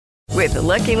With the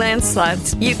Lucky Land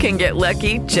Slots, you can get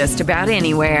lucky just about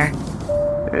anywhere.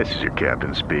 This is your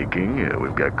captain speaking.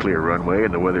 We've got clear runway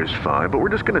and the weather's fine, but we're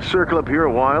just going to circle up here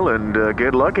a while and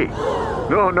get lucky.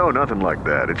 No, nothing like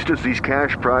that. It's just these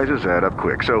cash prizes add up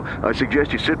quick. So I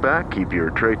suggest you sit back, keep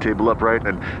your tray table upright,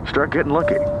 and start getting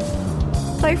lucky.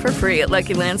 Play for free at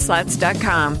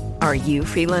LuckyLandSlots.com. Are you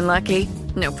feeling lucky?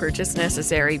 No purchase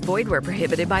necessary. Void where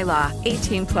prohibited by law.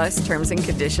 18 plus terms and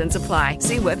conditions apply.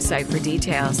 See website for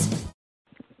details.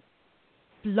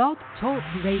 Blog Talk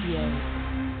Radio.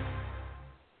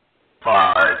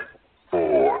 5,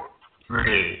 4,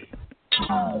 3,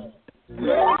 2,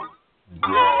 1,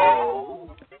 go.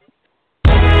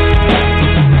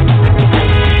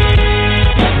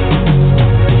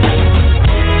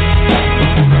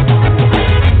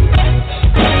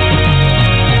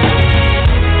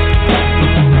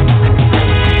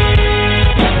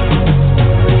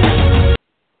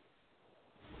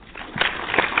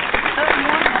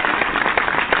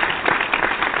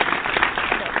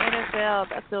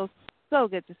 That feels so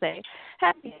good to say.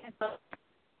 Happy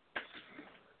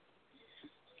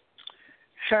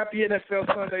NFL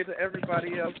Sunday to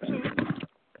everybody else, too.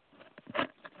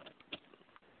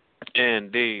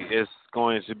 Indeed. It's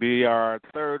going to be our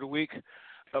third week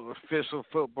of official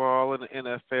football in the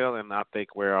NFL, and I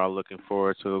think we're all looking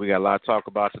forward to it. We got a lot to talk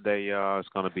about today, y'all. It's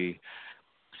going to be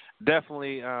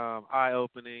definitely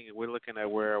eye-opening. We're looking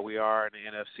at where we are in the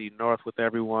NFC North with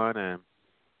everyone, and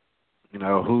you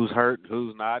know, who's hurt,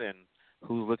 who's not, and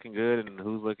who's looking good and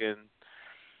who's looking,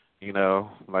 you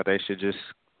know, like they should just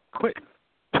quit.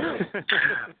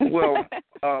 Well,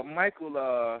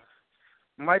 Michael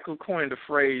coined a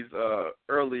phrase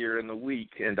earlier in the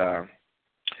week, and I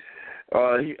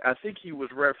think he was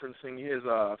referencing his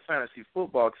fantasy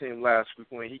football team last week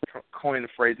when he coined the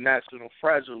phrase National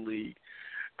Fragile League.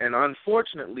 And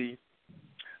unfortunately,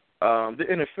 the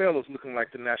NFL is looking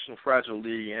like the National Fragile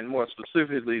League, and more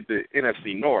specifically the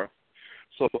NFC North.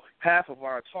 So half of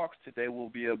our talks today will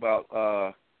be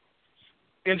about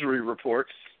injury reports.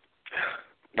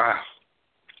 Wow,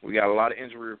 we got a lot of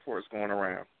injury reports going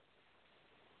around.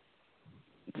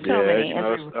 So many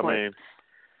injury reports. I mean,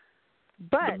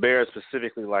 but the Bears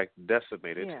specifically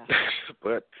decimated. Yeah.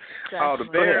 But the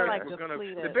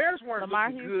Bears weren't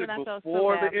Lamar looking Houston, good I felt so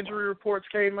before bad the injury reports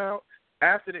came out.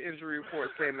 After the injury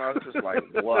reports came out, it's just like,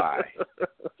 why?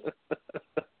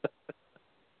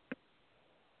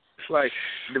 It's like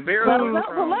the Bears. Let's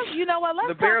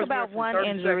talk about one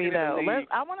injury, though.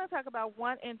 I want to talk about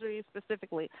one injury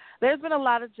specifically. There's been a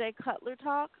lot of Jay Cutler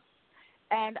talk,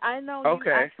 and I know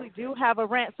you actually do have a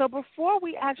rant. So before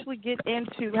we actually get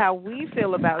into how we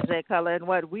feel about Jay Cutler and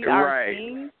what we are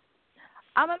seeing,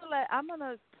 I'm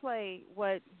gonna play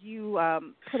what you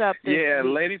put up this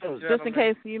week, ladies and gentlemen, just in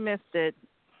case you missed it.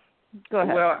 Go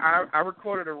ahead. Well, I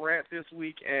recorded a rant this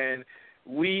week, and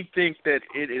we think that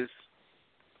it is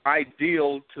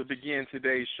ideal to begin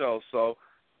today's show. So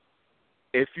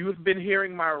if you've been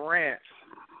hearing my rants,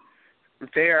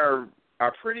 they are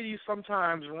pretty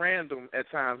sometimes random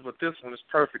at times, but this one is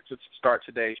perfect to start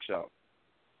today's show.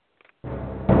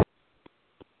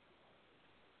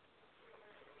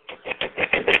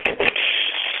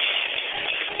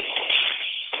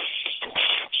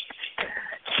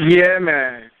 Yeah,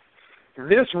 man.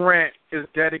 This rant is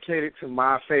dedicated to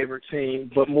my favorite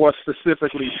team, but more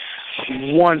specifically,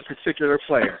 one particular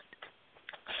player.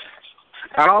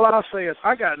 All I'll say is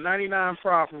I got 99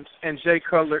 problems, and Jay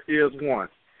Cutler is one.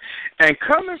 And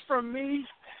coming from me,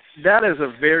 that is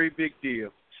a very big deal.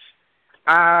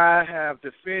 I have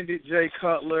defended Jay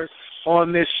Cutler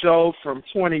on this show from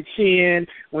 2010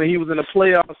 when he was in the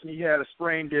playoffs and he had a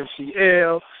sprained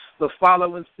MCL. The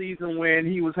following season when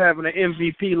he was having an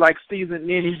MVP-like season, and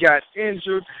then he got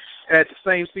injured at the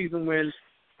same season when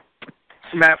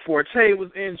Matt Forte was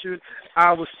injured.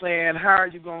 I was saying, how are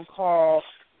you going to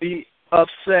be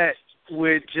upset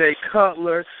with Jay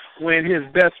Cutler when his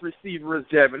best receiver is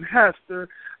Devin Hester?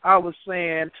 I was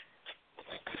saying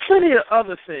plenty of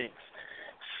other things.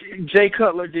 Jay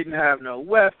Cutler didn't have no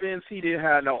weapons. He didn't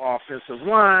have no offensive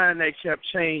line. They kept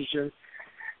changing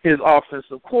his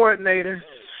offensive coordinator.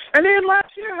 And then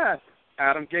last year happened.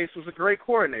 Adam Gase was a great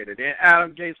coordinator. Then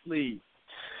Adam Gase leaves.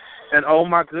 And, oh,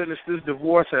 my goodness, this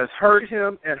divorce has hurt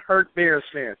him and hurt Bears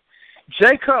fans.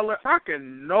 Jay Cutler, I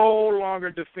can no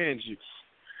longer defend you.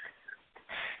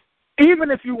 Even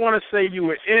if you want to say you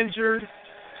were injured,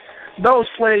 those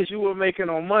plays you were making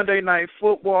on Monday Night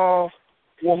Football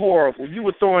were horrible. You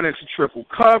were throwing into triple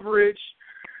coverage,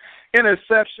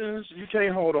 interceptions, you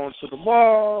can't hold on to the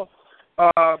ball,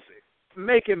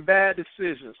 making bad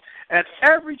decisions. And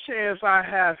every chance I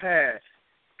have had,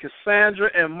 Cassandra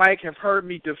and Mike have heard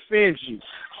me defend you.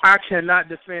 I cannot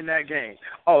defend that game.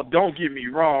 Oh, don't get me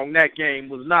wrong. That game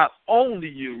was not only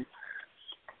you.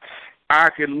 I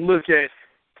can look at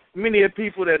many of the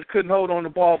people that couldn't hold on the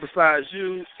ball besides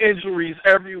you, injuries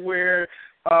everywhere,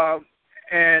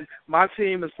 and my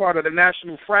team is part of the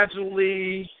National Fragile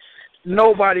League.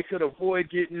 Nobody could avoid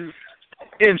getting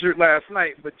injured last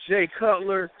night. But Jay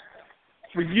Cutler,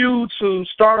 for you to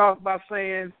start off by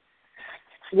saying,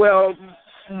 well,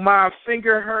 my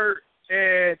finger hurt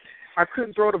and I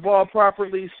couldn't throw the ball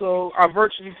properly, so I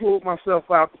virtually pulled myself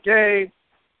out the game.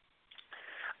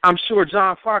 I'm sure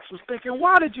John Fox was thinking,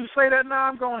 why did you say that? Now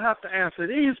I'm going to have to answer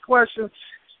these questions.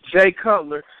 Jay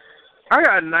Cutler, I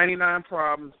got 99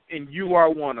 problems, and you are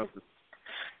one of them.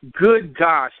 Good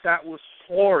gosh, that was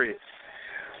horrid.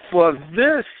 For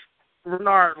this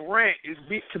Renard rant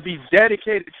to be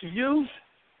dedicated to you,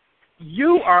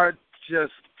 you are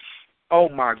just, oh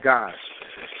my gosh.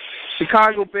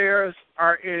 Chicago Bears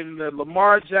are in the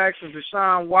Lamar Jackson,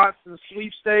 Deshaun Watson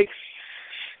sweepstakes.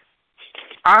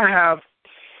 I have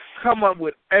come up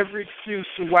with every excuse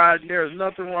to why there's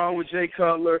nothing wrong with Jay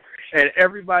Cutler and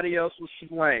everybody else was to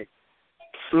blame.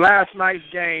 Last night's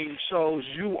game shows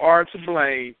you are to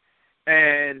blame,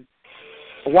 and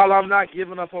while I'm not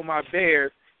giving up on my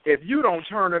Bears, if you don't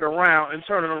turn it around and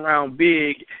turn it around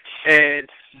big and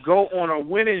go on a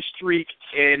winning streak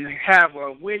and have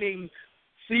a winning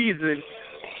season,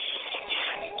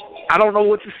 I don't know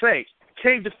what to say.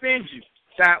 Can't defend you.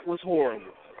 That was horrible.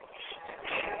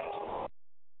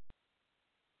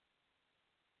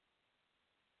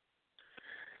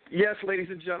 Yes, ladies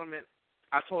and gentlemen,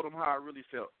 I told him how I really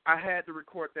felt. I had to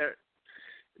record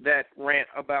that rant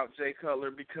about Jay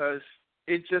Cutler because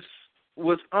it just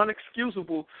was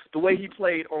unexcusable the way he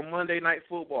played on Monday Night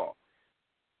Football.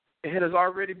 It has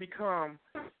already become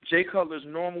Jay Cutler's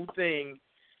normal thing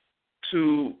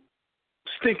to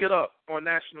stink it up on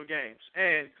national games.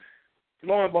 And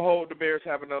lo and behold, the Bears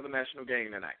have another national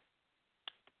game tonight.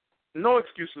 No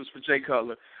excuses for Jay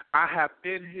Cutler. I have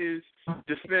been his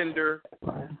defender.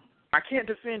 I can't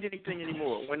defend anything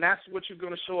anymore. When that's what you're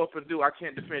going to show up and do, I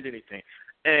can't defend anything.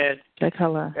 And Jay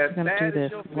Cutler, as bad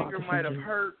as your finger might have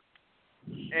hurt,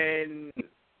 and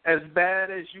as bad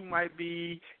as you might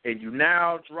be, and you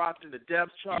now dropped in the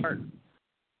depth chart,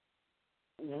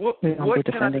 what can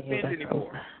I defend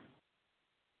anymore?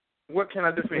 What can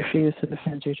I defend? I refuse to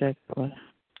defend you, Jay Cutler.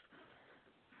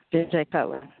 Jay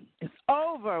Cutler, it's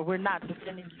over. We're not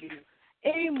defending you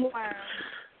anymore.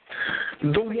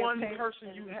 The one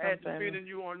person you had defending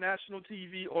you on national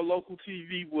TV or local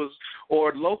TV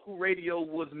or local radio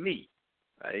was me.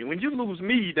 When you lose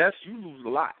me, you lose a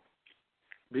lot.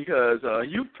 Because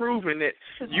you've proven that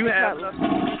you have nothing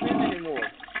to defend anymore.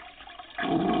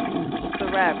 It's a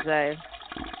wrap, Jay.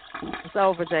 It's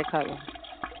over, Jay Cutler.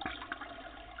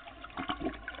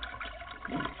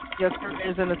 Your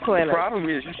career's in the toilet. The problem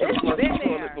is you should have flushed the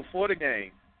toilet before the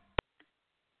game.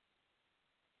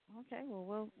 Okay,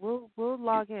 well, we'll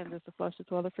log in just to flush the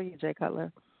toilet for you, Jay Cutler.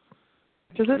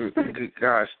 Good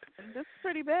gosh. This is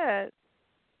pretty bad.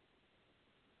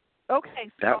 Okay,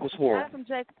 so that was horrible.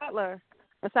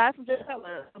 Aside from Jay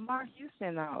Cutler, Lamar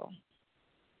Houston, though.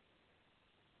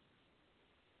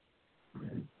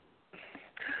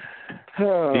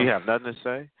 Do you have nothing to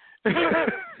say?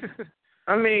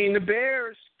 I mean, the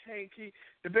Bears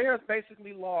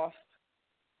basically lost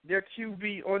their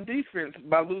QB on defense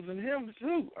by losing him,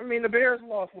 too. I mean, the Bears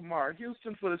lost Lamar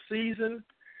Houston for the season.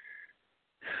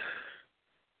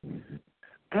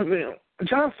 I mean,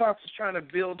 John Fox is trying to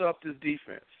build up this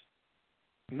defense,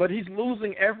 but he's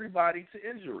losing everybody to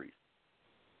injury.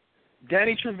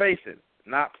 Danny Trevathan,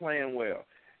 not playing well.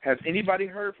 Has anybody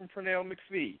heard from Pernell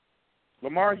McPhee?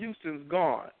 Lamar Houston's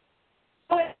gone.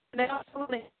 Let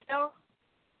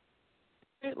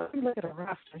me look at a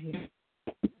roster here.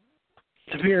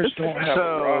 The Bears don't have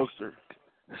a roster.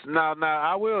 Now,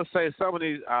 I will say some of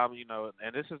these,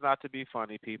 and this is not to be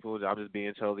funny, people. I'm just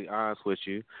being totally honest with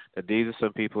you, that these are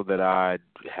some people that I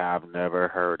have never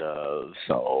heard of.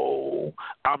 So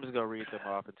I'm just going to read them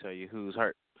off and tell you who's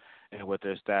hurt and what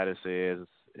their status is,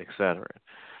 etc.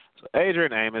 So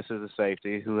Adrian Amos is a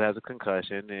safety who has a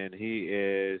concussion, and he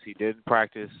didn't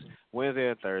practice Wednesday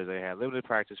and Thursday, had limited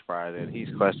practice Friday, and he's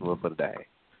questionable for the day.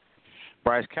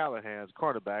 Bryce Callahan's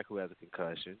cornerback who has a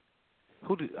concussion.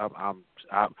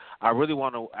 I really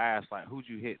want to ask, who'd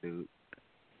you hit, dude?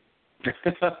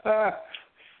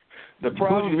 The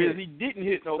problem is he didn't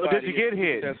hit nobody. Did you get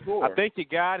hit? I think you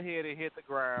got hit and hit the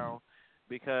ground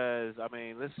because, I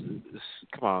mean,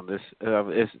 come on,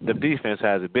 the defense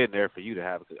hasn't been there for you to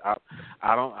have.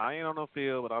 I ain't on no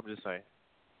field, but I'm just saying,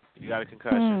 you got a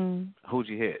concussion. Who'd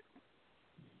you hit?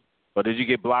 Or did you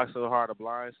get blocked so hard or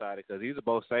blindsided? Because these are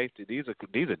both safety. These are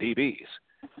DBs.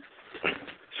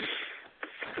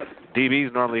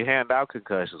 DBs normally hand out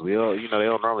concussions. They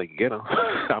don't normally get them.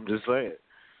 I'm just saying.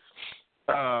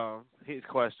 He's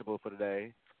questionable for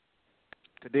today.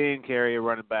 Kadeem Carey, a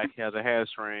running back, he has a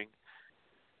hamstring.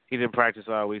 He didn't practice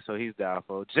all week, so he's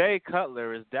doubtful. Jay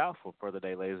Cutler is doubtful for the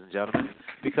day, ladies and gentlemen,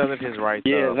 because of his right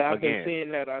thumb. Yeah, I've been seeing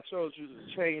that. I told you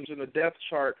the change in the depth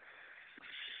chart.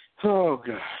 Oh,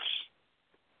 gosh.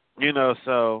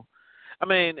 So,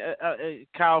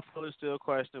 Kyle Fuller's still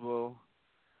questionable.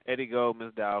 Eddie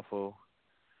Goldman's doubtful.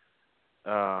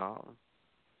 Alshon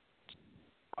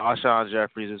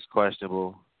Jeffries is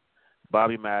questionable.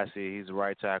 Bobby Massey, he's a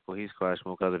right tackle. He's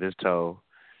questionable because of his toe.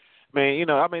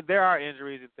 There are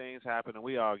injuries and things happen, and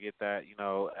we all get that.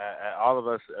 All of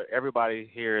us, everybody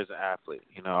here is an athlete.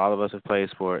 All of us have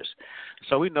played sports.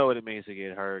 So we know what it means to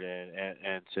get hurt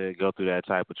and to go through that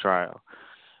type of trial.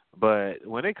 But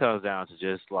when it comes down to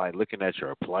just, like, looking at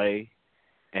your play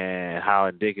and how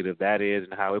indicative that is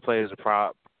and how it plays a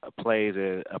part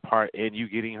in you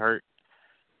getting hurt,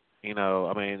 we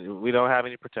don't have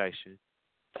any protection.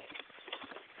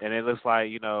 And it looks like,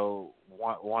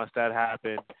 once that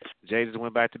happened, Jay just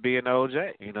went back to being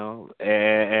OJ, and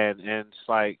it's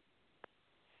like,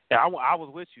 I was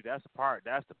with you. That's the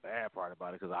bad part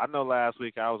about it, because I know last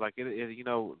week I was like,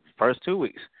 first 2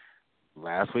 weeks.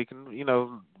 Last week and,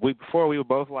 week before, we were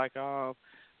both like, oh,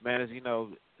 man, it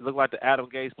looked like the Adam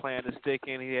Gase plan is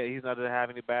sticking. He's not going to have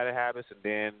any bad habits. And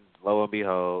then, lo and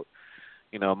behold,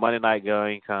 Monday night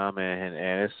going come,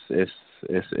 and it's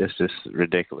just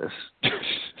ridiculous.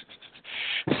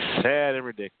 Sad and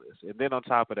ridiculous. And then on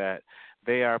top of that,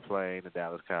 they are playing the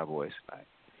Dallas Cowboys tonight.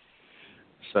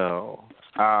 So,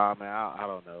 I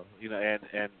don't know.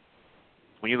 And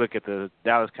when you look at the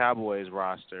Dallas Cowboys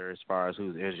roster as far as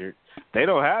who's injured, they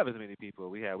don't have as many people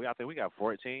we have. I think we got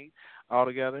 14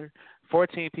 altogether.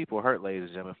 14 people hurt, ladies and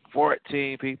gentlemen.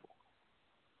 14 people.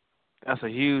 That's a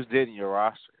huge dent in your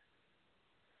roster.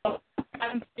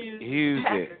 Huge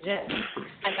dent.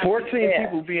 14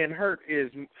 people being hurt is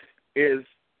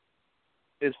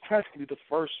practically the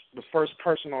first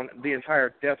person on the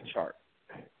entire depth chart.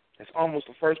 It's almost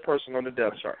the first person on the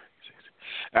depth chart.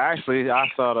 Actually, I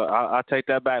take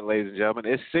that back, ladies and gentlemen.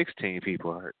 It's 16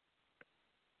 people hurt.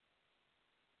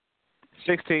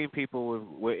 16 people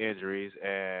with injuries,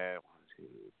 and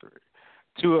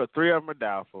 2 or 3 of them are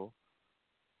doubtful.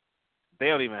 They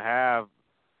don't even have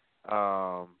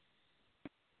 2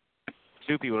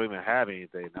 people don't even have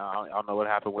anything. Now, I don't know what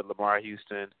happened with Lamar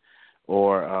Houston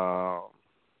or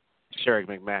Sherrick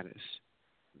McManus.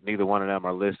 Neither one of them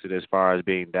are listed as far as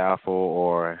being doubtful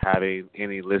or having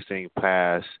any listing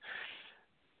past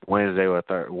Wednesday or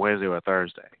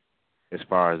Thursday as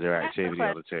far as their activity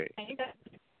on the team.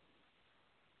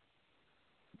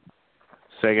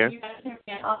 Say again?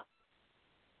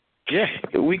 Yeah,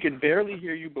 we can barely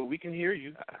hear you, but we can hear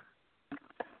you.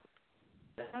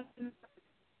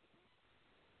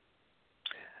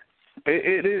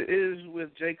 It is with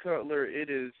Jay Cutler.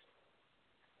 It is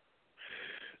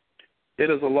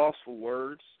a loss for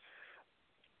words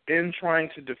in trying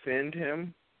to defend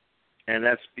him, and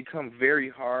that's become very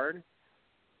hard.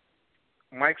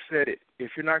 Mike said it.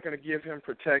 If you're not going to give him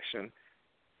protection,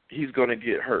 he's going to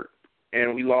get hurt.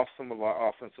 And we lost some of our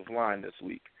offensive line this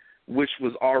week, which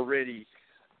was already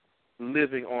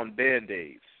living on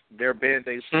Band-Aids. Their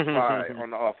Band-Aid supply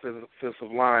on the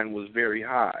offensive line was very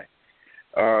high.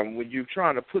 When you're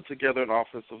trying to put together an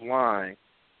offensive line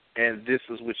and this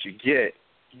is what you get,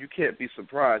 you can't be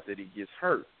surprised that he gets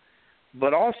hurt.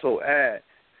 But also add,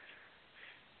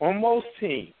 on most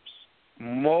teams,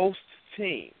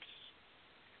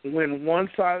 when one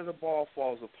side of the ball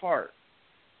falls apart,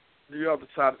 the other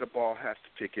side of the ball has to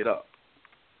pick it up.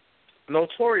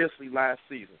 Notoriously last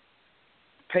season,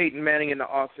 Peyton Manning and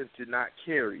the offense did not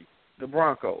carry the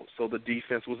Broncos, so the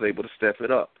defense was able to step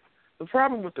it up. The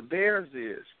problem with the Bears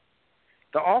is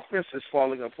the offense is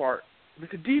falling apart, but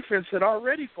the defense had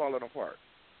already fallen apart.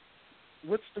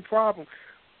 What's the problem?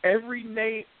 Every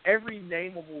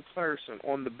nameable person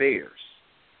on the Bears,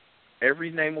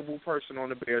 every nameable person on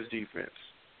the Bears defense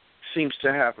seems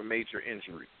to have a major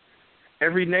injury.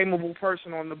 Every nameable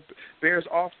person on the Bears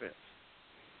offense,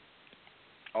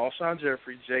 Alshon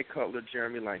Jeffrey, Jay Cutler,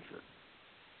 Jeremy Langford.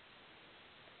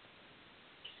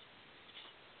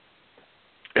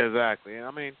 Exactly.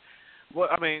 And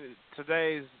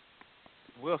today's,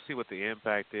 we'll see what the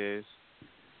impact is.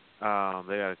 They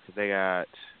got a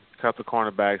couple of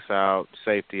cornerbacks out,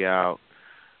 safety out.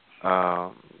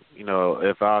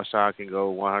 If Alshon can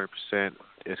go 100%,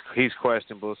 he's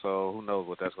questionable, so who knows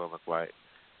what that's going to look like.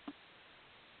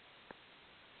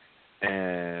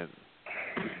 And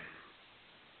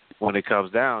when it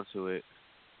comes down to it,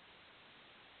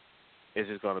 it's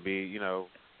just going to be, you know,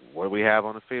 what we have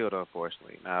on the field,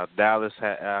 unfortunately. Now, Dallas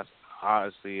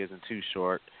honestly isn't too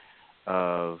short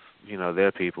of, you know,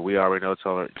 their people. We already know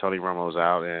Tony Romo's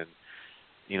out, and,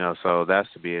 you know, so that's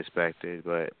to be expected.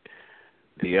 But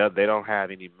they don't have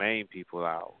any main people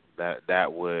out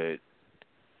that would,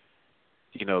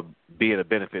 you know, be a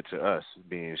benefit to us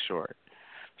being short.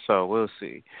 So we'll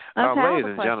see. Okay, ladies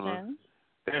and gentlemen,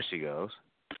 there she goes.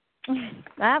 I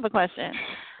have a question.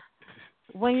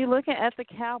 When you're looking at the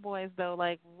Cowboys, though,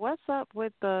 like, what's up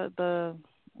with the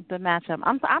matchup?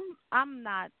 I'm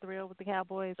not thrilled with the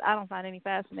Cowboys. I don't find any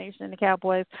fascination in the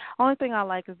Cowboys. Only thing I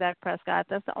like is Dak Prescott.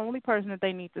 That's the only person that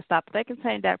they need to stop. If they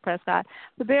contain Dak Prescott,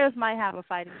 the Bears might have a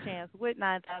fighting chance with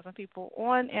 9,000 people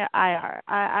on IR.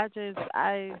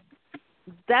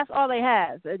 That's all they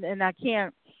have, and I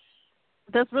can't.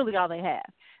 That's really all they have.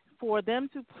 For them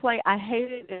to play, I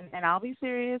hate it, and I'll be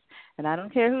serious, and I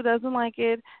don't care who doesn't like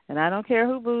it, and I don't care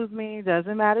who boos me. It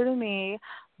doesn't matter to me.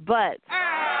 But,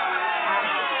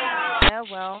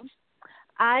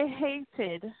 I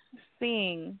hated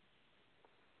seeing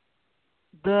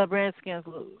the Redskins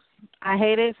lose. I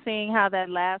hated seeing how that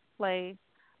last play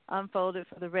unfolded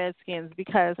for the Redskins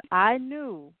because I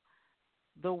knew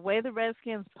the way the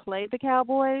Redskins played the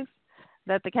Cowboys,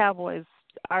 that the Cowboys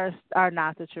are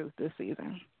not the truth this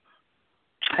season.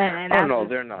 And no,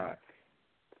 they're not.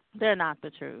 They're not the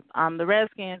truth. The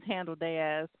Redskins handled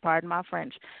their ass, pardon my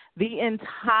French, the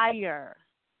entire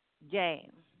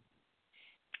game.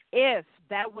 If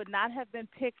that would not have been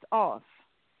picked off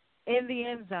in the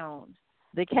end zone,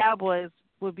 the Cowboys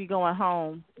would be going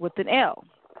home with an L.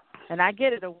 And I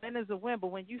get it, a win is a win,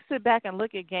 but when you sit back and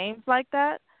look at games like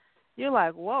that, you're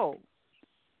like, whoa.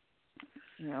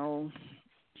 You know,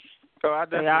 so I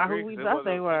definitely they are agree, who we thought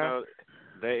they were. You know,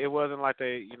 it wasn't like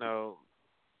they, you know,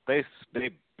 they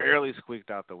barely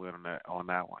squeaked out the win on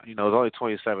that one. You know, it was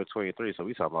only 27-23, so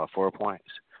we talking about 4 points.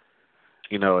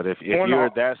 You know, if you're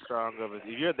that strong of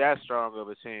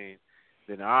a team,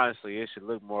 then honestly it should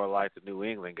look more like the New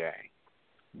England game.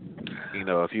 You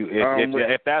know,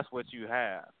 if that's what you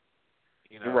have.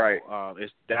 You know, right.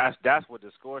 That's what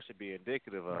the score should be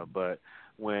indicative of. But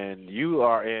when you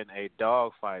are in a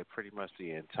dogfight pretty much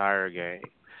the entire game,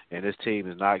 and this team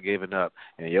is not giving up,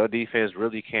 and your defense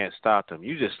really can't stop them,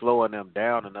 you just slowing them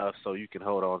down enough so you can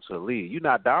hold on to the lead. You're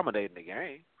not dominating the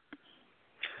game.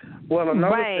 Well,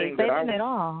 another thing that they didn't at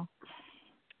all.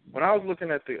 When I was looking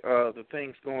at the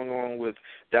things going on with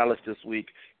Dallas this week,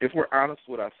 if we're honest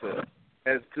with ourselves,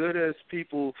 as good as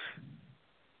people.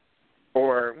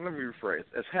 Or let me rephrase: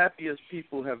 as happy as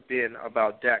people have been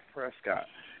about Dak Prescott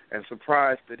and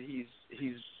surprised that he's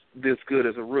this good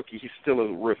as a rookie, he's still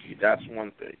a rookie. That's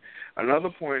one thing. Another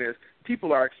point is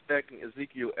people are expecting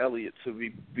Ezekiel Elliott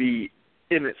to be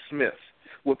Emmitt Smith.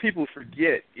 What people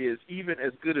forget is even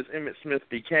as good as Emmitt Smith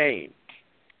became,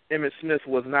 Emmitt Smith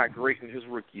was not great in his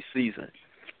rookie season.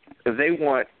 They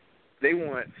want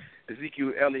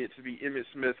Ezekiel Elliott to be Emmitt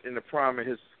Smith in the prime of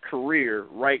his career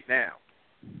right now.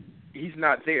 He's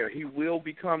not there. He will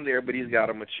become there, but he's got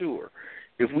to mature.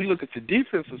 If we look at the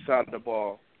defensive side of the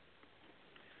ball,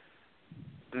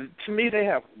 to me they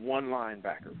have one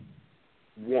linebacker.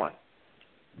 One.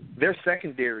 Their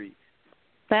secondary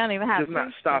does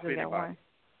not stop anybody.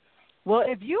 Well,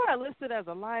 if you are listed as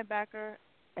a linebacker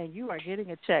and you are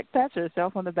getting a check, pat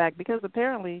yourself on the back because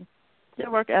apparently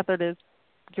your work ethic is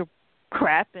your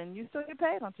crap and you still get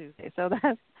paid on Tuesday. So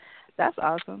that's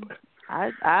awesome.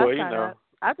 I'll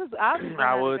just run out of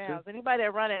bounds. Anybody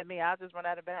that run at me, I'll just run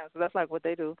out of bounds. So that's like what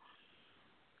they do.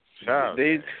 Sure.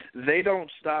 They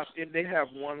don't stop, and they have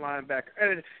one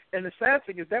linebacker. And the sad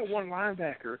thing is that one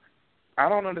linebacker, I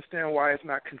don't understand why it's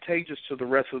not contagious to the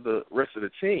rest of the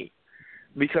team,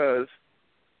 because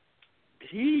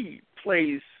he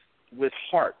plays with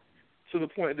heart to the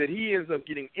point that he ends up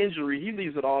getting injury. He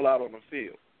leaves it all out on the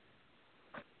field.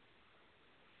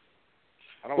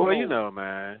 I don't know. You know,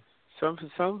 man, some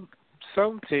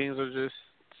teams are just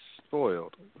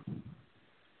spoiled,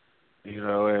 you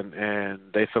know, and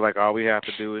they feel like all we have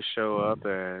to do is show up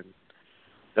and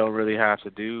don't really have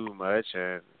to do much.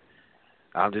 And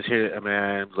I'm just here,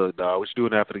 man. Look, dog, what you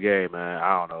doing after the game, man?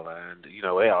 I don't know, man. You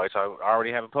know, they always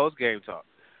already having post game talk,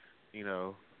 you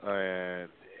know, and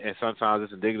sometimes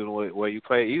it's indicative of where you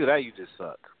play. Either that, you just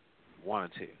suck, one or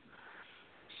two.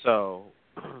 So,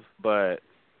 but.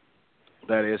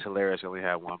 That is hilarious. You only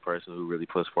have one person who really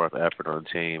puts forth effort on the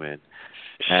team, and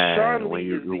Charlie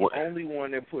is the only one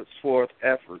that puts forth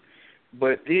effort.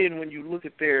 But then when you look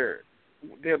at their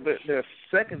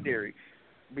secondary,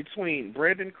 between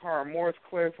Brandon Carr, Morris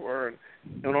Claiborne,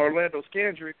 and Orlando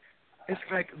Scandrick, it's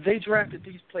like they drafted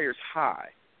these players high,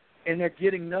 and they're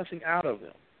getting nothing out of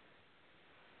them.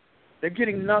 They're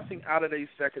getting nothing out of their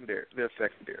secondary.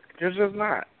 They're just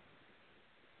not.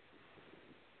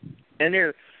 And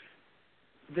their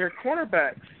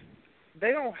cornerbacks,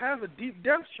 they don't have a deep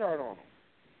depth chart on them.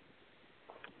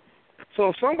 So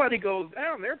if somebody goes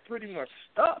down, they're pretty much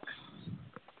stuck.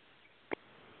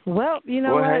 Well, you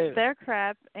know what? They're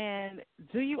crap. And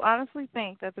do you honestly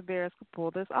think that the Bears could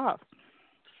pull this off?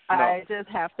 No. I just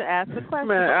have to ask the question.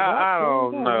 Man, I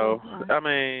don't know. I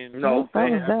mean, no.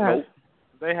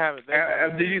 They haven't.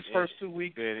 After these first 2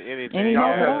 weeks, anything.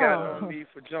 Y'all have got on me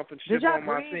for jumping ship on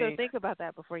my team. Did y'all breathe or think about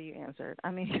that before you answered? I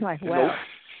mean, like, well,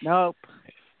 nope.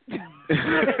 He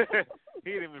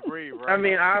didn't even breathe, right? I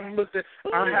mean, I have to be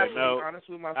honest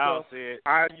with myself.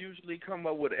 I usually come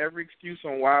up with every excuse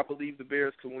on why I believe the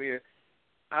Bears can win.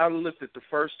 I looked at the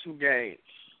first 2 games,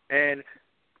 and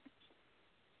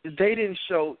they didn't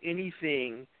show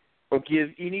anything or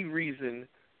give any reason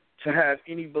to have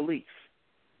any belief.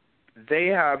 They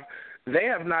have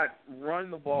not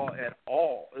run the ball at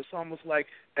all. It's almost like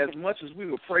as much as we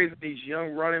were praising these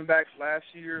young running backs last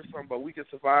year, talking about we can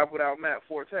survive without Matt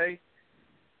Forte,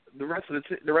 the rest of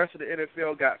the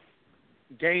NFL got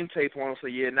game tape on and say,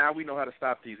 yeah, now we know how to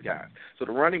stop these guys. So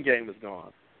the running game is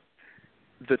gone.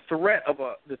 The threat of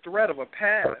a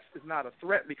pass is not a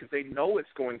threat because they know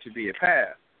it's going to be a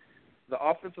pass. The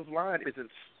offensive line isn't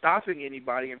stopping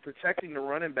anybody and protecting the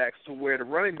running backs to where the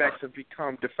running backs have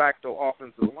become de facto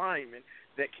offensive linemen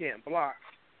that can't block.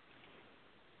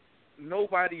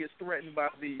 Nobody is threatened by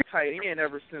the tight end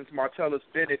ever since Martellus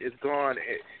Bennett is gone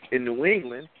in New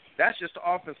England. That's just the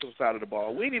offensive side of the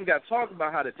ball. We ain't even got to talk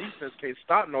about how the defense can't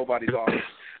stop nobody's offense.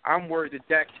 I'm worried that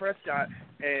Dak Prescott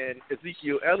and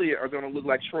Ezekiel Elliott are going to look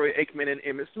like Troy Aikman and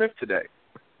Emmitt Smith today.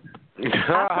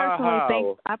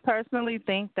 I personally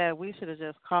think that we should have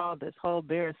just called this whole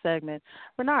Bears segment.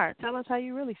 Bernard, tell us how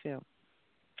you really feel.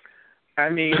 I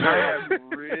mean, I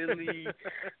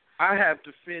have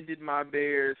defended my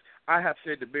Bears. I have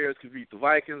said the Bears could beat the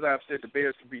Vikings. I have said the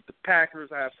Bears could beat the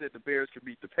Packers. I have said the Bears could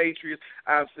beat the Patriots.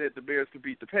 I have said the Bears could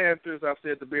beat the Panthers. I've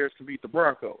said the Bears could beat the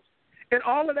Broncos. And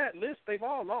all of that list, they've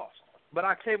all lost. But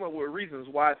I came up with reasons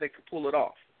why they could pull it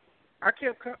off. I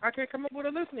can't come up with a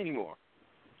list anymore.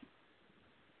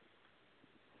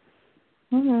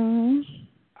 I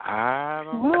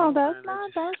don't know. That's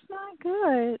not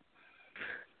good.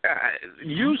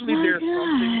 Usually there's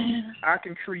something I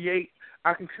can create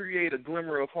a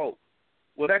glimmer of hope.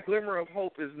 Well, that glimmer of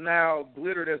hope is now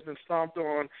glitter that's been stomped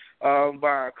on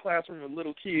by a classroom of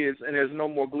little kids, and there's no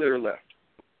more glitter left.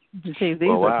 Gee, these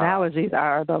analogies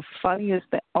are the funniest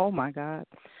thing. Oh, my God.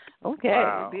 Okay.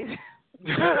 Wow.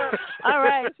 All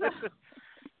right.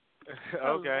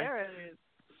 Okay. There it is.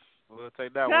 We'll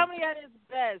take that Tell one. me at its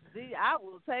best. I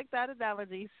will take that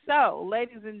analogy. So,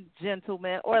 ladies and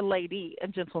gentlemen, or lady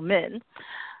and gentlemen,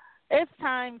 it's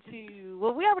time to,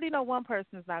 well, we already know one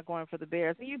person is not going for the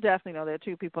Bears, and you definitely know there are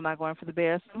 2 people not going for the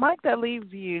Bears. Mike, that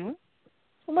leaves you.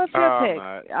 What's your pick?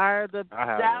 I'm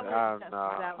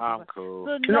cool.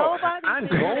 So nobody I'm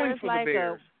going for the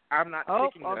Bears. I'm not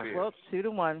picking the Bears. Well,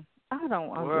 2-1. I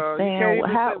don't understand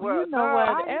how. You know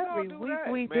what? Every week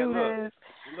we do this.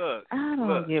 Look, I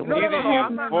don't get No,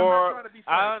 I'm not trying to be funny.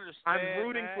 I understand. I'm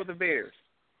rooting for the Bears.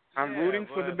 I'm rooting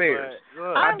for the Bears.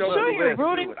 I'm sure you're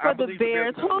rooting for the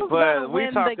Bears. Who's but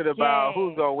we're talking about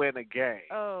who's going to win the game.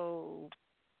 Oh,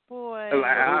 boy.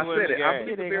 I said it. I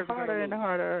believe the Bears harder and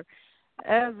harder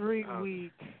every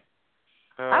week.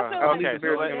 I feel like okay, the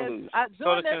Bears are going to lose.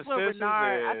 Doing this with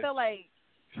Bernard, I feel like.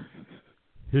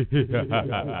 The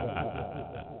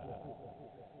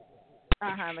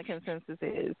consensus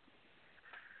is.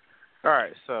 All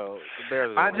right, so the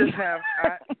Bears. Oftentimes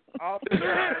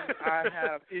I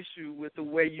have issue with the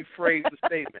way you phrase the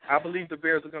statement. I believe the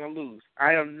Bears are going to lose.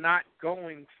 I am not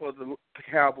going for the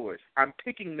Cowboys. I'm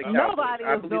picking the Cowboys. Nobody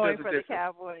is going for the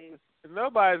Cowboys.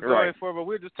 Nobody's going for it, but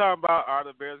we're just talking about are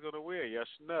the Bears going to win? Yes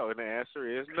or no? And the answer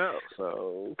is no.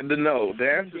 So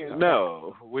the answer is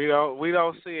no. We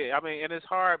don't see it. I mean, and it's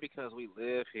hard because we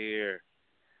live here.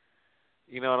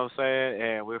 You know what I'm saying?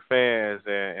 And we're fans,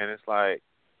 and it's like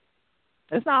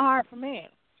it's not hard for me.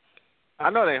 I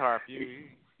know they hard for you.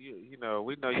 You know,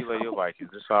 we know you love your Vikings.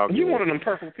 It's all good. You one of them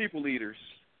purple people eaters.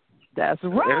 That's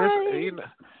right.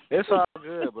 It's all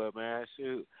good, but man,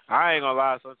 shoot, I ain't gonna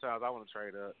lie. Sometimes I want to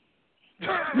trade up.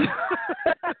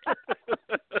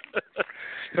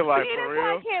 Like, for real?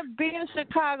 I can't be a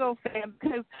Chicago fan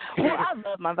because I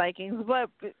love my Vikings, but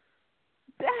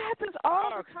That happens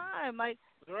all the time. Like,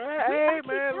 hey,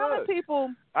 man, look.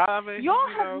 People, y'all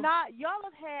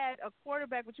have had a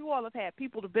quarterback, but you all have had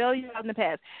people to bail you out in the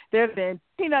past. There have been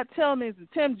Peanut Tillmans and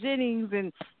Tim Jennings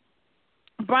and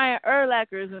Brian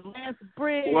Urlachers and Lance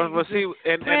Briggs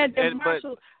and Brandon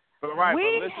Marshall. But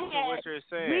listen to what you're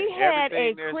saying. We had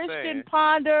a Christian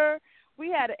Ponder. We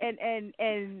had and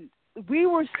we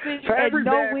were sitting at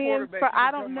no wins for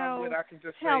I don't know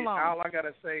how long. All I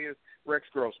gotta say is Rex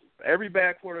Grossman. Every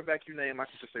bad quarterback you name, I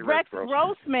can just say Rex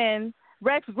Grossman.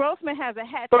 Rex Grossman has a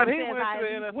hat that says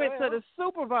I went to the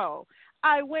Super Bowl.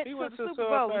 I went to the Super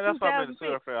Bowl in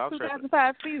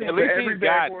 2005 season. At least he's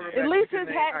got it. At least his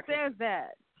hat says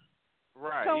that.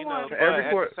 Right. So but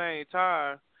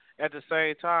at the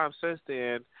same time, since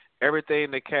then,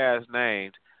 everything the Cavs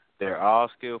named, they're all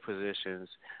skill positions.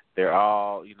 They're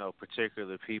all,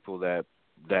 particular people that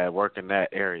work in that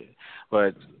area.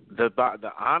 But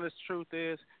the honest truth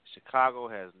is, Chicago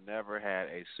has never had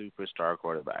a superstar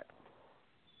quarterback.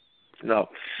 No.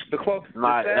 Don't y'all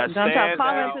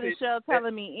call into the show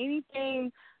telling me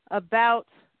anything about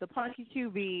the punky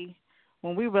QB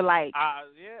when we were like 5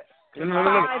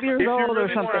 years old or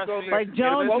something. Like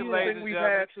Jones.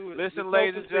 Listen,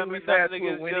 ladies and gentlemen, nothing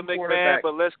against Jim McMahon,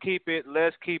 but let's keep it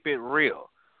real.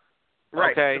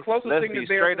 Right. Okay. The closest let's thing be the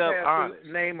Bears straight up have honest.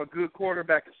 to name a good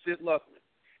quarterback is Sid Luckman.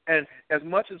 And as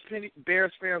much as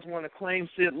Bears fans want to claim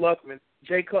Sid Luckman,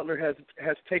 Jay Cutler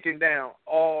has taken down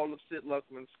all of Sid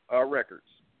Luckman's records.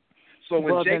 So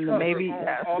when Jay Cutler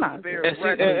owns all the Bears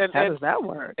records, how does that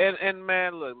work? And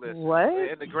man, look, listen. What?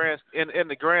 In the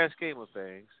grand scheme of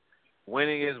things,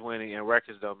 winning is winning, and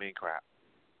records don't mean crap.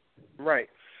 Right.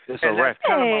 It's a record.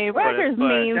 Hey, records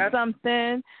mean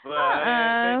something.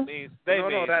 They mean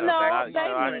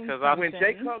something. Because when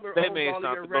Jay Cutler they owns mean all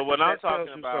something. Your But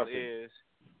records,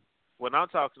 what I'm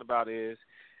talking about is,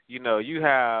 you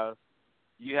have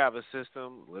a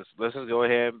system. Let's just go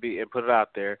ahead and put it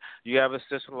out there. You have a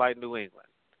system like New England.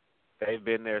 They've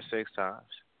been there 6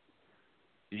 times.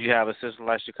 You have a system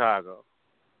like Chicago.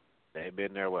 They've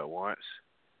been there once?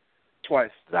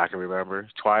 Twice. I can remember.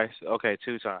 Twice? Okay,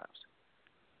 2 times.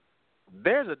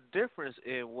 There's a difference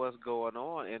in what's going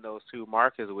on in those 2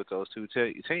 markets with those 2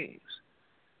 teams.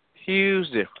 Huge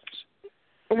difference.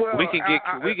 Well, we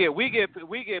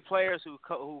get players who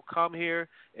come here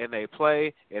and they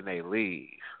play and they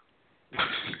leave.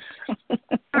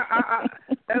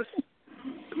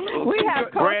 We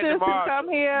have coaches who come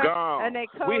here and they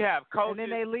coach. We have coaches and then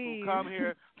they leave. who come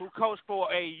here who coach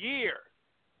for a year,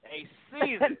 a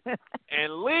season,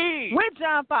 and leave. With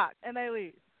John Fox, and they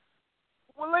leave.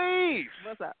 Leave.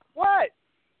 What's up? What?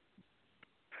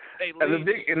 They leave.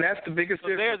 And that's the biggest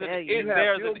difference. There's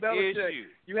an issue.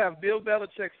 You have Bill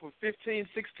Belichick for 15,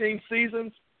 16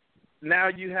 seasons. Now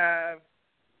you have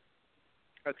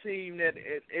a team that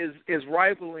is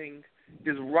rivaling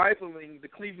the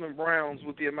Cleveland Browns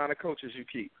with the amount of coaches you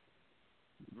keep.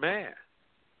 Man.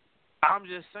 I'm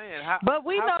just saying. But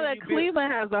we know that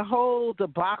Cleveland has a whole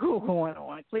debacle going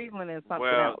on. Cleveland is something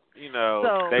else. Chicago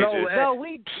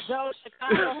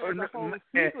has a whole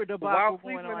secret debacle while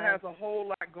Cleveland has a whole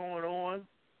lot going on,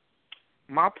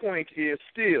 my point is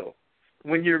still,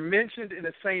 when you're mentioned in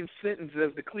the same sentence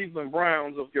as the Cleveland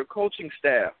Browns of your coaching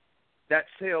staff, that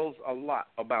tells a lot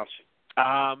about you.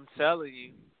 I'm telling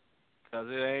you, because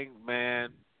it ain't, man.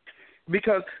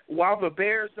 Because while the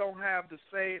Bears don't have the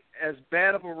same as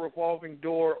bad of a revolving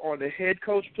door on the head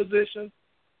coach position,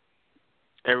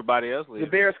 everybody else leaves.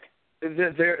 The Bears,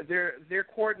 their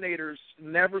coordinators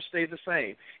never stay the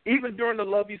same. Even during the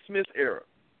Lovie Smith era,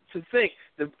 to think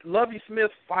that Lovie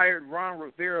Smith fired Ron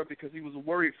Rivera because he was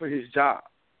worried for his job.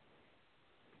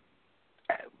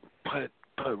 But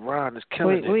Ron is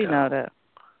killing it. We know that.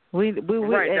 We that's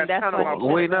kind of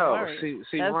we know.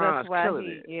 See, Ron's killing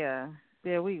it. Yeah.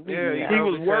 He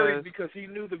was worried because he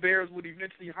knew the Bears would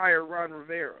eventually hire Ron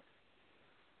Rivera.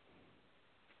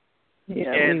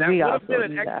 Yeah, and that would have been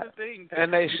an excellent excellent thing.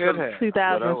 And they should have.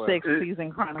 2006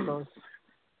 Season Chronicles.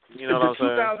 You know what I'm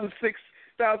saying? 2006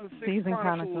 Season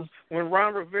Chronicles, when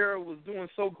Ron Rivera was doing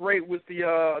so great with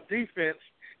the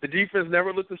defense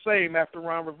never looked the same after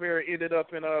Ron Rivera ended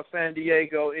up in San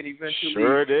Diego and eventually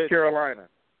Carolina.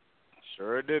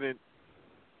 Sure didn't.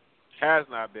 Has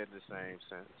not been the same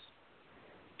since.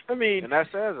 I mean, and that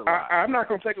says a lot. I'm not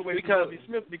going to take away from Lovie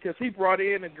Smith because he brought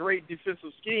in a great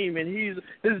defensive scheme, and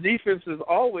his defenses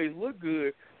always look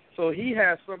good, so he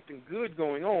has something good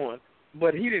going on,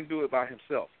 but he didn't do it by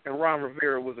himself. And Ron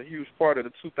Rivera was a huge part of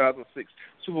the 2006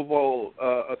 Super Bowl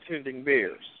attending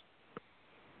Bears.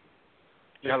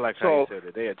 Yeah, I like how you said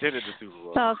it. They attended the Super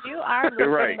Bowl. So if you are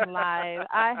listening live,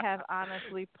 I have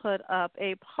honestly put up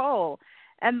a poll.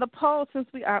 And the poll, since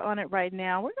we are on it right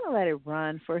now, we're going to let it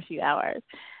run for a few hours.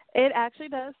 It actually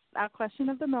does, our question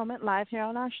of the moment, live here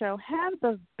on our show, have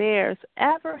the Bears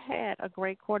ever had a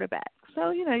great quarterback?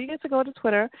 So, you get to go to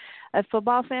Twitter at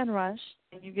Football Fan Rush,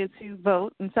 and you get to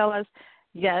vote and tell us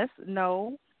yes,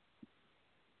 no,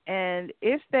 and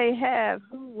if they have,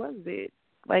 who was it?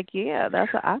 Like, yeah,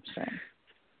 that's an option.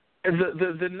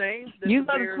 The names that you the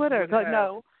go Bears to Twitter. would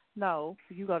have... No,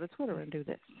 you go to Twitter and do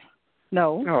this.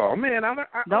 No. Oh man,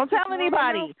 don't tell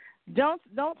anybody. Don't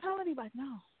tell anybody.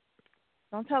 No.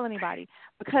 Don't tell anybody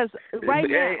because right the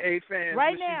now, AA fans,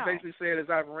 right what now, she basically said is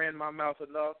I've ran my mouth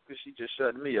enough because she just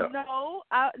shut me up. No,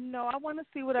 I want to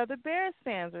see what other Bears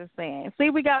fans are saying. See,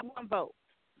 we got one vote.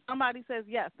 Somebody says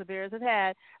yes, the Bears have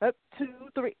had 2,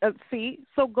 3. See,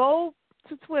 so go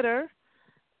to Twitter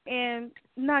and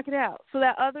knock it out so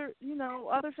that other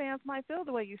fans might feel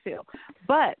the way you feel.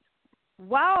 But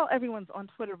while everyone's on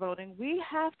Twitter voting, we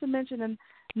have to mention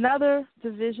another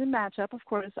division matchup. Of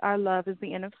course, our love is the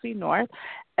NFC North.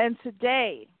 And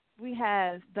today we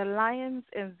have the Lions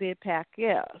and the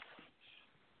Packers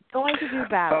going to do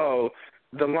battle. Oh,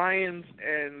 the Lions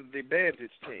and the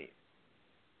Bandits team.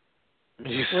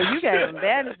 Well, you gave them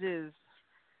bandages.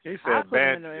 He I said put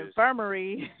them in bandages. the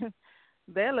infirmary.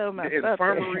 They're a little messed The up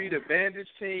there. infirmary, the Bandits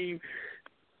team.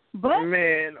 But,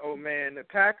 man, the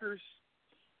Packers.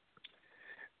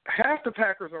 Half the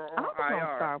Packers are on I'm going to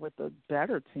IR. start with the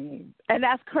better team. And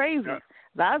that's crazy.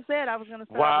 I said I was going to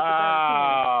start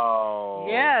wow.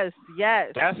 with the better team.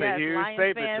 Yes. That's a huge Lions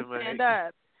statement fans to make. stand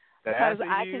up. That's Because a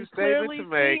I huge can statement clearly to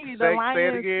make. see the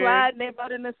Lions sliding their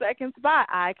butt in the second spot.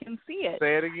 I can see it.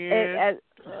 Say it again.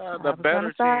 The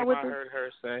better team, I heard her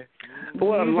say.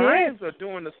 Well, the Lions are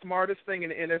doing the smartest thing in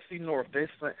the NFC North. They're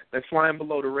flying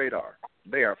below the radar.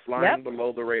 They are flying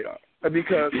below the radar.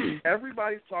 Because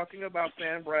everybody's talking about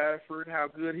Sam Bradford, how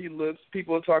good he looks.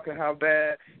 People are talking how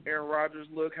bad Aaron Rodgers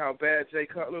looks, how bad Jay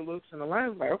Cutler looks. And the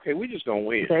Lions are like, okay, we just going to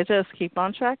win. They just keep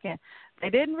on trucking. They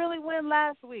didn't really win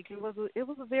last week. It was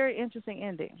a very interesting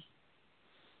ending.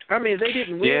 I mean, they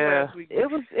didn't win last week. It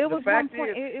was the fact 1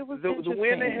 point. It was the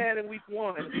win they had in week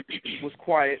 1 was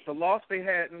quiet. The loss they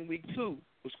had in week 2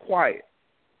 was quiet.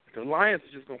 The Lions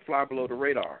are just going to fly below the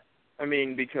radar. I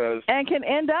mean, because... And can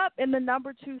end up in the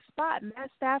number 2 spot. Matt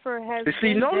Stafford has...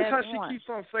 See, notice how she keeps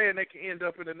on saying they can end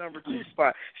up in the number 2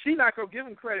 spot. She's not going to give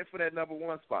them credit for that number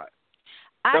 1 spot.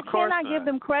 I cannot give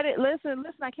them credit. Listen,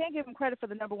 I can't give them credit for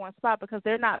the number 1 spot because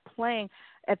they're not playing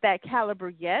at that caliber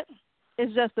yet.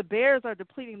 It's just the Bears are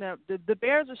depleting them. The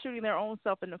Bears are shooting their own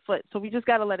self in the foot. So we just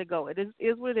got to let it go. It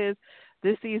is what it is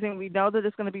this season. We know that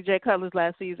it's going to be Jay Cutler's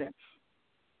last season.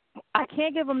 I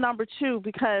can't give them number 2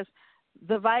 because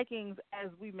the Vikings,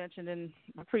 as we mentioned in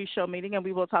the pre-show meeting, and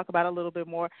we will talk about a little bit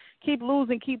more, keep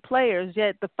losing key players,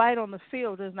 yet the fight on the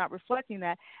field is not reflecting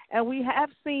that. And we have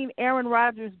seen Aaron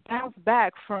Rodgers bounce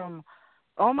back from,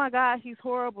 oh, my God, he's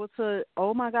horrible, to,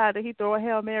 oh, my God, did he throw a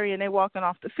Hail Mary and they're walking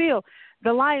off the field.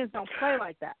 The Lions don't play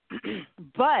like that.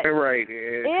 But right,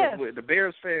 the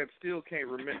Bears fans still can't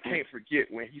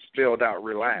forget when he spelled out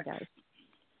relax.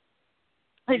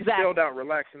 Exactly. He spelled out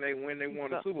relax when they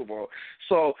won the Super Bowl.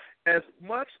 So as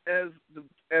much as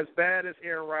bad as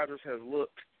Aaron Rodgers has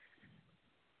looked,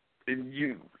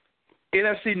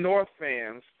 NFC North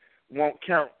fans won't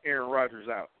count Aaron Rodgers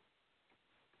out.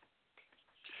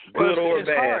 Good or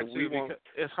bad,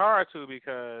 it's hard to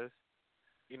because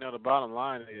the bottom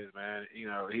line is, man,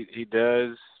 he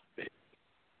does.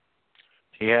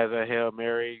 He has a Hail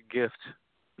Mary gift.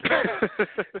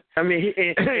 I mean,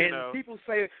 people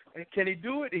say, can he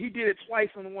do it? He did it twice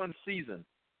in one season.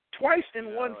 Twice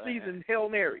in one season, Hail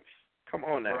Marys. Come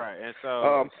on now. Right, and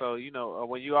so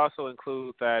when you also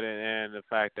include that and the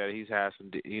fact that he's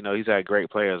had great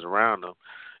players around him,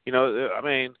 I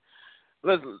mean,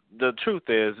 the truth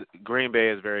is Green Bay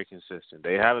is very consistent.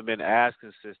 They haven't been as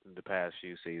consistent the past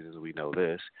few seasons. We know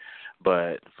this,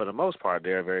 but for the most part,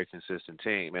 they're a very consistent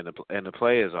team, and the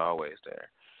play is always there.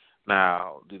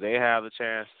 Now, do they have the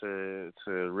chance to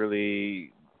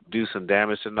really do some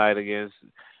damage tonight against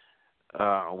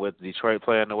with Detroit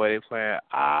playing the way they play?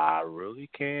 I really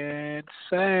can't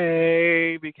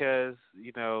say because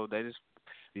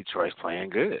Detroit's playing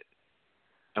good.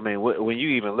 I mean, when you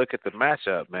even look at the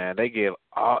matchup, man, they give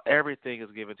everything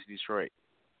is given to Detroit.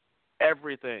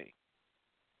 Everything.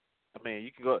 I mean,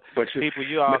 you can go.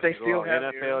 You also go on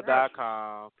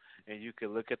NFL.com. And you can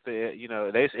look at they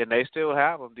still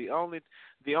have them. The only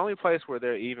place where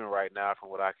they're even right now,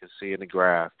 from what I can see in the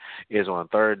graph, is on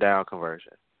third down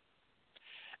conversion.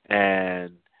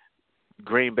 And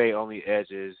Green Bay only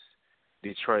edges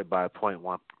Detroit by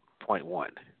 0.1.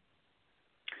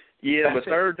 Yeah, but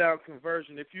third down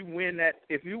conversion. If you win that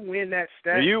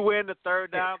stat, you win the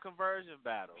third down conversion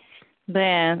battle.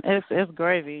 Man, it's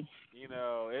gravy. You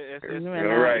know, it's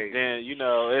right. Then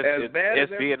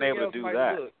it's being able to do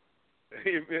that. Look,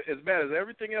 as bad as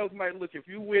everything else might look, if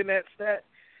you win that stat,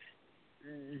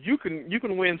 you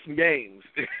can win some games.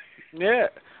 Yeah,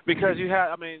 because you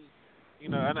have. I mean, you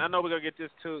know, and I know we're gonna get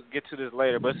to this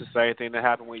later, but it's the same thing that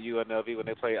happened with UNLV when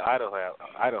they played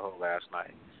Idaho last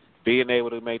night. Being able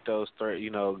to make those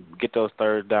get those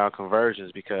third down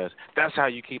conversions, because that's how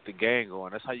you keep the game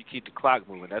going. That's how you keep the clock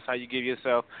moving. That's how you give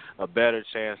yourself a better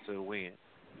chance to win.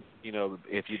 You know,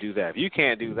 if you do that. If you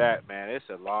can't do that, man, it's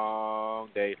a long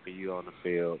day for you on the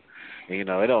field. And, you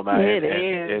know, it don't matter. It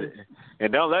is.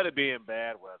 And don't let it be in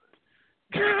bad weather.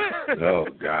 Oh,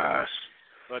 gosh.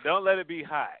 But don't let it be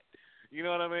hot. You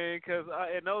know what I mean? Because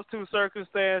in those two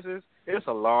circumstances, it's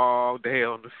a long day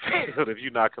on the field if you're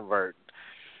not converting.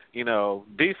 You know,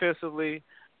 defensively,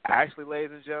 actually,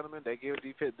 ladies and gentlemen, they give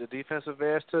the defensive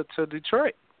edge to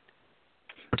Detroit.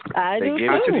 I they do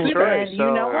give it to too. Detroit. And so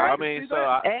you know what? I mean,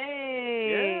 so hey,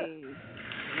 yeah. You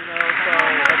know, so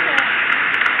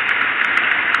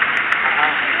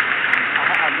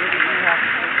I really do have to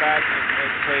sit back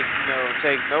and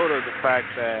take note of the fact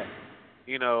that,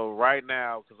 you know, right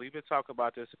now, because we've been talking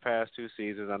about this the past 2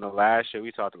 seasons. I know last year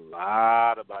we talked a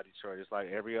lot about Detroit. It's like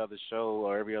every other show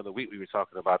or every other week we were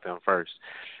talking about them first.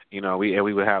 You know, we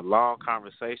would have long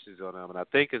conversations on them, and I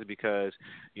think it's because,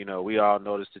 you know, we all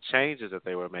noticed the changes that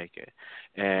they were making,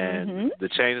 and the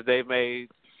changes they've made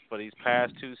for these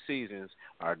past 2 seasons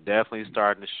are definitely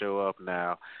starting to show up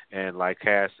now. And like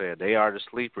Cass said, they are the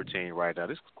sleeper team right now.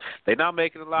 They're not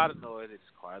making a lot of noise. They're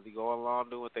just quietly going along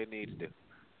doing what they need to do.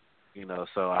 You know,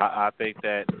 so I think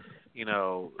that, you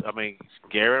know, I mean,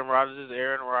 Aaron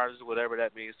Rodgers, whatever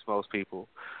that means to most people,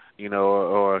 you know,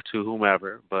 or to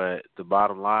whomever. But the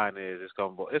bottom line is it's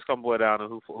gonna boil down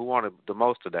to who wanted the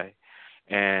most today.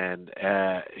 And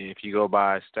if you go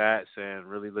by stats and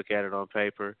really look at it on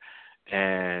paper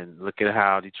and look at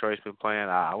how Detroit's been playing,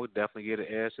 I would definitely get an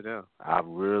edge to them. I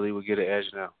really would get an edge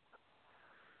to them.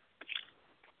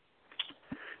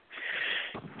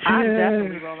 I'm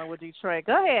definitely rolling with Detroit.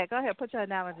 Go ahead. Put your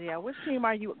analogy out. Which team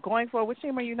are you going for? Which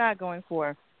team are you not going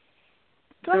for?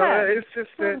 Go ahead. It's just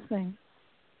that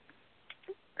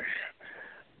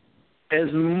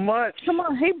as much. Come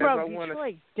on, he broke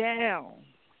Detroit down.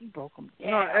 He broke them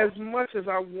down. No, as much as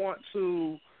I want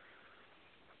to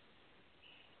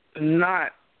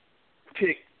not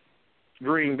pick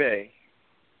Green Bay,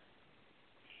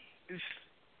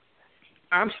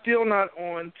 I'm still not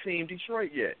on Team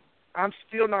Detroit yet. I'm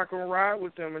still not going to ride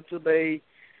with them until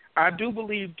I do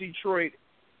believe Detroit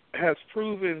has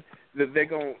proven that they're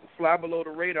going to fly below the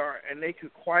radar and they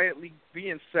could quietly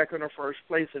be in second or first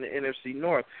place in the NFC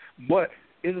North. But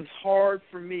it is hard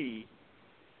for me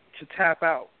to tap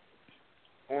out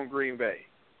on Green Bay.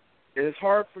 It is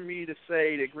hard for me to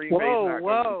say that Green Bay is not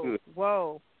going to be good.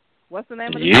 Whoa. What's the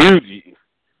name of the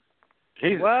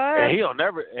What? He'll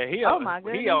never say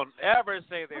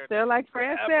their name. They're like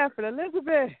Fran Sanford,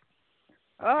 Elizabeth.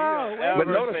 Oh, but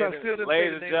notice I still didn't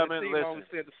ladies say and the gentlemen, name. listen,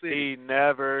 Said the city. he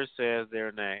never says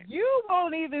their name. You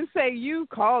won't even say you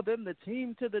call them the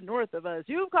team to the north of us.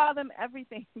 You call them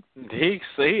everything.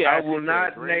 I will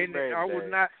not name it. I will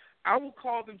not. I will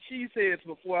call them cheeseheads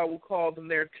before I will call them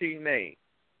their team name.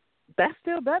 That's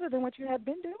still better than what you had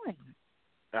been doing.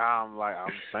 I'm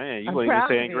saying you weren't even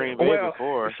saying Green Bay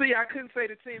before. See, I couldn't say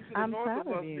the team to the north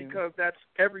of us because that's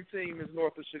every team is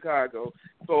north of Chicago.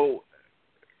 So.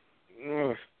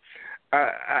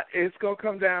 It's going to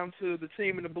come down to the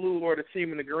team in the blue or the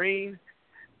team in the green.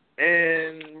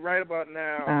 And right about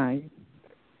now,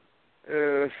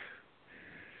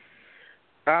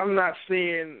 I'm not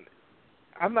seeing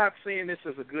this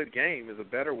as a good game, is a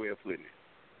better way of putting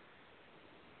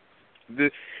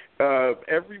it.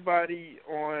 Everybody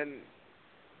on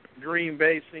Green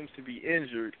Bay seems to be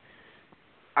injured.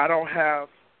 I don't have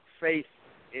faith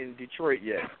in Detroit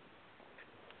yet.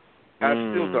 I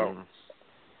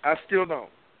still don't.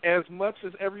 As much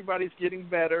as everybody's getting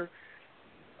better,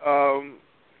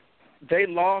 they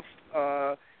lost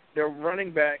their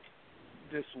running back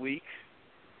this week.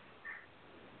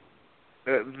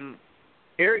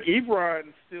 Eric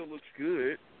Ebron still looks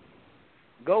good.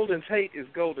 Golden Tate is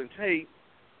Golden Tate.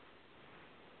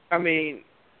 I mean,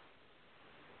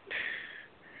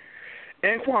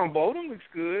 Anquan Bolden looks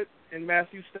good, and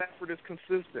Matthew Stafford is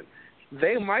consistent.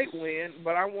 They might win,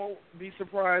 but I won't be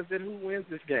surprised at who wins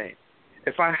this game.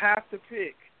 If I have to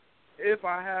pick,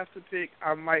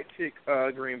 I might pick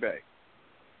Green Bay.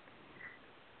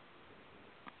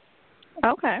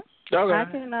 Okay. Okay. I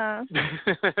can,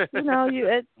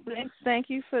 thank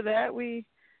you for that. We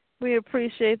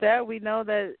appreciate that. We know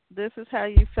that this is how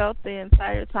you felt the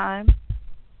entire time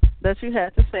that you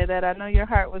had to say that. I know your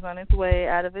heart was on its way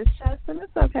out of its chest, and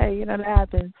it's okay. That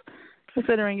happens.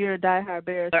 Considering you're a diehard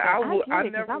Bears fan,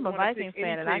 I'm a Vikings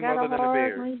fan, and I got a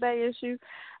hard Green Bay issue.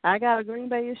 I got a Green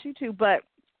Bay issue too, but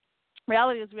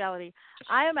reality is reality.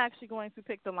 I am actually going to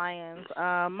pick the Lions.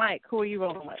 Mike, who are you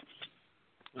rolling with?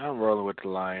 I'm rolling with the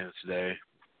Lions today.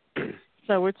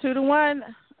 So we're 2-1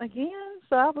 again.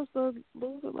 So I was the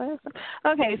loser last time.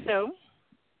 Okay, so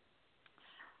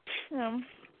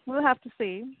we'll have to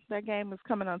see. That game is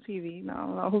coming on TV. I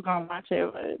don't know who's gonna watch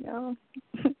it,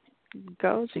 but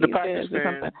go to the Packers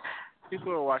fans.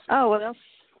 People are watching. Oh, well.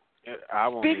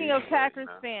 Speaking of Packers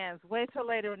fans, wait till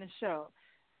later in the show.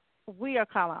 We are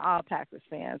calling all Packers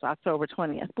fans October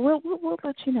 20th. We'll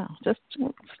let you know. Just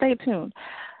stay tuned.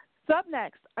 So up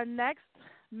next, our next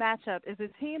matchup is a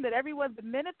team that everyone, the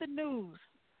minute the news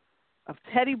of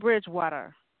Teddy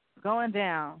Bridgewater going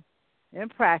down in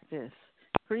practice,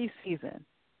 preseason,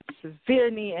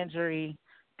 severe knee injury,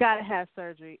 got to have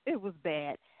surgery. It was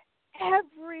bad.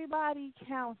 Everybody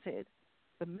counted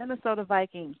the Minnesota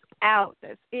Vikings out.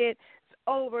 That's it. It's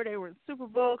over. They were in Super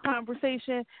Bowl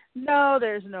conversation. No,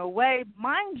 there's no way.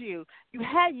 Mind you, you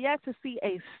had yet to see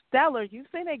a stellar, you've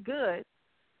seen a good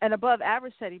and above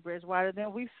average Teddy Bridgewater.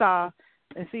 Then we saw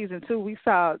in season 2, we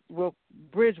saw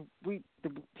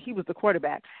he was the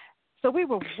quarterback. So we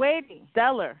were waiting,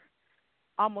 stellar,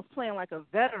 almost playing like a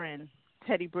veteran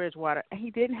Teddy Bridgewater, and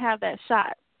he didn't have that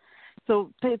shot.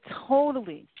 So they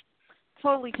totally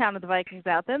counted the Vikings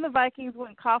out. Then the Vikings went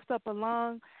and coughed up a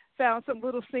lung, found some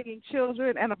little singing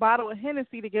children and a bottle of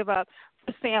Hennessy to give up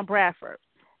for Sam Bradford.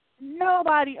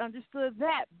 Nobody understood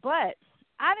that, but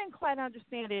I didn't quite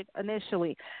understand it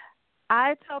initially.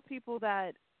 I tell people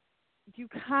that you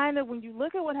kind of, when you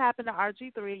look at what happened to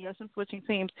RG3, yes, and switching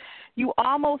teams, you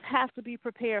almost have to be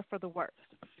prepared for the worst.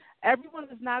 Everyone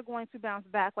is not going to bounce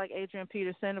back like Adrian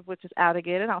Peterson, which is out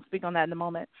again, and I'll speak on that in a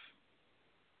moment.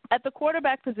 At the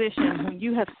quarterback position, when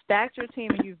you have stacked your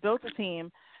team and you've built a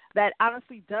team that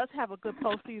honestly does have a good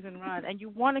postseason run and you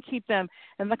want to keep them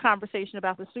in the conversation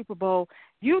about the Super Bowl,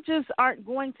 you just aren't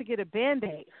going to get a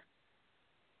Band-Aid.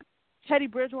 Teddy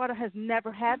Bridgewater has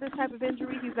never had this type of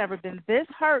injury. He's never been this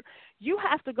hurt. You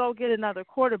have to go get another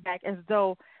quarterback as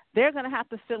though they're going to have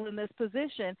to fill in this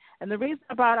position. And the reason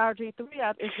I brought RG3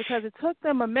 up is because it took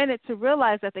them a minute to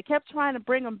realize that they kept trying to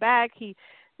bring him back.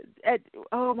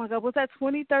 Oh my God, was that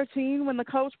 2013 when the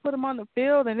coach put him on the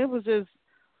field and it was just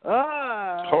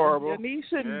horrible. Your knee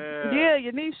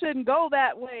shouldn't go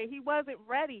that way. He wasn't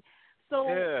ready. So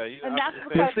and that's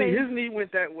because his knee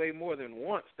went that way more than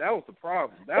once. That was the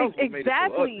problem. That was what made it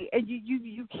so ugly. And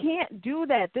you can't do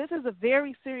that. This is a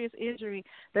very serious injury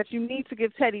that you need to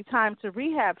give Teddy time to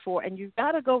rehab for, and you've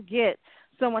got to go get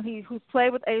someone who's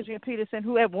played with Adrian Peterson,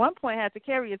 who at one point had to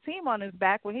carry a team on his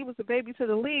back when he was a baby to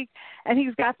the league, and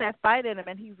he's got that fight in him,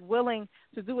 and he's willing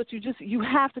to do what you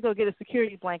have to go get a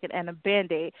security blanket and a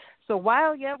Band-Aid. So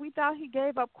while, we thought he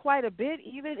gave up quite a bit,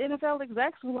 even NFL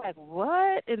execs were like,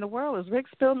 what in the world is Rick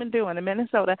Spielman doing in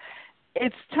Minnesota?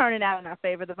 It's turning out in our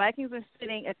favor. The Vikings are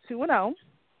sitting at 2-0.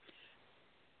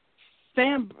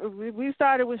 We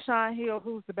started with Sean Hill,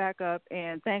 who's the backup,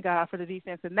 and thank God for the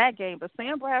defense in that game. But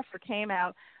Sam Bradford came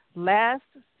out last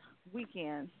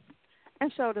weekend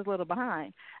and showed his little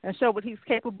behind and showed what he's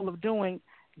capable of doing,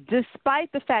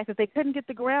 despite the fact that they couldn't get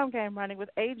the ground game running with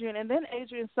Adrian. And then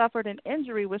Adrian suffered an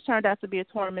injury, which turned out to be a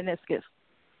torn meniscus.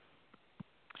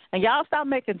 And y'all stop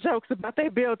making jokes about they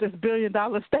built this $1 billion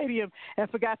stadium and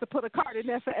forgot to put a card in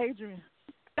there for Adrian.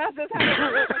 That's just how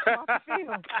they look off the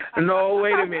field. No,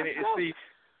 wait a minute.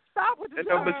 Stop with the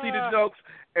jokes. But see the jokes,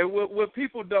 and what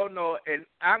people don't know, and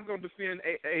I'm going to defend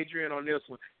Adrian on this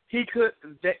one.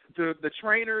 The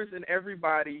trainers and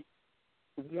everybody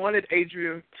wanted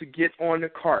Adrian to get on the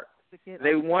cart.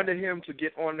 They wanted him to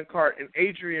get on the cart, and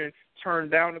Adrian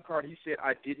turned down the cart. He said,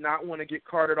 I did not want to get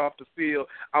carted off the field.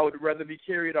 I would rather be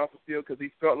carried off the field because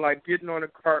he felt like getting on the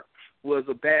cart was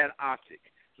a bad optic.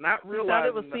 Not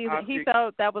realizing he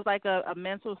felt that was like a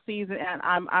mental season, and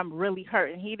I'm really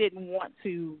hurt, and he didn't want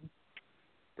to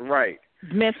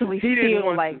mentally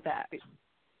feel like that.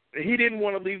 He didn't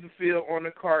want to leave the field on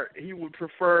the cart. He would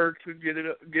prefer to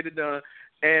get it done.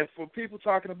 And for people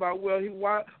talking about,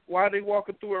 why are they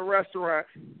walking through a restaurant?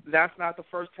 That's not the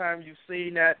first time you've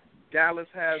seen that. Dallas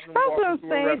has them walking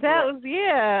through a restaurant.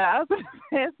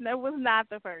 That was not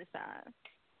the first time.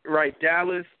 Right,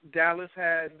 Dallas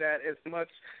had that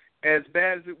as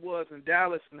bad as it was in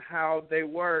Dallas and how they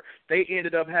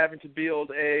ended up having to build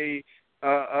a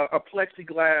a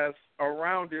plexiglass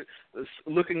around it,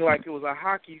 looking like it was a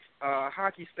hockey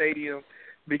stadium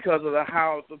because of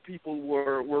how the people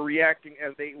were reacting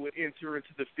as they would enter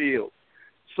into the field.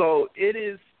 So it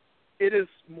is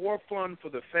more fun for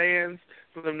the fans,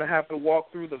 for them to have to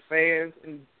walk through the fans,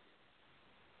 and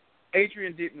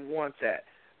Adrian didn't want that.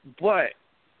 But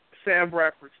Sam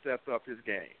Bradford stepped up his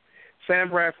game. Sam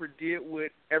Bradford did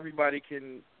what everybody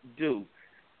can do.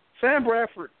 Sam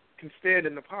Bradford can stand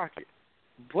in the pocket,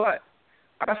 but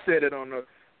I said it on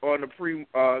the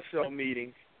pre-show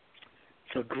meeting.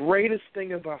 The greatest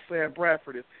thing about Sam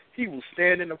Bradford is he will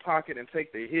stand in the pocket and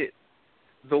take the hit.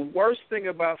 The worst thing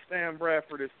about Sam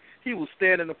Bradford is he will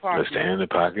stand in the pocket, and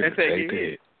take the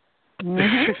hit.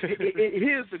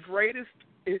 Here's the greatest.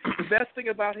 The best thing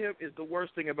about him is the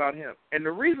worst thing about him. And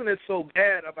the reason it's so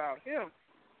bad about him,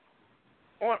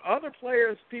 on other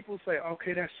players, people say,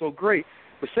 okay, that's so great.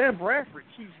 But Sam Bradford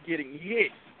keeps getting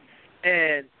hit.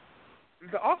 And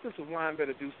the offensive line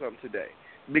better do something today.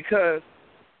 Because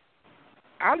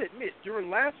I'll admit,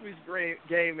 during last week's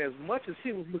game, as much as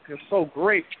he was looking so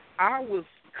great, I was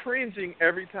cringing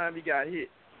every time he got hit.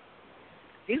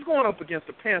 He's going up against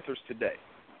the Panthers today.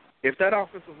 If that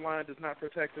offensive line does not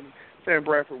protect him, Sam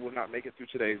Bradford will not make it through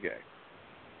today's game.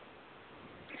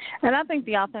 And I think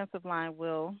the offensive line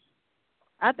will.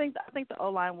 I think the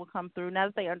O-line will come through now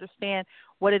that they understand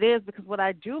what it is, because what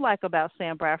I do like about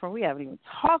Sam Bradford, we haven't even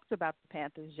talked about the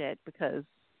Panthers yet, because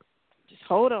just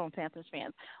hold on, Panthers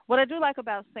fans. What I do like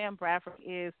about Sam Bradford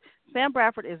is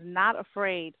not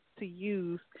afraid to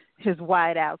use his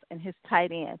wideouts and his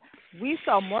tight end. We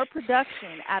saw more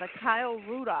production out of Kyle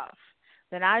Rudolph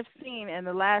than I've seen in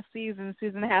the last season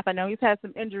and a half. I know he's had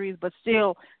some injuries, but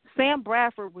still, Sam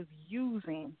Bradford was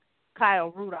using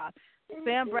Kyle Rudolph.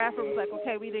 Sam Bradford was like,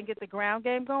 okay, we didn't get the ground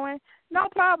game going. No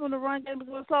problem. The run game was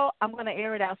a little slow. I'm going to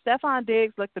air it out. Stephon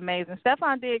Diggs looked amazing.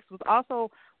 Stephon Diggs was also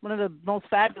one of the most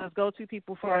fabulous go-to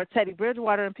people for Teddy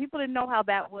Bridgewater, and people didn't know how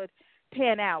that would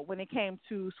pan out when it came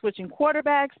to switching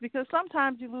quarterbacks, because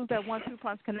sometimes you lose that 1-2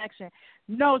 punch connection.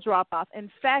 No drop-off.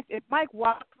 In fact, if Mike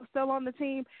Watt was still on the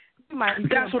team, we might be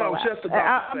That's what I was just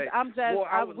about to say.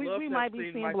 We might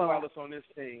be seeing Mike blowout. Wallace on this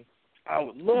team. I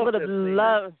would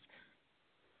love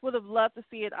Would have loved to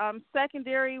see it.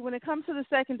 Secondary, when it comes to the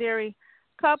secondary,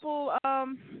 couple,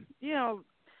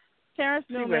 Terrence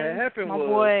Newman, my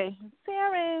boy,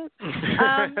 Terrence,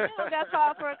 got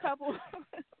called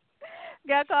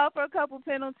for a couple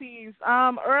penalties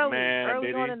early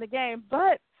on in the game,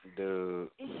 but dude,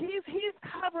 he's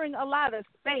covering a lot of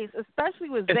space, especially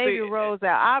with Xavier Rhodes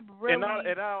out.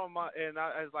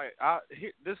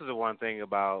 This is the one thing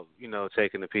about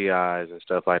taking the PIs and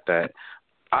stuff like that.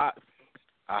 I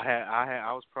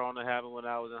was prone to have it when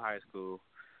I was in high school,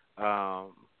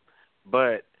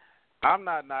 but I'm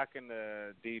not knocking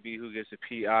the DB who gets a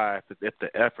PI if the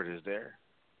effort is there.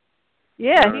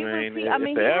 Yeah, you know if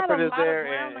the effort is there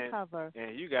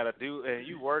and you got to do and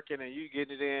you working and you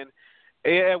getting it in.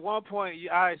 And at one point,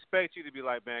 I expect you to be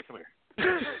like, man, come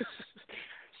here.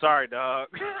 Sorry, dog.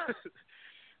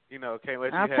 Can't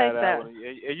let you have that one.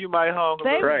 And you might hold a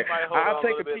little. Right. I'll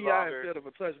take a PI instead of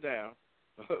a touchdown.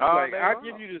 I'll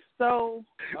give you this. So,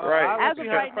 right. As of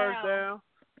right first now, down.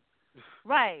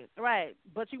 Right.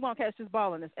 But you won't catch this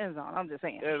ball in this end zone. I'm just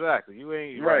saying. Exactly. You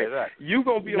ain't right. Exactly. You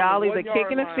gonna be y'all on the either 1 yard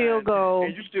kicking line, a field goal,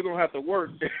 and you still gonna have to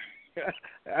work.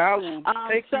 I will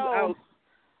take you out.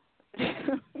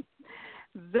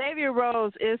 Xavier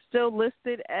Rhodes is still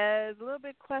listed as a little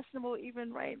bit questionable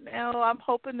even right now. I'm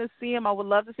hoping to see him. I would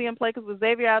love to see him play, because with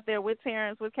Xavier out there, with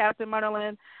Terrence, with Captain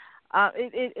Munderland,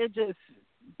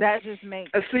 that just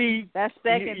makes that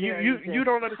secondary. You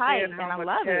don't understand how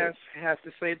much Cass has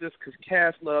to say this, because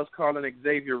Cass loves calling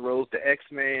Xavier Rhodes the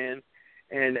X-Man,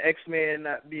 and the X-Man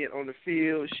not being on the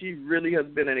field. She really has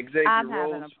been an Xavier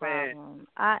Rhodes fan.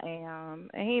 I am,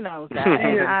 and he knows that.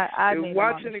 And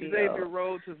watching Xavier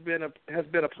Rhodes has been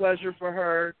a pleasure for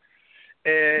her,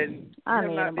 and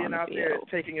him not being out there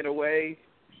taking it away.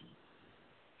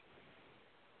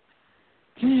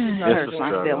 Hurts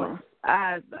my feelings.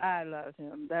 I love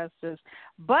him. That's just.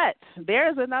 But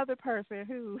there's another person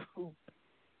who,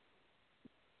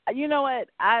 you know what?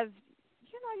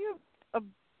 You're a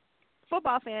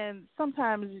football fan.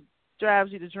 Sometimes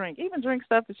drives you to drink, even drink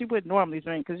stuff that you wouldn't normally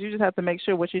drink, because you just have to make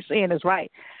sure what you're seeing is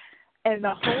right. And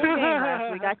the whole game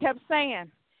last week, I kept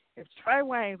saying, if Trey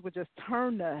Waynes would just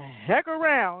turn the heck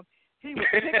around, he would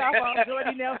pick off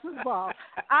Jordy Nelson's ball.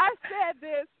 I said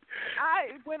this.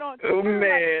 I went on Twitter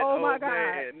my God.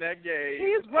 Man, that game.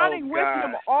 He's running with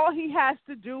him. All he has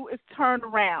to do is turn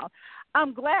around.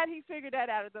 I'm glad he figured that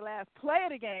out at the last play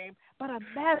of the game, but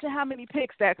imagine how many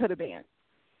picks that could have been.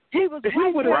 He was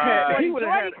he would have he would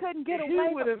have couldn't get away.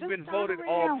 He would have been voted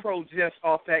All-Pro just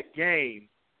off that game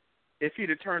if he'd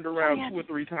have turned around 2 or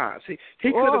 3 times. He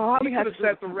could have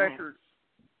set the record.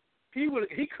 He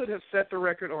could have set the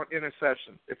record on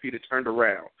interception if he'd have turned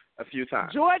around a few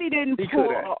times. Jordy didn't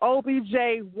pull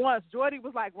OBJ once. Jordy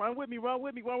was like, run with me. Okay,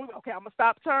 I'm going to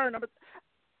stop, turn. Dude,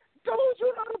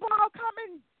 you know the ball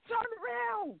coming. Turn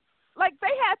around. Like,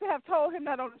 they had to have told him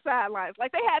that on the sidelines.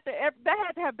 Like, that had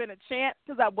to have been a chant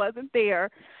because I wasn't there.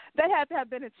 That had to have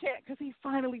been a chant because he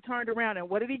finally turned around. And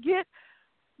what did he get?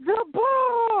 The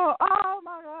ball. Oh,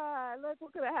 my God. Look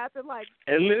what could have happened. Like,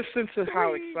 and listen to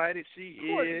how excited she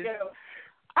is.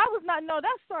 I was not. No,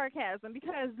 that's sarcasm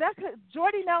because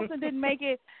Jordy Nelson didn't make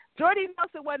it. Jordy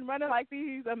Nelson wasn't running like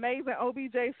these amazing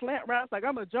OBJ slant routes. Like,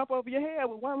 I'm gonna jump over your head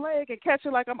with one leg and catch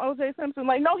it like I'm O.J. Simpson.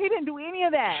 Like, no, he didn't do any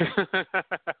of that.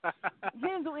 He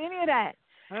didn't do any of that.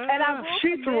 And I will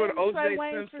she threw an O.J.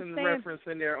 Simpson reference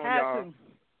in there on y'all.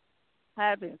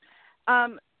 Had to.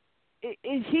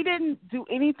 He didn't do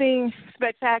anything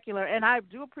spectacular, and I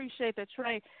do appreciate that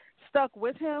Trey stuck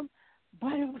with him.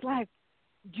 But it was like,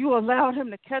 you allowed him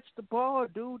to catch the ball,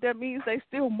 dude. That means they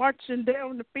still marching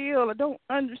down the field. I don't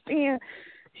understand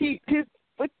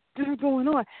what is going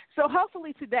on. So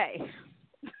hopefully today,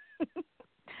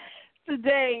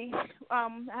 I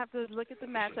have to look at the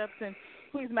matchups and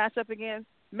who he's matched up against.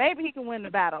 Maybe he can win the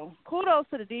battle. Kudos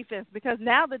to the defense because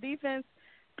now the defense,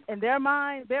 in their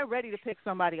mind, they're ready to pick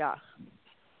somebody off.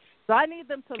 So I need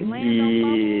them to land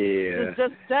on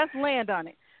something. Just land on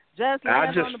it. Just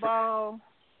land on the ball.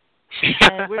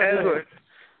 And we're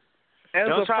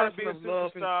don't try to be a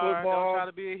superstar. Don't try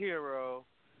to be a hero.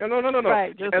 No.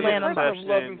 Right, just land on the ball.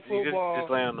 Loving football.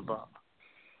 Just land on the ball.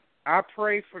 I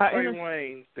pray for Trey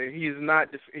Wayne that he's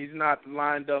not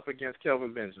lined up against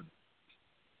Kelvin Benjamin.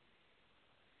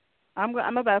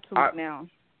 I'm about to look now.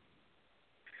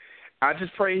 I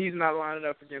just pray he's not lining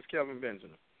up against Kelvin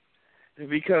Benjamin.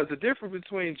 Because the difference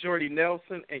between Jordy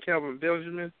Nelson and Kelvin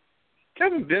Benjamin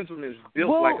is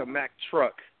built like a Mack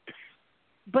truck.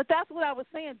 But that's what I was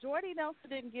saying. Jordy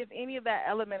Nelson didn't give any of that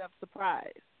element of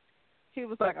surprise. He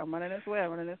was like, I'm running this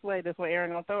way. This way Aaron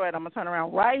going to throw it. I'm going to turn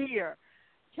around right here.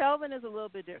 Kelvin is a little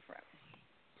bit different.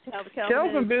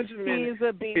 Kelvin Benjamin he's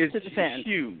a beast is to defend.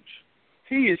 Huge.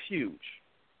 He is huge.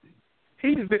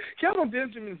 Kelvin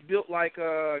Benjamin's built like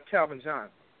Calvin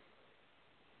Johnson.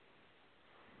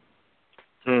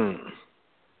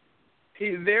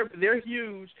 They're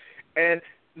huge, and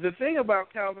the thing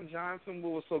about Calvin Johnson,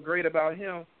 what was so great about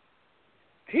him,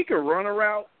 he could run a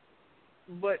route,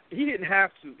 but he didn't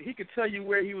have to. He could tell you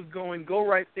where he was going, go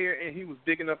right there, and he was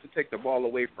big enough to take the ball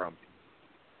away from you.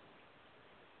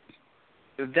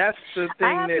 That's the thing.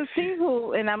 I have to see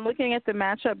who, and I'm looking at the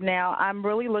matchup now. I'm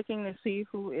really looking to see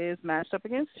who is matched up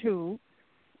against who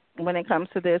when it comes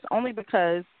to this, only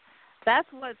because that's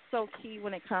what's so key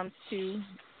when it comes to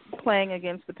playing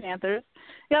against the Panthers.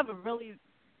 You have a really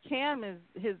Cam is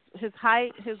his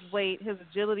height, his weight, his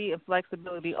agility, and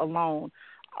flexibility alone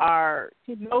are.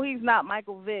 He's not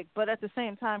Michael Vick, but at the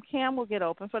same time, Cam will get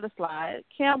open for the slide.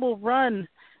 Cam will run,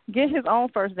 get his own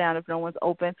first down if no one's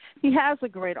open. He has a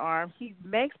great arm. He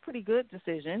makes pretty good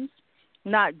decisions,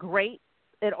 not great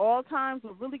at all times,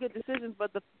 but really good decisions.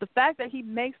 But the fact that he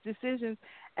makes decisions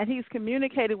and he's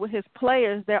communicated with his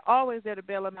players, they're always there to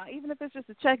bail him out, even if it's just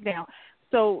a check down.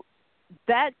 So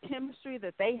that chemistry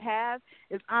that they have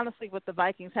is honestly what the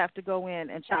Vikings have to go in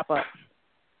and chop up.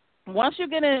 Once you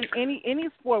get in any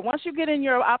sport, once you get in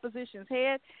your opposition's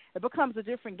head, it becomes a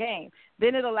different game.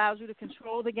 Then it allows you to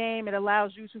control the game. It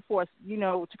allows you to force,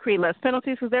 to create less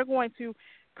penalties because they're going to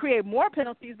create more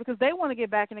penalties because they want to get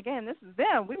back in the game. This is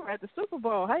them. We were at the Super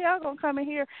Bowl. How y'all going to come in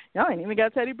here? Y'all ain't even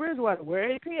got Teddy Bridgewater.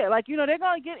 Where AP at? They're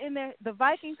going to get in there. The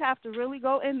Vikings have to really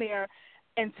go in there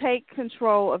and take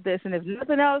control of this. And if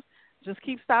nothing else, just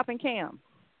keep stopping Cam.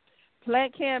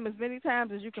 Plant Cam as many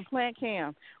times as you can plant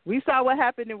Cam. We saw what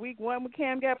happened in week 1 when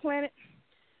Cam got planted.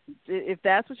 If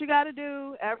that's what you got to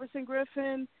do, Everson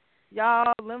Griffin,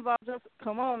 y'all, Linval, just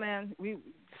come on, man. We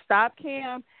stop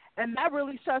Cam, and that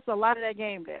really shuts a lot of that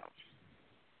game down.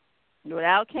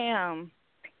 Without Cam,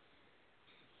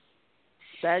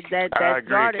 that I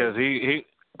agree because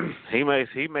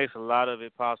he makes a lot of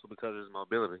it possible because of his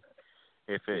mobility.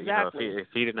 If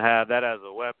he didn't have that as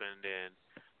a weapon, then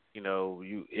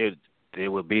it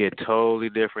would be a totally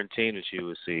different team that you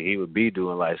would see. He would be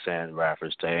doing like Sam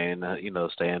Bradford, stay in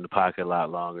the pocket a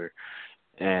lot longer.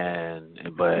 But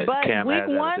Cam week has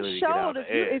that 1 ability showed to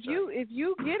get if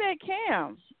you get at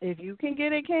Cam, if you can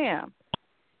get at Cam,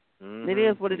 it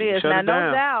is what it is. Now,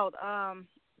 no doubt,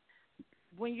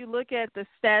 when you look at the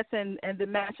stats and the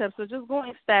matchups, so just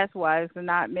going stats wise and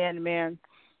not man to man,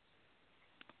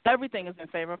 everything is in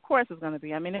favor. Of course it's going to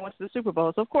be. I mean, they went to the Super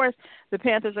Bowl, so of course the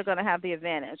Panthers are going to have the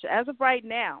advantage. As of right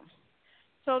now,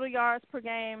 total yards per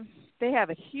game, they have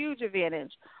a huge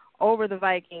advantage over the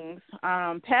Vikings.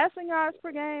 Passing yards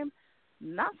per game,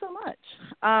 not so much.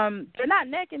 They're not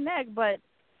neck and neck, but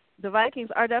the Vikings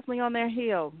are definitely on their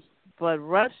heels. But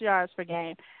rush yards per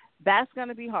game, that's going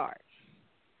to be hard.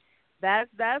 That's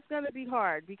going to be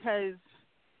hard because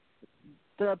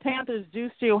the Panthers do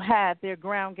still have their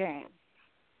ground game.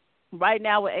 Right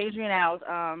now with Adrian out,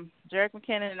 Jerick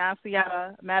McKinnon and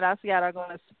Matt Asiata are going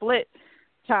to split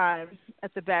time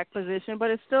at the back position,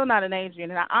 but it's still not an Adrian.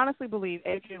 And I honestly believe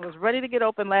Adrian was ready to get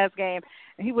open last game,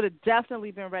 and he would have definitely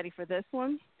been ready for this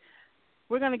one.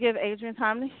 We're going to give Adrian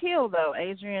time to heal, though.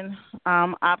 Adrian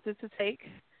opted to take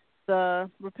the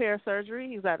repair surgery.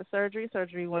 He's out of surgery.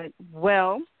 Surgery went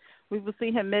well. We will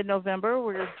see him mid-November.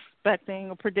 We're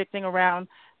predicting around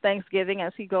Thanksgiving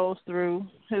as he goes through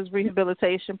his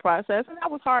rehabilitation process. And that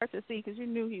was hard to see because you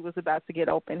knew he was about to get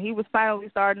open. He was finally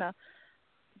starting to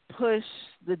push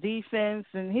the defense,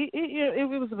 and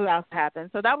it was about to happen.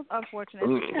 So that was unfortunate.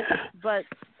 But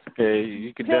yeah,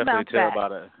 you can definitely tell by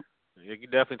the. You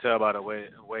can definitely tell by the way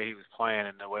he was playing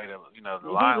and the way the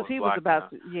line was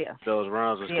blocking. Those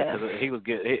runs was because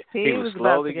he was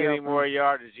slowly getting more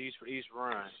yardage each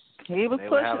run. He was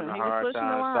pushing. Having a hard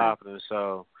time stopping him.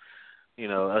 So,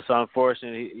 it's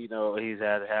unfortunate. He's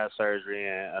had to have surgery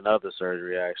and another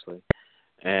surgery actually,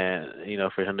 and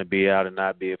for him to be out and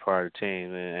not be a part of the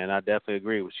team. And I definitely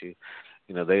agree with you.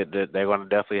 They're going to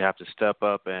definitely have to step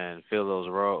up and fill his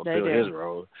role.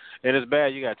 And it's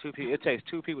bad. You got two people. It takes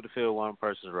two people to fill one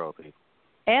person's role, people.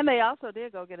 And they also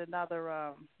did go get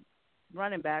another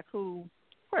running back who,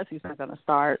 of course, he's not going to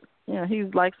start.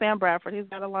 He's like Sam Bradford. He's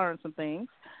got to learn some things.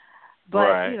 But,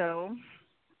 right.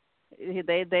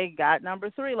 They got number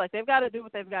 3. Like, they've got to do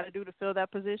what they've got to do to fill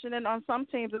that position. And on some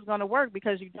teams it's going to work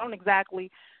because you don't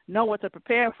exactly know what to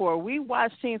prepare for. We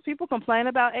watch teams. People complain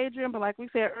about Adrian, but like we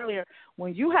said earlier,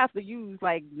 when you have to use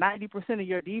like 90% of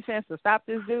your defense to stop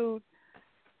this dude,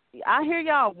 I hear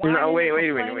y'all whining and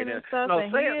complaining and stuff. No,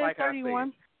 and say it like 31. I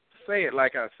said. Say it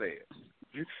like I said.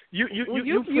 You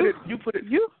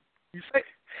say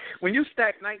when you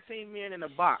stack 19 men in a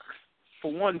box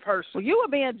for one person. Well, you were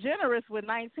being generous with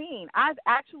 19. I've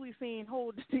actually seen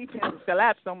whole defense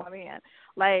collapse on my man.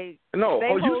 Like, no,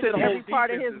 you said every whole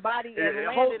part defense of his body and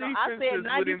whole landed on. I said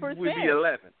 90%. Would be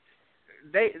 11.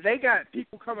 They got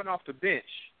people coming off the bench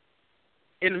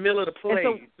in the middle of the play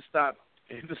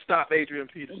to stop Adrian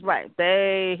Peterson. Right.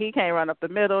 He can't run up the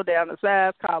middle, down the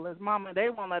sides, call his mama. They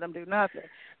won't let him do nothing.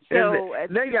 So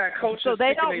they got coaches so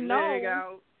they don't know. Leg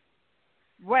out.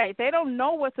 Right. They don't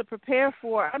know what to prepare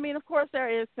for. I mean, of course, there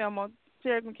is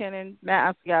Jerick McKinnon,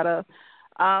 Matt Asiata,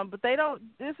 but they don't.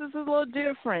 This is a little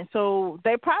different. So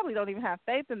they probably don't even have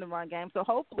faith in the run game. So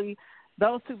hopefully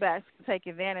those two backs can take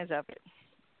advantage of it.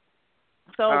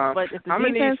 So, but if the I'm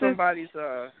defense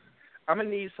gonna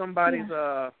need somebody's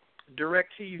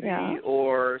direct TV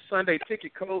or Sunday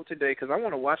ticket code today because I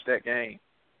want to watch that game.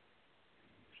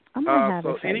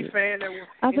 So any fan that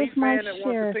wants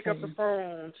to pick up the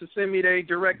phone to send me their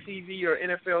direct TV or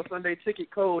NFL Sunday ticket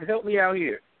code, help me out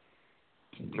here.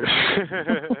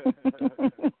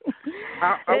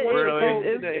 I want to go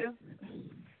today.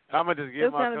 I'm gonna just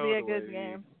give my code. It's gonna be a good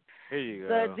game. Here you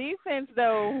The go. defense,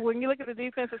 though, when you look at the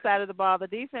defensive side of the ball, the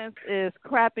defense is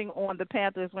crapping on the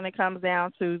Panthers when it comes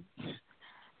down to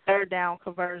third down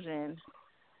conversion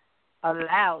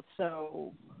allowed.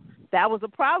 So that was a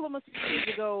problem a few years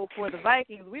ago for the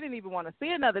Vikings. We didn't even want to see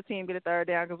another team get a third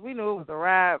down because we knew it was a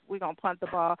wrap. We're going to punt the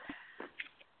ball.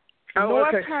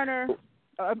 North Turner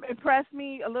impressed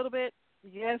me a little bit.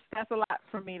 Yes, that's a lot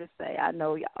for me to say. I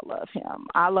know y'all love him.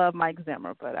 I love Mike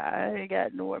Zimmer, but I ain't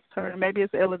got North Turner. Maybe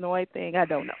it's an Illinois thing. I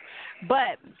don't know.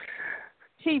 But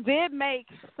he did make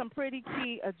some pretty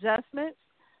key adjustments.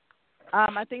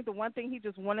 I think the one thing he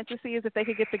just wanted to see is if they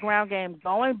could get the ground game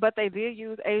going, but they did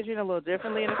use Adrian a little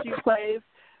differently in a few plays,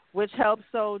 which helps.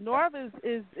 So Norv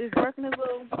is working his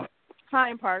little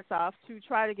hind parts off to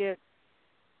try to get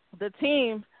the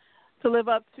team to live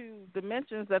up to the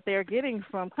mentions that they're getting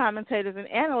from commentators and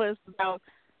analysts about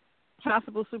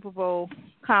possible Super Bowl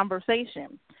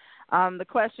conversation. The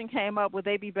question came up, would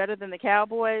they be better than the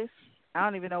Cowboys? I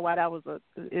don't even know why that was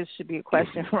it should be a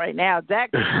question right now.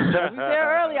 Dak, we said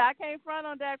earlier, I can't front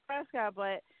on Dak Prescott,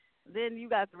 but then you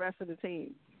got the rest of the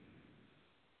team.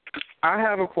 I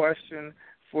have a question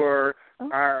for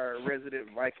our resident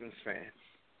Vikings fan.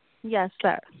 Yes,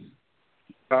 sir.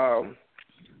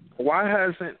 Why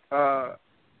hasn't the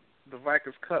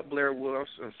Vikings cut Blair Willis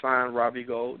and signed Robbie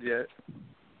Gould yet?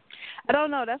 I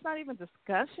don't know. That's not even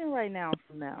discussion right now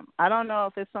from them. I don't know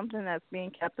if it's something that's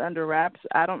being kept under wraps.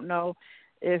 I don't know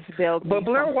if they'll. But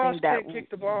Blair Walsh can't kick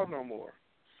the ball no more.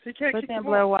 He can't kick the ball.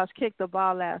 Blair Walsh kicked the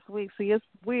ball last week. See, it's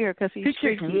weird because he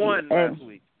kicked one last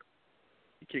week.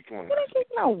 He kicked one. He didn't kick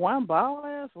no one ball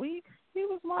last week. He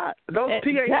was smart. Those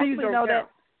PATs don't count. That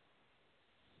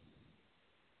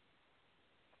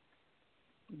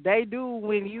they do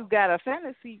when you got a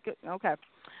fantasy. Okay.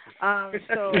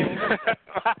 So.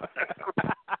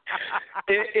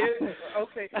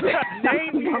 Okay.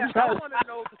 Name me. I want to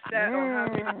know the stat on how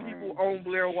many people own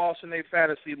Blair Walsh in their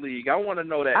fantasy league. I want to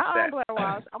know that stat. I own Blair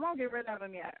Walsh. I won't get rid of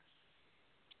him yet.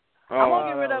 I won't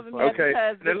get rid of him yet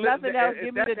because if nothing else,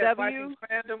 give me the W. Vikings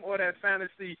fandom or that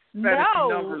fantasy no,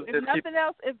 numbers? If nothing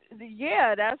else,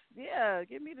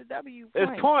 give me the W.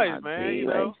 It's points, man. You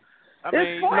know. I mean,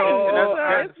 it's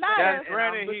points. It's not. That's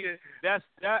granted. That's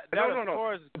no.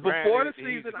 Before the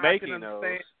season, I can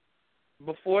understand.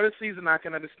 Before the season, I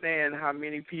can understand how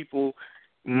many people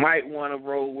might want to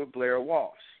roll with Blair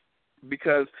Walsh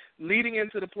because leading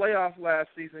into the playoffs last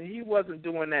season, he wasn't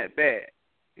doing that bad.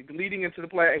 Leading into the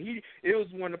play, it was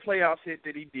when the playoffs hit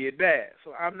that he did bad.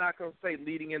 So I'm not going to say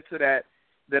leading into that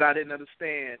I didn't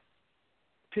understand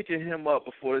picking him up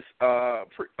before this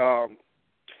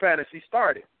fantasy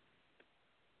started.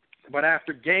 But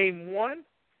after game one,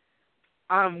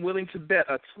 I'm willing to bet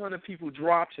a ton of people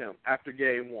dropped him after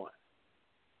game one.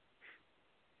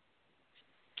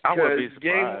 I wouldn't be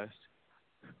surprised.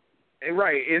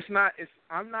 Right.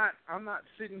 I'm not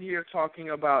sitting here talking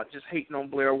about just hating on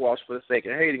Blair Walsh for the sake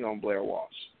of hating on Blair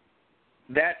Walsh.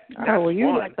 That's you're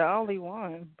fun. like the only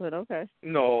one, but okay.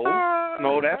 No,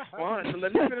 that's fun. So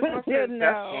let me finish my sentence.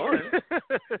 That's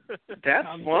fun. That's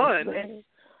fun.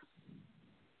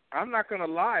 I'm not gonna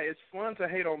lie. It's fun to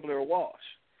hate on Blair Walsh,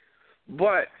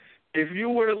 but if you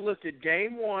were to look at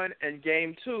game one and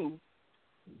game two.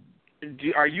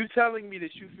 Are you telling me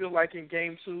that you feel like in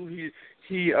game two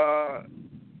he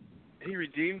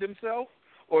redeemed himself,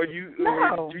 or are you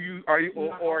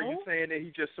saying that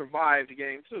he just survived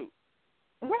game two?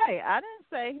 Right. I didn't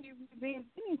say he redeemed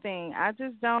anything. I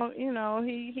just don't.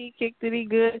 He kicked it. He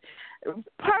good.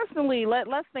 Personally,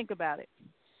 let's think about it.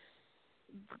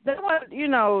 That what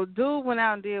dude went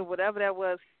out and did whatever that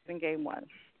was in game one.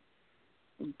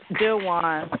 Still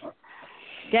won.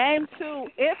 Game two,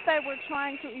 if they were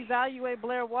trying to evaluate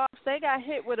Blair Walsh, they got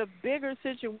hit with a bigger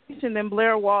situation than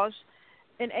Blair Walsh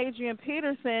and Adrian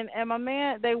Peterson. And my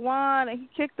man, they won, and he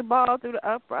kicked the ball through the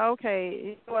upper.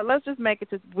 Okay, well, let's just make it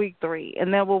to week 3,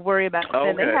 and then we'll worry about it.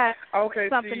 Okay. Then they had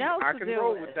something else I can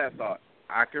roll with that thought.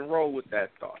 I can roll with that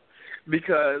thought.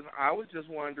 Because I was just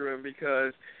wondering,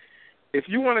 because if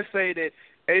you want to say that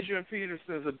Adrian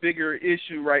Peterson is a bigger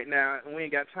issue right now and we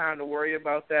ain't got time to worry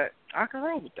about that, I can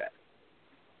roll with that.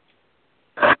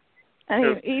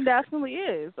 He definitely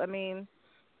is. I mean,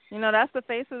 that's the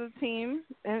face of the team.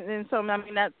 And so, I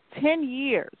mean, that's 10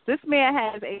 years. This man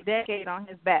has a decade on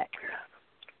his back.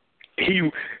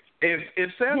 If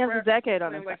Sam he has a decade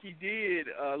on his like back. he did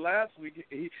last week,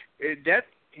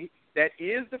 that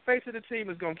is the face of the team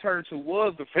is going to turn to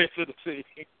was the face of the team.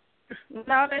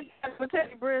 No, that's for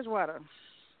Teddy Bridgewater.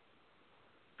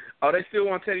 Oh, they still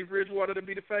want Teddy Bridgewater to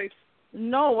be the face?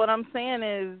 No, what I'm saying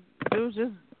is, dude,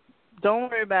 just don't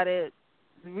worry about it.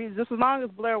 Just as long as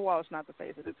Blair Walsh not the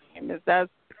face of the team, that's.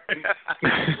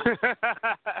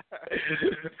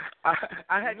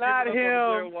 I had not given him. up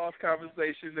on the Blair Walsh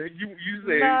conversation. You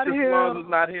said not just him. as long as it's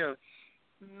not him.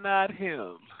 Not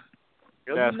him.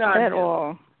 That's not him. at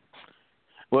all.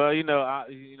 Well,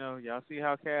 y'all see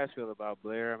how Cash feel about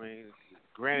Blair. I mean,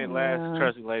 granted,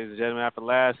 trust me, ladies and gentlemen, after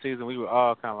last season, we were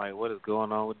all kind of like, what is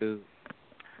going on with dude?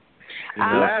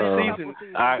 Last season,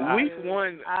 week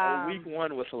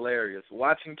one was hilarious.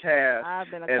 Watching Cass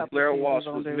and Blair Walsh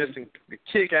was missing the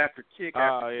kick after kick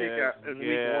after kick in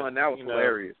week one. That was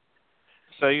hilarious.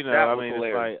 So, I mean,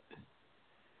 it's like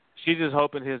she's just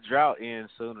hoping his drought ends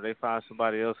soon, or they find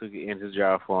somebody else who can end his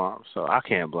drought for him. So I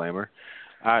can't blame her.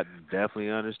 I definitely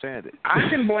understand it. I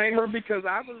can blame her because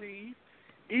I believe,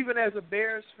 even as a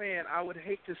Bears fan, I would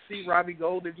hate to see Robbie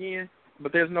Gould again.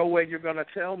 But there's no way you're going to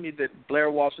tell me that Blair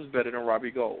Walsh is better than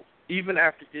Robbie Gould, even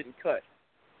after getting cut.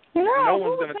 No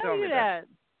one's going to tell me that.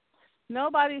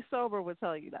 Nobody sober would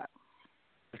tell you that.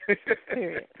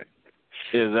 Period.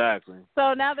 Exactly.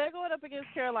 So now they're going up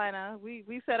against Carolina.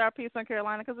 We said our piece on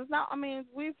Carolina because it's not. I mean,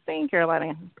 we've seen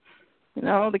Carolina.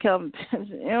 The Kelvin.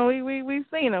 We've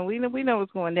seen them. We know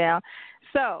what's going down.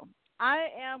 So I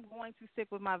am going to stick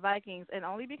with my Vikings, and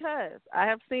only because I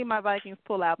have seen my Vikings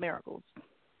pull out miracles.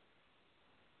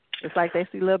 It's like they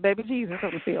see little baby Jesus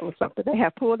on the field or something. They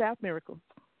have pulled out miracles.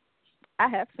 I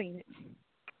have seen it.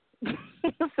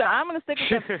 So I'm going to stick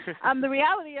with them. The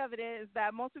reality of it is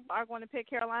that most people are going to pick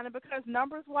Carolina because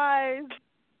numbers-wise,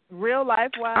 real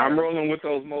life-wise, I'm rolling with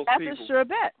those most people. That's a sure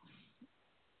bet.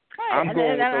 Right. I'm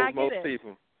going with those most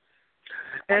people.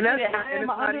 And it's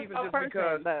not even just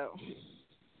because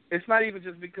it's not even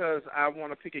just because I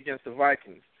want to pick against the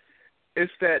Vikings.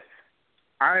 It's that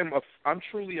I'm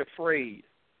truly afraid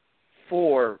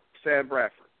for Sam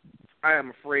Bradford. I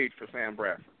am afraid for Sam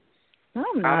Bradford.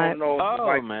 I'm not. I don't know.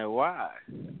 Oh man, why?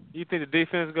 You think the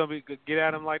defense is gonna get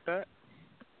at him like that?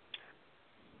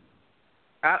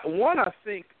 I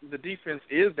think the defense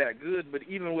is that good, but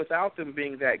even without them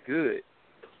being that good,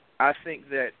 I think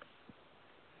that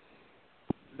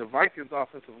the Vikings'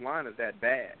 offensive line is that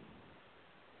bad.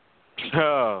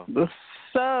 Oh.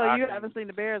 So you haven't seen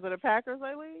the Bears or the Packers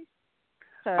lately?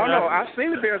 Oh no, I've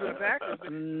seen the Bears and the Packers. But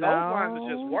those lines are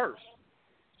just worse.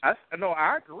 I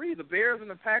agree. The Bears and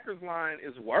the Packers line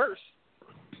is worse,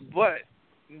 but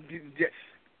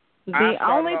the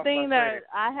only thing that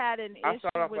I had an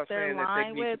issue with their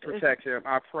line with is protect him.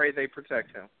 I pray they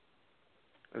protect him.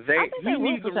 He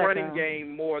needs a running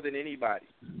game more than anybody.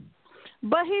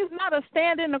 But he's not a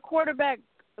stand in the pocket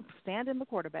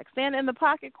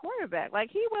quarterback. Like,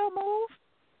 he will move.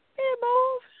 He'll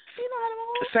move. You know how to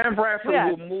move. Sam Bradford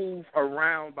will move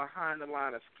around behind the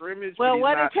line of scrimmage. Well,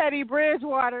 what did Teddy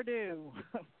Bridgewater do?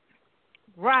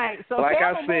 Right. So like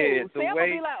Sam I said, Sam will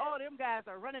be like, oh, them guys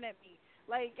are running at me.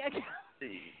 Like,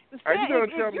 are you going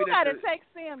to tell me you got to take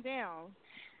Sam down.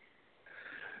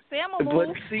 Sam will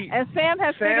move, and Sam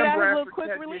has figured out his little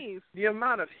quick release. The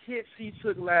amount of hits he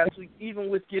took last week, even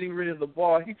with getting rid of the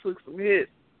ball, he took some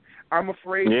hits. I'm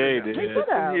afraid he did. He took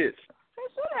some hits. He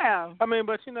should have. I mean,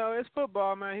 but, it's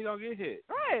football, man. He going to get hit.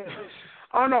 Right.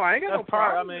 Oh, no, I ain't got no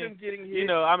problem with him getting hit.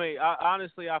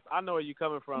 Honestly, I know where you're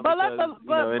coming from because,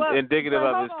 indicative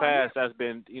of his past, that's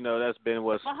been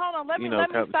what's, but hold on, let me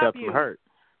stop you. Him hurt.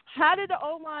 How did the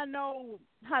O-line know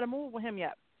how to move with him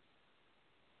yet?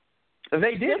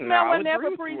 They didn't. I would agree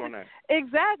with you on that.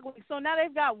 Exactly. So now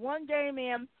they've got one game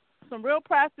in, some real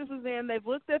practices in. They've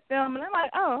looked at film, and they're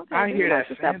like, oh, okay. I hear that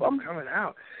fandom coming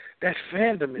out. That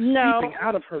fandom is seeping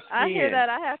out of her skin. I hear that.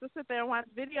 I have to sit there and watch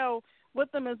video with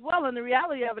them as well. And the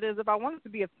reality of it is, if I wanted to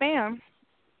be a fan,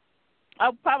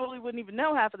 I probably wouldn't even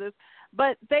know half of this.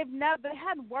 But they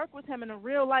hadn't worked with him in a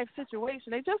real-life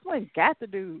situation. They just went and got the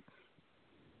dude.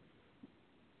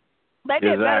 They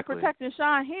did better protecting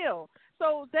Sean Hill.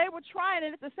 So they were trying,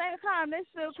 and at the same time, they're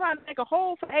still trying to make a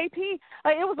hole for AP.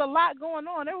 Like, it was a lot going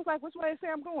on. It was like, which way is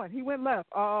Sam going? He went left.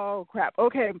 Oh, crap.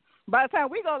 Okay. By the time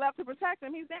we go left to protect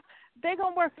him, he's there. They're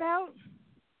going to work it out.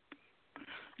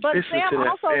 But Sam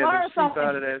also learned something.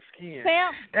 Out of that skin.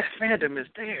 That fandom is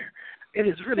there. It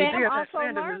is really there. That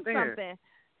fandom is there. Something.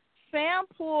 Sam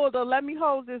pulled a let me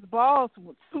hold this ball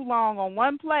too long on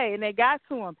one play, and they got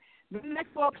to him. The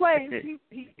next 4 plays,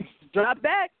 he dropped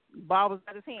back. The ball was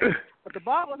out of his hand. But the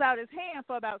ball was out of his hand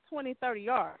for about 20, 30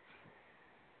 yards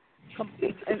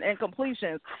and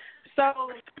completions. So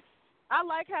I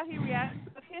like how he reacts.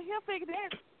 He'll figure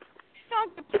that.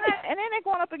 And then they're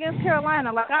going up against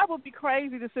Carolina. Like, I would be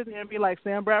crazy to sit there and be like,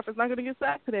 Sam Bradford's not going to get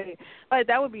sacked today. Like,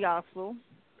 that would be awful.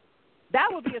 That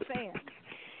would be a fan.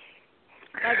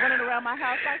 Like, running around my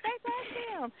house like, they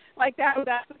sacked him. Like, that's a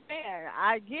fan.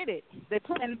 I get it. They're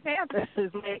playing the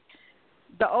Panthers. Like,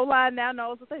 the O-line now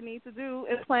knows what they need to do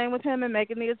is playing with him and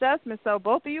making the adjustments. So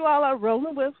both of you all are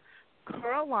rolling with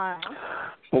Carolina.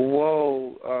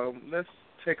 Whoa. Let's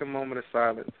take a moment of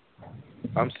silence.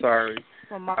 I'm sorry.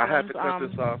 I have to cut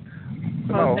this off.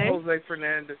 No,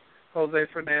 Jose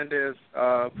Fernandez,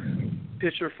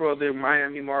 pitcher for the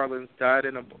Miami Marlins, died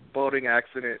in a boating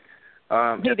accident.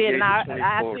 He did not. I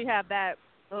actually have that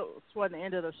toward the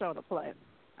end of the show to play.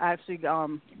 I actually got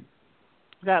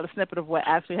a snippet of what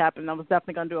actually happened. I was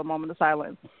definitely going to do a moment of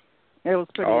silence. It was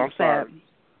pretty sad.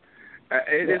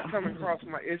 It's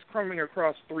coming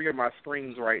across 3 of my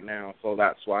screens right now, so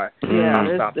that's why. Yeah,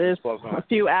 it's a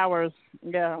few hours.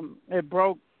 Yeah, it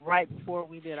broke right before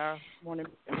we did our morning.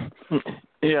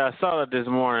 Yeah, I saw it this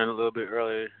morning a little bit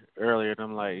earlier, and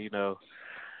I'm like, it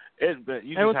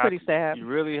was pretty sad. You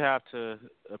really have to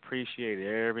appreciate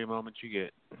every moment you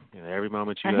get. Every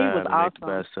moment you and have. He was awesome. Make the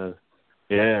best of.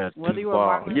 Yeah, whether you were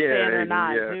a Marlins fan or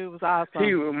not, he was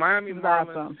awesome. Miami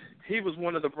Marlins. He was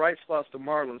one of the bright spots the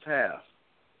Marlins have.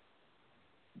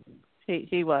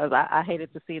 He was. I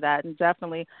hated to see that, and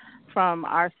definitely from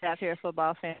our staff here at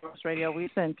Football Fan Radio, we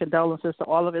send condolences to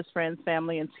all of his friends,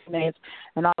 family, and teammates,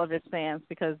 and all of his fans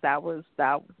because that was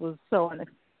so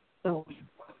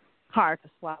hard to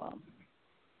swallow.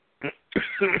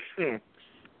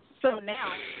 So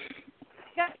now,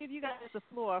 I got to give you guys the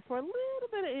floor for a little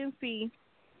bit of NC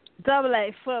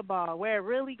AA football, where it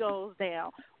really goes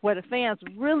down, where the fans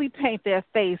really paint their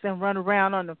face and run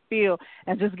around on the field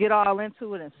and just get all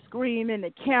into it and scream in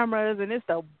the cameras. And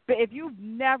if you've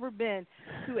never been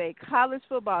to a college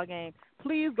football game,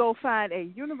 please go find a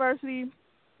university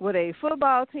with a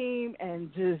football team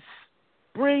and just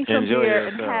bring some beer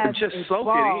and have just a soak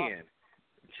ball. it in.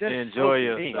 Just enjoy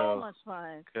yourself. It's so much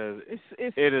fun. Because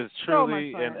it is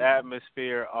truly an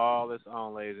atmosphere all its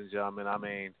own, ladies and gentlemen. I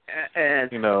mean,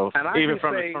 and even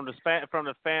from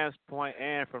the fans' point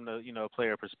and from the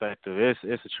player perspective,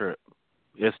 it's a trip.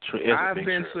 I've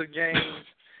been to games.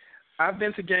 I've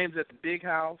been to games at the Big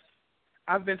House.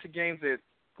 I've been to games at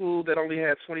school that only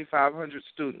had 2,500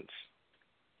 students.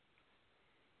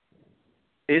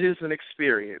 It is an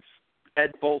experience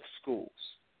at both schools.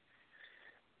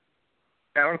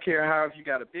 I don't care if you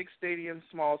got a big stadium,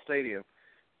 small stadium.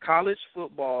 College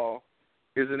football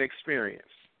is an experience.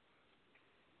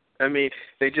 I mean,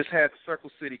 they just had the Circle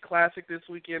City Classic this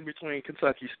weekend between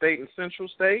Kentucky State and Central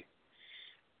State.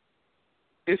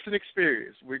 It's an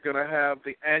experience. We're going to have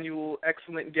the annual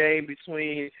excellent game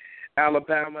between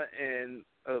Alabama and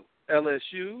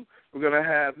LSU. We're going to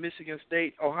have Michigan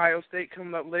State, Ohio State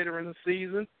coming up later in the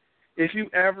season. If you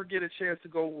ever get a chance to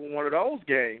go to one of those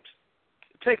games,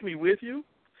 take me with you,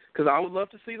 because I would love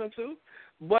to see them too.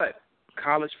 But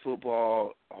college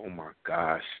football, oh my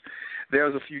gosh.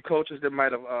 There's a few coaches that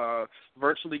might have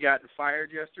virtually gotten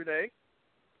fired yesterday.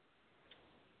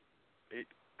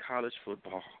 College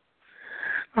football.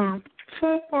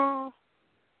 Football.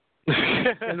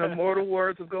 In the immortal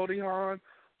words of Goldie Hawn,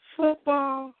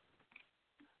 football.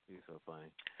 He's so funny.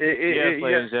 Ladies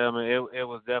and gentlemen, it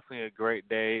was definitely a great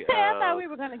day. I thought we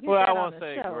were going to get that on the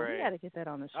show. Great. We got to get that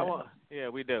on the show.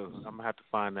 We do. I'm going to have to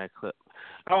find that clip.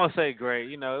 I want to say great.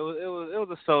 It was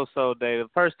a so-so day. The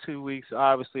first 2 weeks,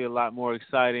 obviously, a lot more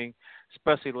exciting,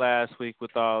 especially last week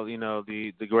with all,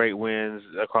 the great wins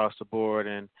across the board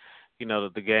and,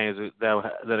 the games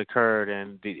that occurred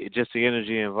and just the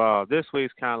energy involved. This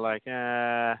week's kind of like,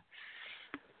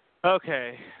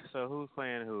 okay, so who's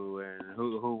playing who and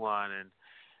who won? And,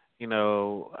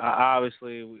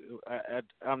 obviously,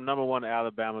 I'm number one.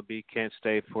 Alabama beat Kent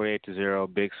State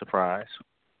 48-0. Big surprise.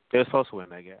 They were supposed to win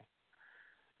that game.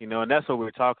 And that's what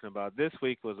we're talking about. This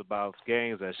week was about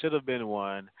games that should have been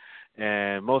won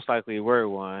and most likely were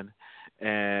won.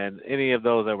 And any of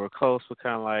those that were close were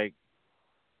kind of like,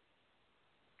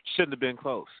 shouldn't have been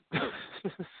close.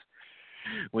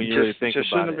 When you really think about it. Just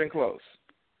shouldn't have been close.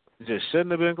 Just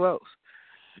shouldn't have been close.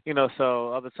 So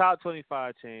of the top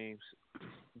 25 teams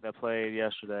that played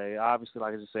yesterday, obviously,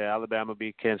 like I just said, Alabama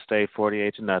beat Kent State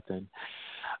 48-0.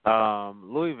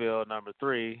 Louisville, number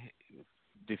 3,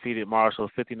 defeated Marshall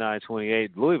 59-28.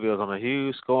 Louisville's on a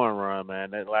huge scoring run,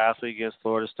 man. That last week against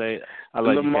Florida State, I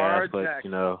like Lamar you guys,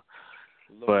 Jackson.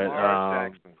 Lamar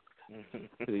Jackson.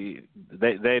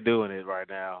 They're doing it right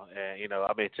now, and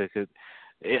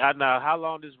I know how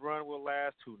long this run will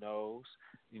last. Who knows?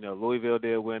 Louisville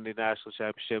did win the national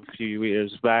championship a few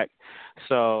years back,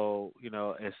 so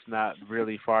it's not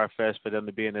really far fetched for them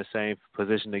to be in the same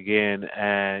position again,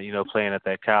 and playing at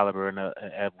that caliber and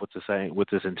with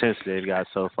this intensity they've got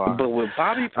so far. But with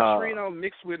Bobby Petrino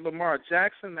mixed with Lamar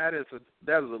Jackson, that is a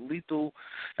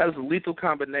lethal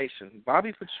combination.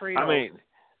 Bobby Petrino.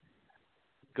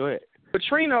 Go ahead.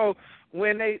 Petrino,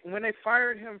 when they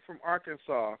fired him from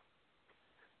Arkansas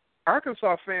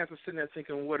fans were sitting there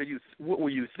thinking, what were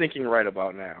you thinking right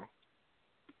about now?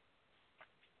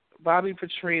 Bobby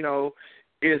Petrino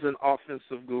is an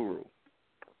offensive guru.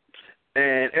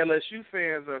 And LSU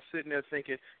fans are sitting there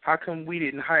thinking, how come we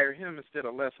didn't hire him instead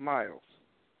of Les Miles?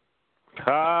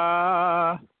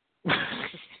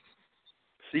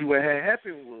 See, what had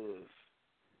happened was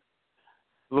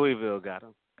Louisville got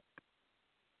him.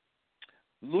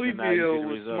 Louisville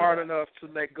was smart enough to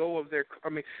let go of their.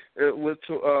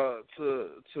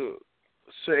 To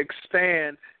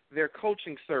expand their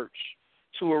coaching search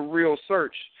to a real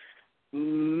search.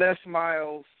 Les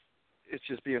Miles is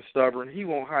just being stubborn. He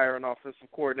won't hire an offensive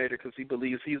coordinator because he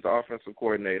believes he's the offensive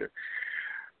coordinator.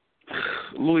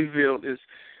 Louisville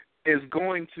is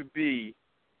going to be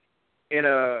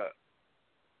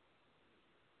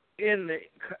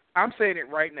I'm saying it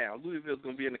right now. Louisville's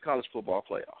going to be in the college football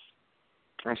playoffs.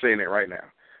 I'm saying it right now.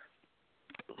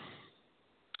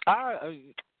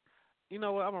 You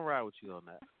know what? I'm going to ride with you on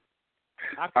that.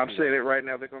 I'm saying it right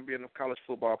now. They're going to be in the college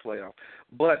football playoff.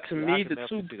 But to me, the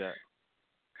two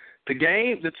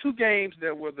games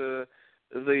that were the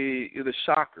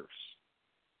shockers.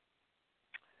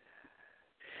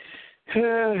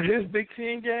 His Big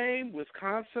Ten game,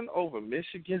 Wisconsin over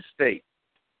Michigan State.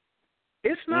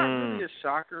 It's not really a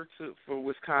shocker for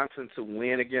Wisconsin to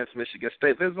win against Michigan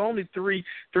State. There's only three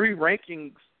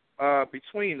rankings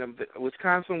between them.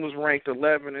 Wisconsin was ranked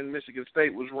 11 and Michigan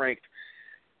State was ranked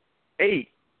 8.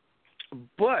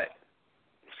 But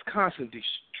Wisconsin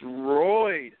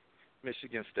destroyed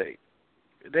Michigan State.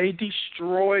 They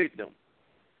destroyed them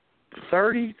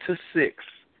 30-6.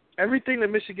 Everything that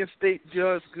Michigan State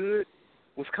does good,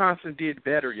 Wisconsin did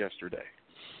better yesterday.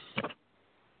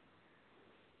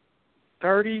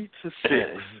 30-6.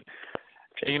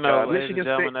 You know, ladies Michigan and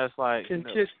gentlemen, State that's like can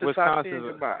kiss the top 10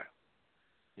 goodbye.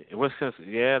 Wisconsin,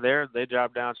 yeah, they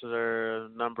dropped down to their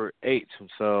number 8.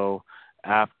 So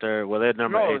after, they're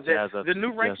number 8 as of the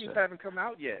new rankings haven't come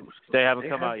out yet. They haven't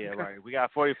come out yet, right? We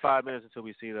got 45 minutes until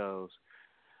we see those.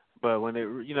 But when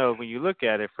when you look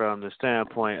at it from the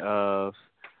standpoint of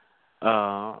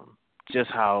just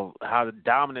how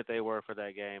dominant they were for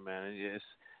that game, man, it's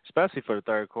especially for the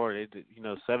third quarter.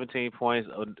 17 points,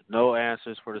 no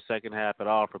answers for the second half at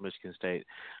all for Michigan State.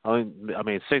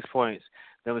 6 points.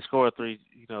 They only scored 2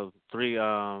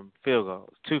 field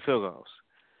goals.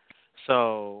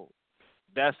 So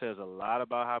that says a lot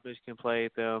about how Michigan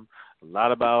played them, a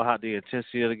lot about how the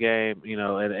intensity of the game,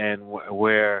 and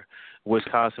where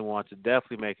Wisconsin wants to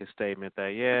definitely make a statement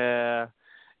that, yeah,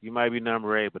 you might be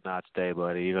number 8, but not today,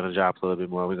 buddy. You're going to drop a little bit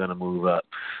more. We're going to move up.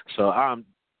 So I'm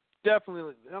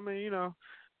definitely,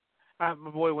 my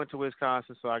boy went to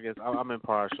Wisconsin, so I guess I'm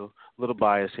impartial, a little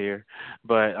biased here,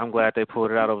 but I'm glad they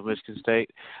pulled it out over Michigan State.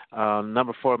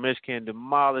 Number 4, Michigan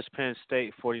demolished Penn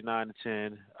State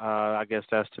 49-10. I guess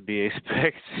that's to be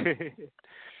expected.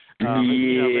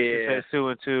 Michigan State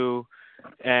 2-2,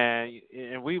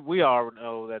 and we all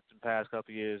know that the past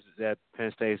couple of years that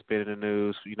Penn State's been in the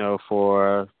news,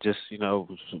 for just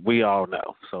we all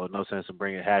know. So no sense in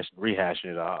rehashing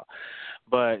it all.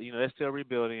 But, they're still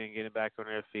rebuilding and getting back on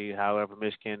their feet. However,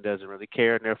 Michigan doesn't really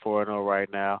care, and they're 4-0 right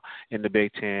now in the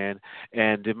Big Ten,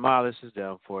 and demolishes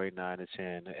them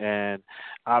 49-10. And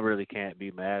I really can't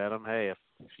be mad at them. Hey, if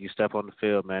you step on the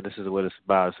field, man, this is what it's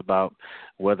about. It's about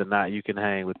whether or not you can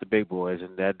hang with the big boys,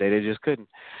 and that day they just couldn't.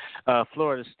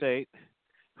 Florida State,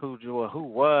 who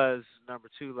was number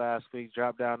 2 last week,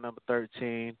 dropped down number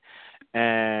 13,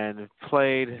 and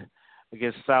played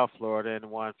against South Florida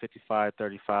and won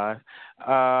 55-35.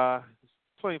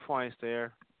 20 points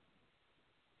there.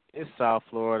 It's South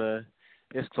Florida.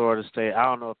 It's Florida State. I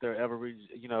don't know if they're ever,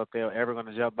 if they're ever going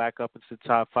to jump back up into the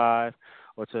top 5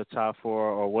 or to the top 4,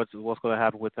 or what's going to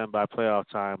happen with them by playoff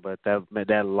time. But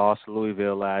that loss to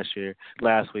Louisville last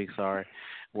week,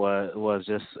 was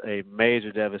just a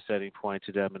major devastating point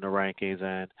to them in the rankings.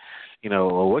 And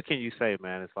what can you say,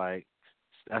 man? It's like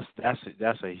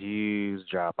that's a huge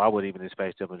drop. I wouldn't even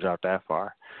expect them to drop that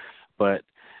far, but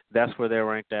that's where they're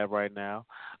ranked at right now.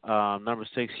 Number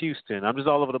 6, Houston. I'm just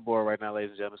all over the board right now,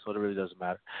 ladies and gentlemen, so it really doesn't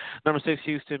matter. Number 6,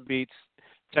 Houston beats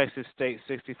Texas State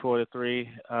 64-3.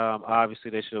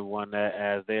 Obviously, they should have won that,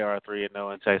 as they are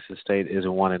 3-0, and Texas State is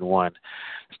 1-1.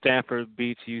 Stanford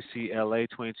beats UCLA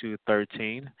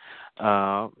 22-13.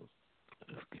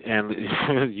 And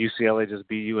UCLA just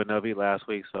beat UNLV last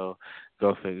week, so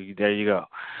go figure. There you go.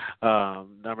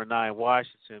 Number 9,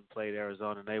 Washington played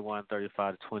Arizona, and they won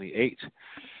 35-28.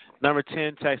 Number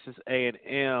 10, Texas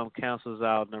A&M cancels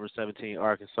out number 17,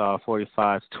 Arkansas,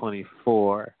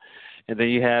 45-24. And then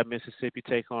you have Mississippi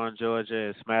take on Georgia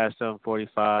and smash them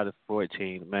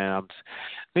 45-14. Man,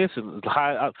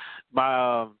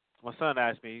 my son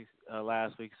asked me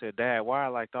last week. He said, "Dad, why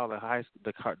are all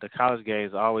the college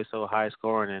games always so high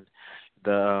scoring and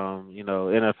the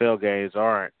NFL games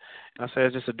aren't?" And I said,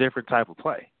 "It's just a different type of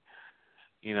play,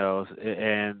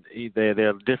 and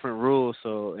they're different rules.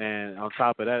 So, and on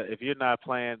top of that, if you're not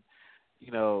playing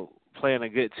a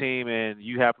good team and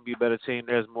you happen to be a better team,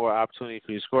 there's more opportunity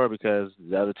for you to score because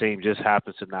the other team just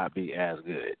happens to not be as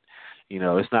good.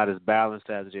 It's not as balanced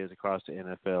as it is across the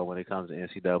NFL when it comes to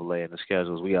NCAA and the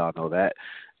schedules. We all know that,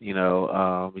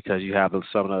 because you have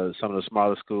some of the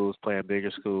smaller schools playing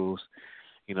bigger schools,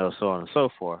 so on and so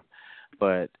forth.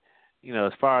 But,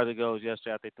 as far as it goes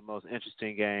yesterday, I think the most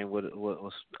interesting game was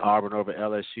Auburn over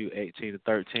LSU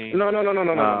 18-13.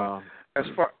 No.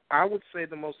 I would say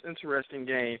the most interesting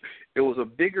game, it was a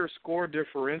bigger score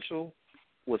differential,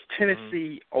 was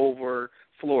Tennessee over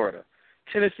Florida.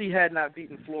 Tennessee had not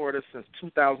beaten Florida since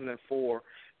 2004,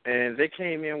 and they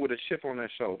came in with a chip on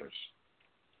their shoulders.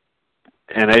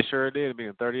 And they sure did,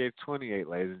 being 38-28,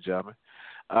 ladies and gentlemen.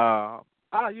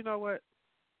 You know what?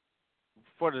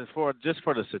 For the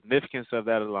significance of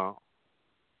that alone,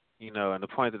 and the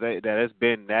point that it's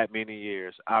been that many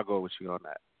years, I'll go with you on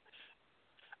that.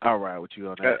 I'll ride with you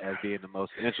on that as being the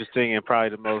most interesting and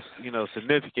probably the most,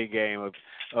 significant game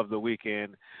of the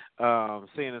weekend,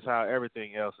 seeing as how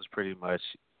everything else is pretty much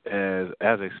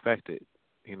as expected.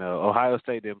 Ohio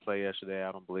State didn't play yesterday,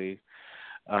 I don't believe.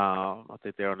 I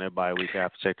think they're on their bye week. I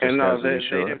have to check their schedule. They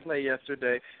didn't play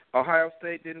yesterday. Ohio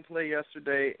State didn't play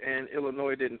yesterday, and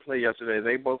Illinois didn't play yesterday.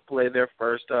 They both play their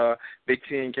first Big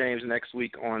Ten games next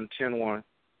week on 10-1.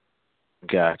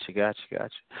 Gotcha.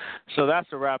 So that's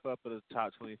a wrap up of the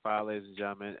top 25, ladies and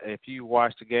gentlemen. If you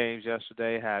watched the games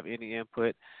yesterday, have any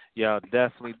input, y'all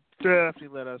definitely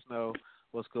let us know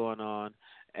what's going on.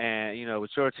 And,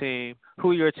 with your team,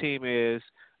 who your team is,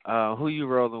 who you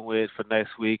rolling with for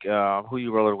next week, who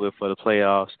you rolling with for the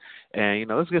playoffs. And,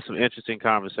 let's get some interesting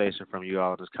conversation from you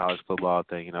all on this college football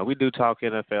thing. We do talk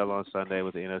NFL on Sunday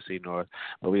with the NFC North,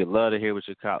 but we'd love to hear what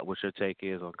your take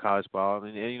is on college ball.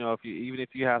 And even if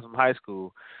you have some high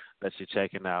school that you're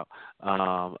checking out,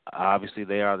 obviously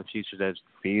they are the future that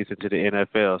feeds into the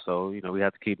NFL. So, we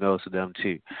have to keep notice of them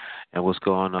too and what's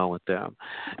going on with them.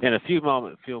 In a few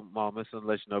moments, I'll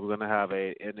let you know we're going to have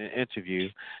an interview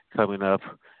coming up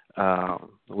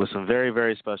with some very,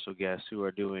 very special guests who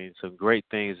are doing some great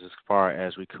things as far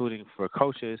as recruiting for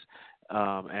coaches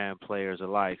and players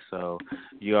alike. So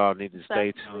you all need to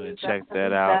stay tuned and check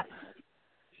that out.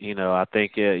 I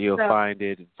think you'll find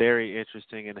it very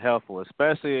interesting and helpful,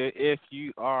 especially if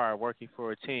you are working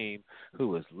for a team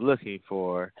who is looking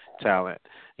for talent,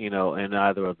 in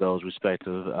either of those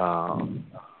respective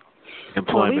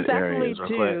employment areas. We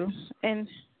definitely do. And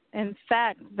in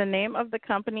fact, the name of the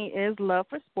company is Love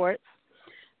for Sports.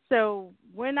 So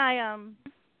when I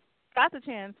got the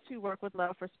chance to work with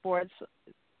Love for Sports,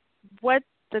 what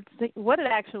it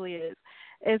actually is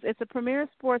it's a premier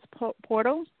sports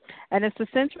portal, and it's to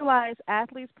centralize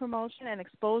athletes' promotion and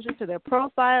exposure to their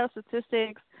profile,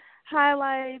 statistics,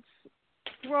 highlights,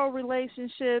 grow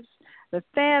relationships, the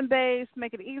fan base,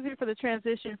 make it easier for the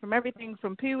transition from everything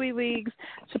from Pee Wee leagues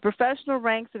to professional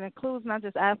ranks. It includes not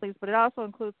just athletes, but it also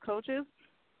includes coaches.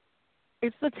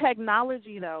 It's the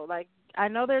technology, though. Like, I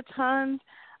know there are tons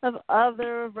of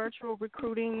other virtual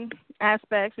recruiting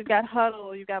aspects. You've got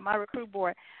Huddle, you've got My Recruit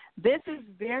Board. This is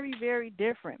very, very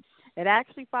different. It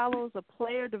actually follows a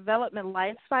player development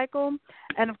life cycle.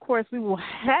 And, of course, we will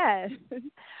have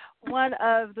one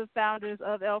of the founders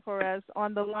of L4S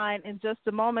on the line in just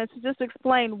a moment to just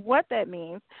explain what that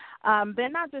means. They're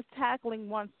not just tackling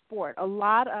one sport. A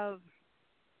lot of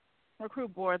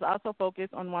recruit boards also focus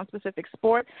on one specific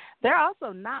sport. They're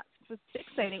also not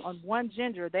fixating on one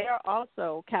gender. They are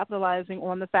also capitalizing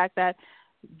on the fact that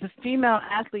the female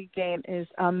athlete game is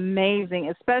amazing,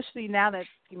 especially now that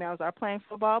females are playing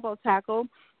football, both tackle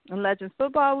and Legends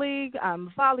Football League,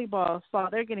 volleyball, so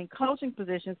they're getting coaching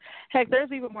positions. Heck,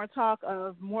 there's even more talk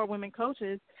of more women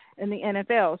coaches in the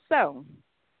NFL. So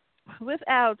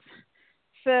without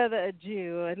further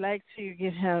ado, I'd like to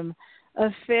give him a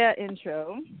fair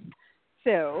intro.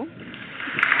 So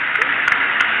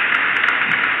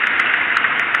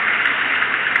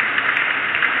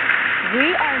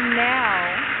we are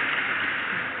now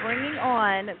bringing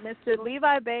on Mr.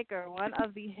 Levi Baker, one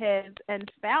of the heads and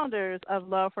founders of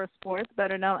Love for Sports,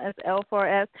 better known as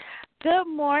L4S. Good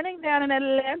morning down in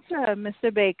Atlanta,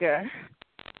 Mr. Baker.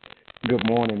 Good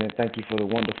morning, and thank you for the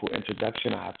wonderful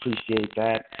introduction. I appreciate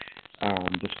that.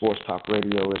 The Sports Talk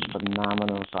Radio is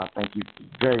phenomenal, so I thank you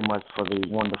very much for the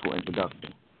wonderful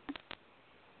introduction.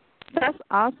 That's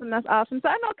awesome. So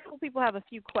I know a couple people have a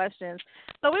few questions.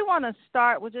 So we want to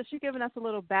start with just you giving us a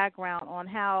little background on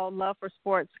how Love for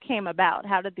Sports came about.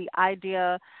 How did the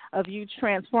idea of you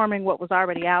transforming what was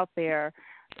already out there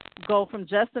go from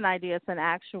just an idea to an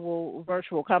actual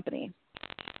virtual company?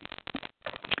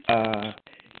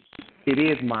 It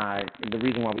is the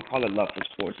reason why we call it Love for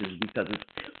Sports is because it's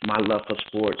my love for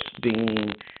sports,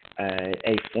 being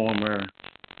a former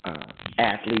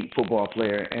athlete, football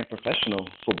player, and professional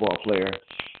football player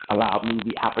allowed me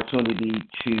the opportunity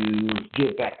to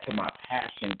give back to my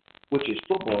passion, which is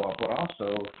football, but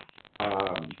also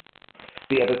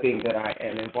the other thing that I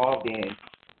am involved in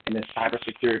the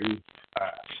cybersecurity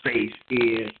space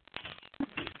is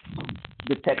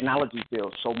the technology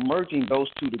field. So merging those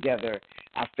two together,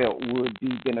 I felt would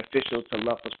be beneficial to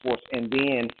Love for Sports, and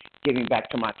then giving back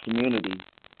to my community.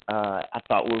 I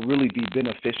thought would really be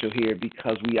beneficial here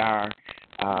because we are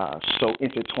so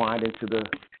intertwined into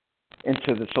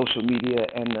the social media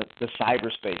and the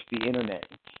cyberspace, the internet.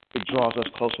 It draws us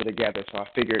closer together. So I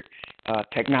figured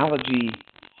technology,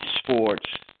 sports,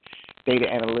 data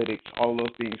analytics, all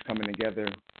those things coming together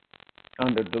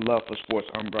under the Love for Sports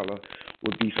umbrella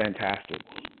would be fantastic.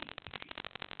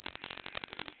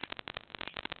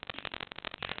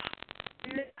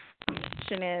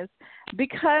 question is,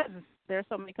 because there are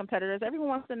so many competitors, everyone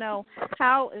wants to know,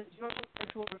 how is your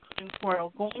virtual recruiting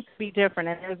portal going to be different?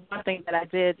 And there's one thing that I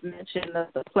did mention,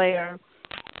 the player,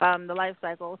 the life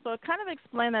cycle. So kind of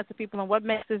explain that to people and what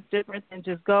makes this different than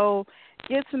just go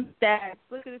get some stats,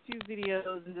 look at a few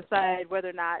videos, and decide whether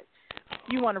or not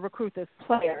you want to recruit this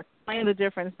player. Explain the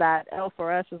difference that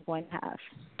L4S is going to have.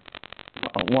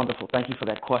 Wonderful. Thank you for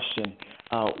that question.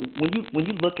 When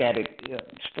you look at it,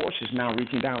 sports is now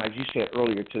reaching down, as you said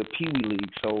earlier, to the Pee Wee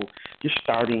League. So you're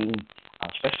starting,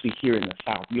 especially here in the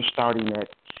South, you're starting at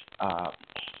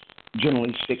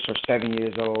generally 6 or 7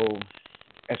 years old,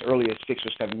 as early as 6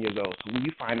 or 7 years old. So when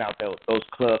you find out that those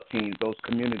club teams, those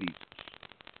communities,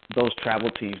 those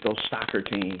travel teams, those soccer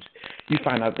teams, you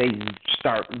find out they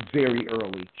start very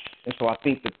early. And so I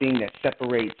think the thing that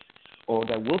separates, or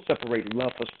that will separate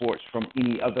Love for Sports from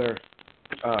any other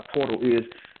portal, is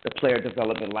the player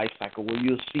development life cycle, where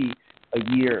you'll see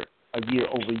a year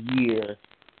over year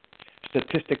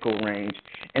statistical range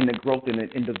and the growth in an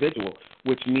individual,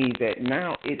 which means that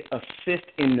now it assists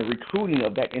in the recruiting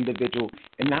of that individual,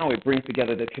 and now it brings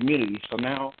together the community. So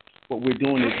now what we're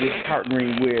doing is we're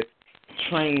partnering with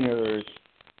trainers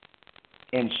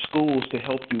and schools to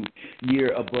help you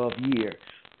year above year.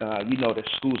 That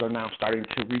schools are now starting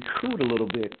to recruit a little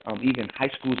bit, even high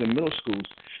schools and middle schools.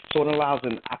 So it allows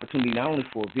an opportunity not only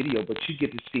for a video, but you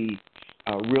get to see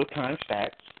real-time stats,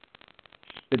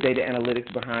 the data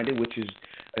analytics behind it, which is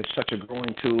such a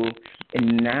growing tool.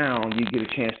 And now you get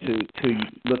a chance to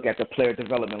look at the player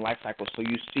development life cycle. So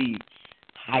you see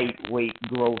height, weight,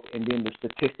 growth, and then the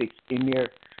statistics in their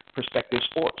respective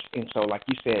sports. And so, like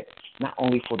you said, not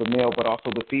only for the male, but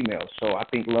also the female. So I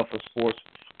think Love for Sports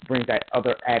brings that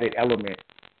other added element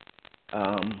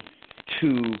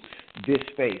to this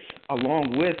space,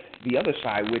 along with the other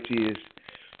side, which is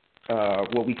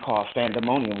what we call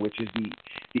fandemonium, which is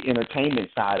the entertainment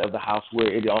side of the house,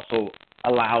 where it also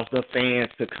allows the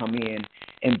fans to come in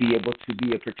and be able to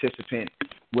be a participant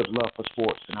with Love for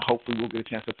Sports. And hopefully we'll get a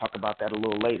chance to talk about that a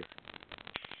little later.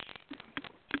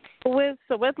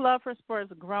 With Love for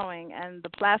Sports growing and the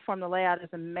platform, the layout is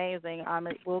amazing.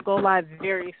 It will go live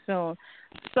very soon.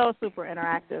 So super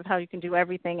interactive, how you can do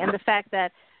everything. And the fact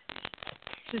that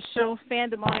to show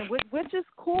fandemonium, which is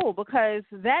cool, because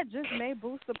that just may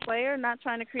boost the player, not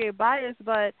trying to create bias,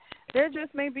 but there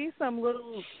just may be some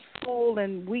little school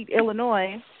in Wheat,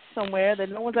 Illinois, somewhere that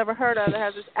no one's ever heard of that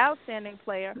has this outstanding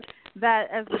player that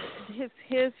as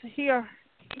he or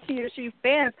she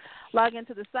fans log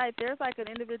into the site, there's like an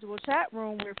individual chat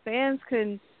room where fans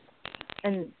can,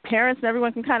 and parents and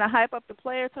everyone can kind of hype up the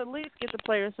player to at least get the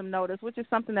players some notice, which is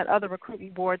something that other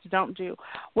recruiting boards don't do.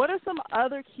 What are some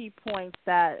other key points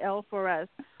that L4S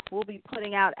will be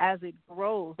putting out as it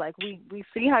grows? Like we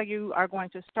see how you are going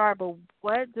to start, but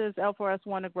what does L4S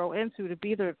want to grow into to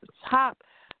be the top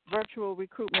virtual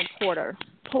recruitment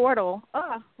portal?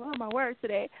 My words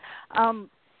today.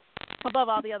 Above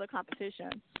all the other competition.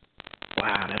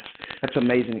 Wow, that's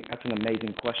amazing. That's an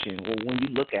amazing question. Well, when you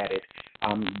look at it,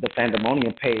 the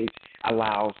fandemonium page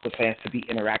allows the fans to be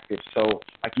interactive. So,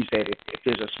 like you said, if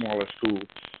there's a smaller school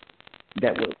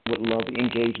that would love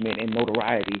engagement and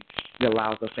notoriety, it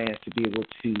allows the fans to be able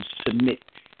to submit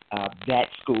that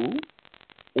school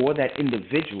or that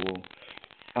individual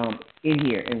in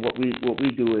here. And what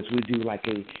we do is we do like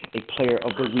a player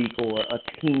of the week or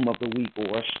a team of the week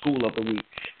or a school of the week.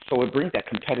 So it brings that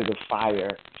competitive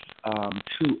fire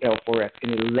to L4S,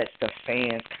 and it lets the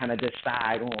fans kind of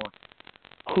decide on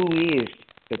who is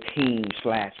the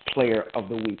team/player of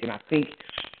the week. And I think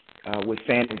with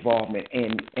fan involvement,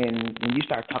 and when you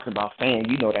start talking about fan,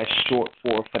 that's short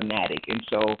for fanatic. And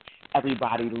so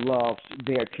everybody loves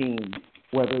their team,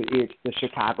 whether it's the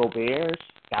Chicago Bears,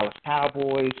 Dallas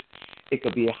Cowboys, it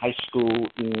could be a high school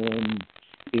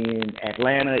in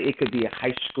Atlanta, it could be a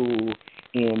high school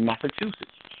in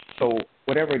Massachusetts. So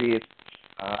whatever it is,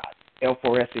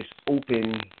 L4S is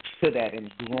open to that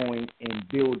and growing and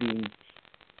building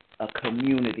a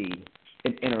community,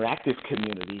 an interactive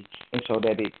community, and so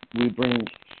that we bring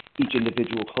each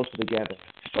individual closer together.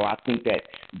 So I think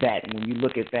that when you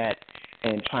look at that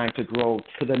and trying to grow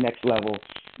to the next level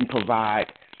and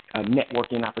provide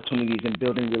networking opportunities and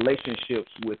building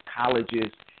relationships with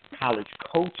colleges, college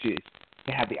coaches,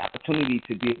 to have the opportunity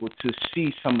to be able to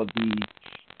see some of the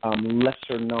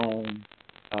lesser-known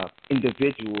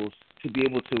individuals to be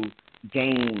able to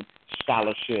gain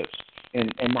scholarships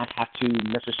and not have to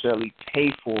necessarily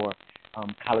pay for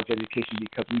college education,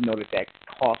 because we know that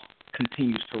cost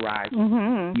continues to rise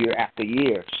year after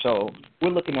year. So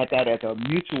we're looking at that as a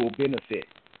mutual benefit.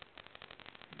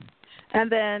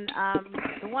 And then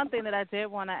the one thing that I did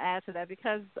want to add to that,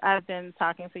 because I've been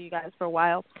talking to you guys for a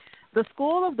while, the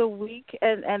school of the week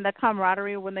and the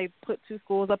camaraderie when they put two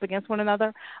schools up against one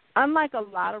another, unlike a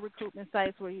lot of recruitment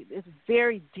sites where it's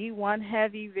very D1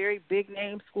 heavy, very big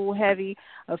name school heavy,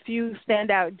 a few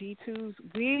standout D2s,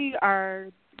 we are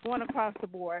going across the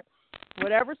board.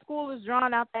 Whatever school is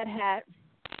drawn out that hat,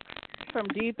 from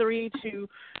D3 to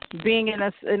being in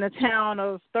a town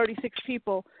of 36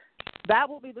 people, that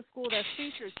will be the school that's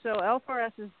featured. So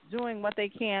L4S is doing what they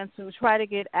can to try to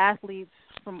get athletes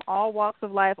from all walks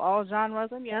of life, all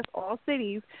genres, and yes, all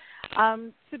cities,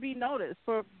 to be noticed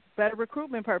for better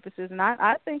recruitment purposes. And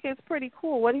I think it's pretty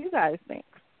cool. What do you guys think?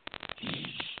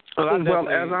 Well, as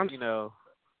I'm, go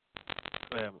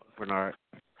ahead, Bernard.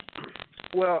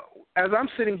 Well, as I'm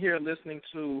sitting here listening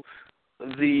to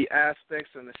the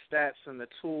aspects and the stats and the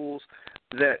tools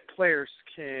that players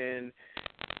can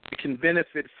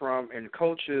benefit from, and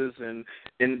coaches and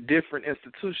in different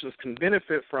institutions can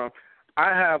benefit from, I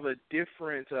have a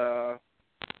different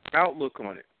outlook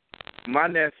on it. My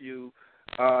nephew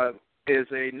is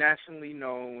a nationally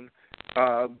known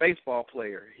baseball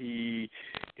player. He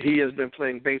has been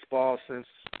playing baseball since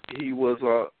he was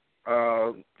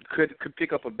could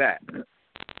pick up a bat.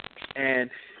 And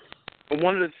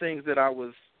one of the things that I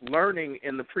was learning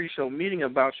in the pre-show meeting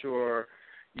about your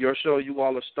show, you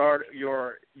all are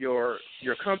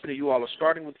your company, you all are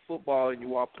starting with football, and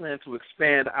you all plan to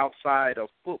expand outside of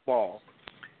football.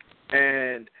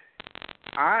 And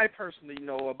I personally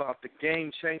know about the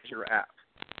Game Changer app.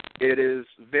 It is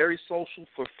very social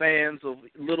for fans of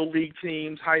little league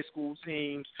teams, high school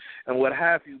teams, and what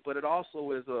have you. But it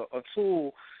also is a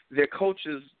tool that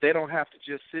coaches, they don't have to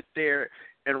just sit there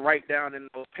and write down in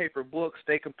those paper books.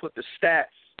 They can put the stats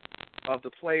of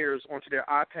the players onto their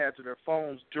iPads or their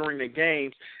phones during the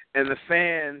games, and the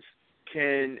fans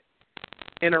can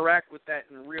interact with that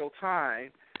in real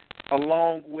time,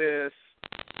 along with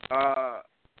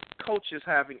coaches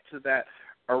having to that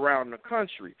around the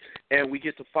country. And we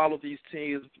get to follow these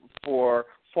teams for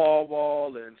fall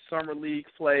ball and summer league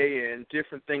play and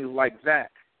different things like that.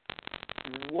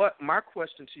 What my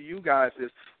question to you guys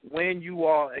is, when you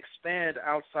all expand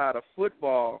outside of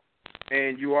football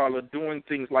and you all are doing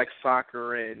things like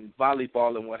soccer and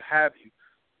volleyball and what have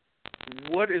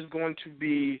you, what is going to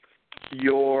be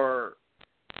your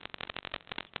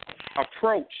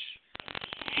approach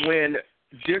when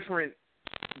different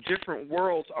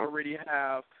worlds already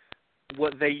have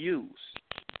what they use?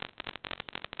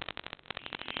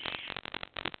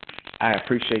 I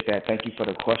appreciate that. Thank you for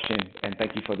the question, and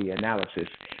thank you for the analysis.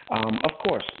 Of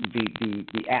course,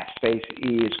 the app space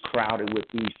is crowded with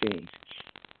these things.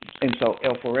 And so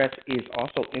L4S is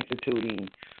also instituting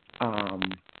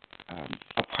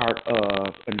a part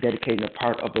of and dedicating a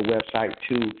part of the website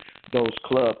to those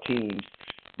club teams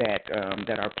that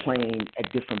are playing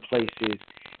at different places,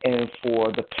 and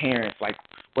for the parents, like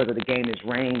whether the game is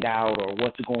rained out or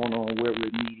what's going on, where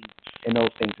we're meeting, and those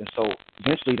things. And so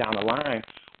eventually down the line,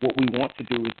 what we want to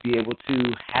do is be able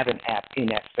to have an app in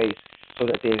that space so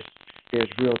that there's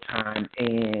real time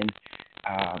and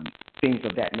things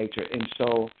of that nature. And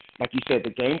so, like you said, the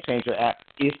Game Changer app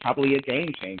is probably a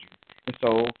game changer. And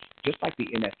so, just like the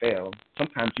NFL,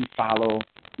 sometimes you follow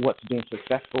what's been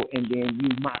successful and then you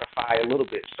modify a little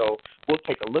bit. So we'll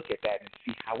take a look at that and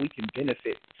see how we can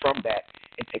benefit from that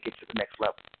and take it to the next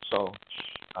level. So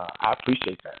I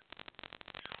appreciate that.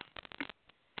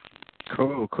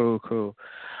 Cool.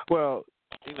 Well,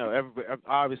 you know,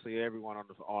 obviously everyone on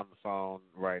the phone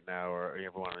right now, or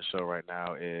everyone on the show right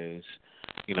now is,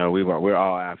 you know, we're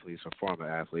all athletes or former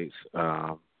athletes.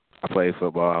 I play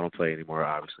football. I don't play anymore,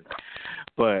 obviously.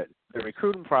 But the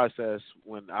recruiting process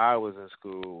when I was in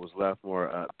school was left more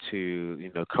up to,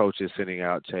 you know, coaches sending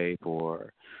out tape,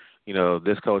 or, you know,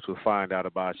 this coach will find out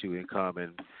about you and come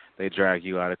and they drag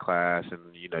you out of class, and,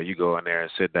 you know, you go in there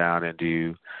and sit down and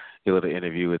do a little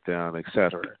interview with them, et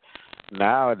cetera.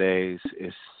 Nowadays,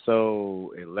 it's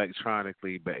so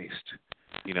electronically based.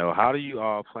 You know, how do you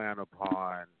all plan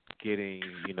upon getting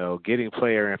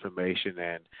player information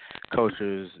and coach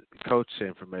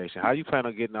information? How do you plan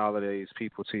on getting all of these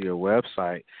people to your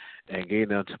website and getting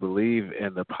them to believe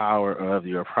in the power of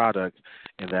your product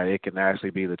and that it can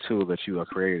actually be the tool that you are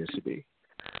created to be?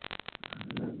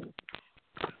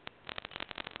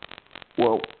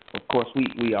 Well, of course,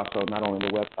 we also, not only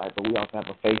the website, but we also have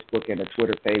a Facebook and a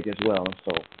Twitter page as well. And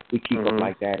so we keep up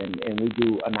like that, and we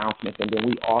do announcements, and then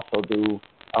we also do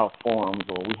forums,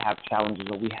 or we have challenges,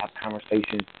 or we have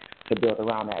conversations to build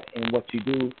around that. And what you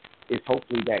do is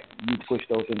hopefully that you push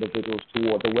those individuals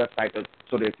toward the website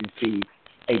so they can see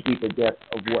a deeper depth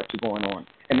of what's going on.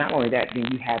 And not only that, then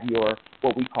you have your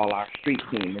what we call our street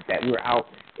team, is that we're out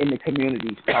in the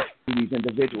communities talking to these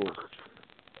individuals.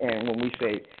 And when we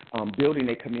say building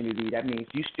a community, that means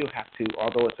you still have to,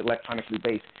 although it's electronically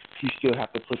based, you still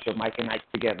have to put your mic and mic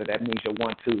together. That means your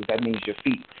 1-2s. That means your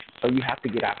feet. So you have to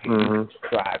get out here. You have to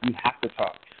drive. You have to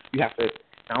talk. You have to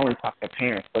not only talk to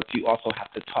parents, but you also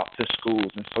have to talk to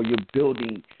schools. And so you're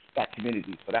building that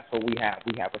community. So that's what we have.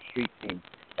 We have a street team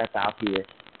that's out here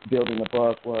building the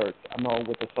buzzwords,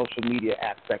 with the social media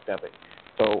aspect of it.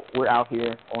 So we're out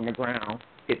here on the ground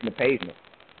hitting the pavement.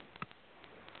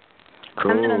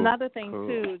 Cool. And then another thing,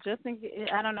 too,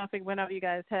 I don't know if it went over you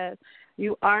guys' heads,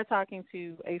 you are talking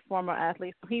to a former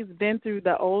athlete. So he's been through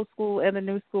the old school and the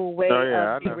new school way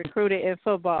of being recruited in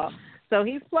football. So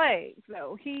he's played.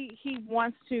 So he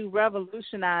wants to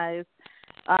revolutionize.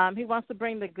 He wants to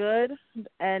bring the good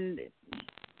and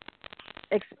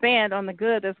expand on the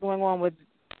good that's going on with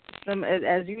some,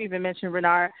 as you even mentioned,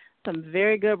 Renard, some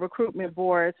very good recruitment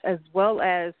boards, as well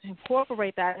as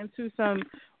incorporate that into some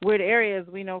weird areas.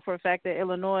 We know for a fact that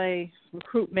Illinois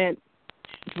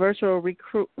virtual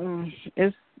recruit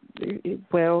is,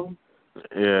 well.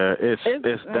 Yeah, it's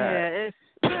that.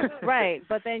 Yeah, it's right.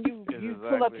 But then you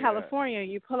pull up California,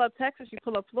 you pull up Texas, you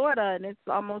pull up Florida, and it's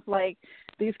almost like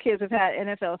these kids have had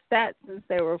NFL stats since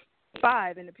they were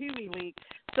 5 in the Pee Wee League.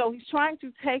 So he's trying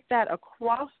to take that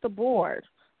across the board,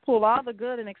 pull all the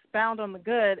good and expound on the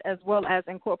good, as well as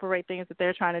incorporate things that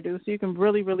they're trying to do, so you can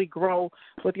really, really grow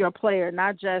with your player,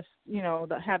 not just,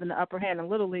 having the upper hand in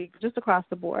Little League, just across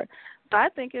the board. So I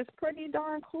think it's pretty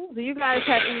darn cool. Do you guys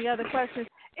have any other questions?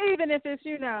 Even if it's,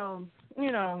 y'all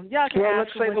can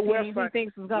ask what team he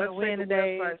thinks is going to win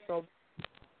today.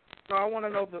 I want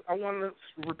to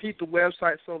repeat the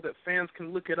website so that fans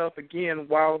can look it up again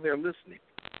while they're listening.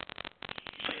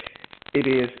 It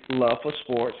is Love for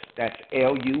Sports. That's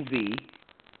LUV,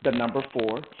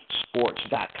 4,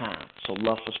 sports.com. So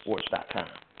loveforsports.com.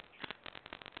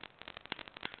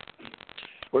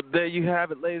 Well, there you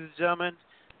have it, ladies and gentlemen.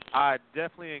 I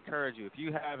definitely encourage you, if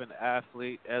you have an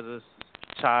athlete as a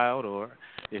child, or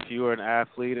if you are an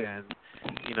athlete and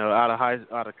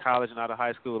out of college and out of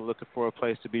high school, looking for a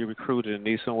place to be recruited and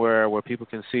need somewhere where people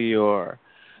can see your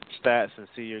stats and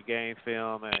see your game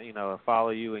film and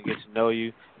follow you and get to know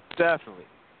you, definitely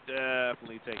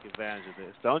take advantage of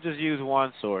this. Don't just use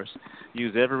one source.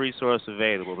 Use every resource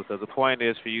available, because the point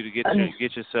is for you to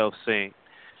get yourself seen.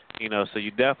 So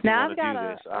you definitely want to do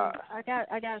this.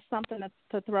 I got something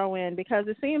to throw in, because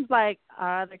it seems like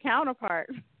the counterpart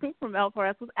from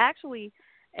L4S was actually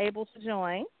able to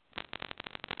join.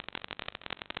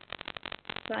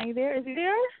 Are you there? Is he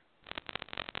there?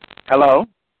 Hello.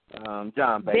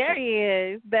 John Baker. There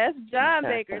he is. That's John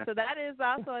Baker. So that is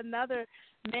also another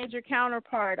major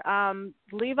counterpart.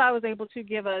 Levi was able to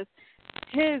give us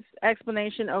his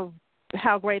explanation of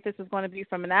how great this is going to be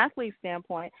from an athlete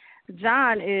standpoint.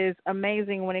 John is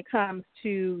amazing when it comes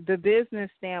to the business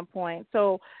standpoint.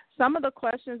 So some of the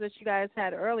questions that you guys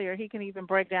had earlier, he can even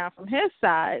break down from his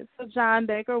side. So John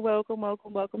Baker, welcome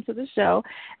to the show.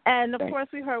 And, of course,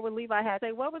 we heard what Levi had to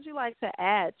say. What would you like to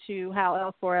add to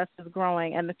how L4S is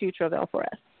growing and the future of L4S?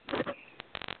 I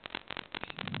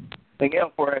think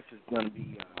L4S is going to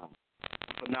be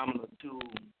phenomenal to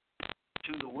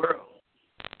the world.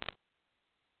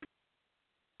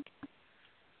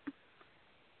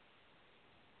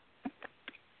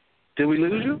 Did we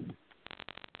lose you?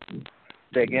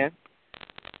 Say again?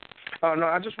 Oh, no,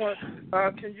 I just want,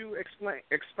 can you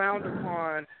expound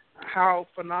upon how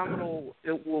phenomenal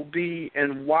it will be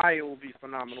and why it will be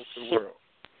phenomenal to the world?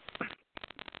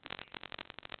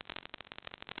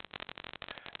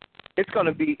 It's going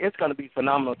to be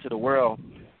phenomenal to the world,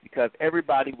 because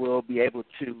everybody will be able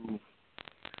to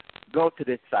go to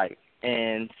this site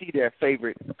and see their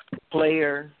favorite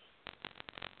player,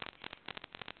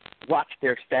 watch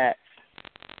their stats.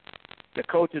 The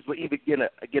coaches will even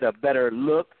get a better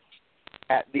look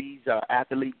at these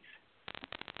athletes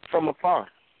from afar.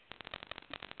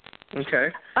 Okay.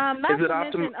 Let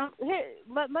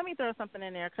me throw something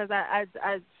in there, because I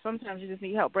sometimes you just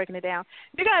need help breaking it down.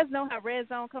 You guys know how Red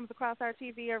Zone comes across our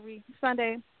TV every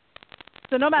Sunday?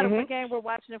 So no matter what game we're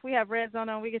watching, if we have Red Zone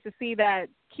on, we get to see that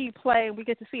key play, and we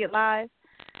get to see it live.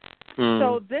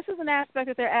 So this is an aspect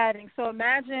that they're adding. So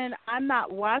imagine I'm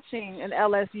not watching an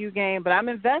LSU game, but I'm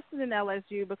invested in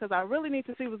LSU because I really need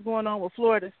to see what's going on with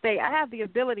Florida State. I have the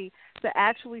ability to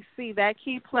actually see that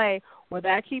key play or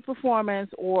that key performance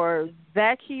or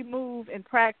that key move in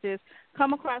practice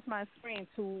come across my screen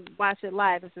to watch it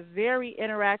live. It's a very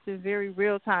interactive, very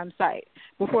real-time site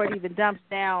before it even dumps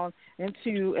down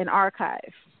into an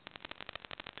archive.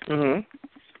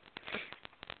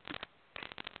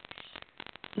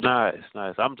 Nice.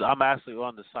 I'm actually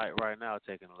on the site right now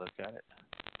taking a look at it.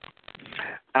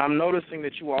 I'm noticing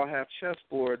that you all have chess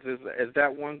boards. Is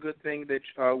that one good thing that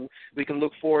we can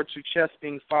look forward to chess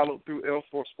being followed through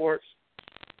L4 Sports?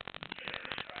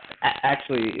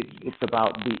 Actually, it's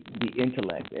about the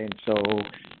intellect, and so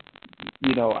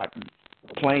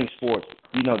playing sports,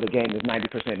 the game is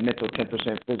 90% mental,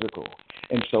 10% physical,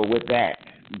 and so with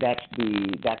that's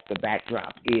the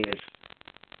backdrop is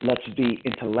let's be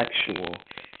intellectual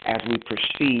as we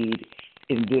proceed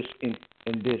in this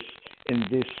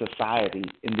society,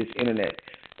 in this internet.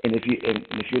 And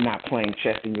if you're not playing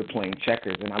chess, then you're playing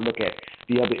checkers. And I look at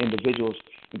the other individuals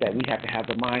that we have to have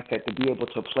the mindset to be able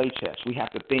to play chess. We have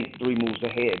to think 3 moves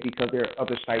ahead because there are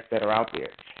other sites that are out there.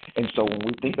 And so when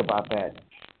we think about that,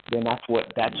 then that's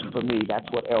what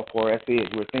L4S is.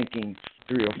 We're thinking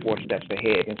 3 or 4 steps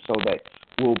ahead, and so that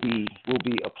will be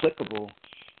applicable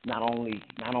not only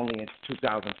in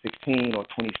 2016 or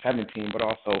 2017, but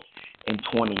also in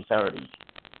 2030.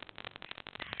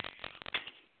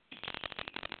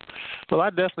 Well, I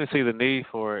definitely see the need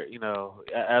for it.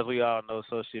 As we all know,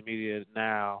 social media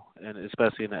now, and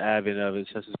especially in the advent of it,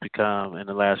 since it's become in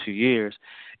the last few years,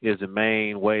 is the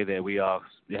main way that we all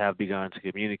have begun to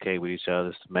communicate with each other.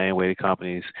 It's the main way the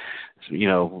companies,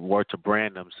 work to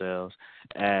brand themselves.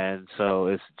 And so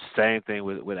it's the same thing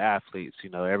with athletes.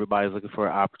 Everybody's looking for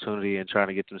an opportunity and trying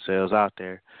to get themselves out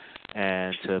there,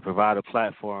 and to provide a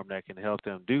platform that can help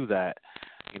them do that.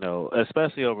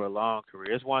 Especially over a long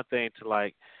career. It's one thing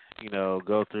to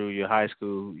go through your high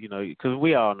school, because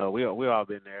we all know, we all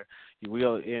been there.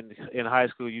 In high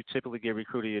school, you typically get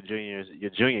recruited your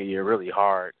junior year really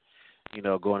hard,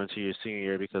 going into your senior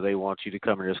year because they want you to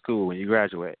come into school when you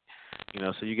graduate.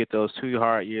 So you get those 2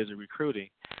 hard years of recruiting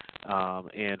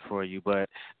in for you, but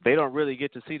they don't really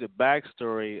get to see the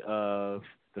backstory of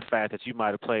the fact that you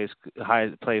might have played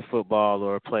football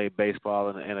or played baseball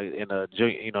in a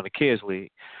the kids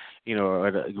league,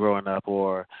 or growing up,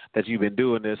 or that you've been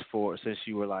doing this since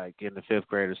you were like in the 5th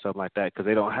grade or something like that, because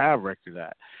they don't have record of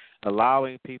that.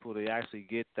 Allowing people to actually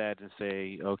get that and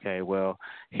say, okay, well,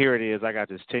 here it is. I got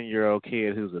this 10-year-old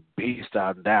kid who's a beast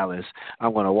out in Dallas.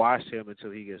 I'm going to watch him until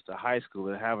he gets to high school,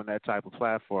 and having that type of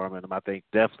platform, and I think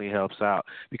definitely helps out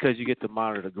because you get to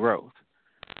monitor the growth.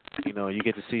 You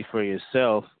get to see for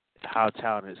yourself how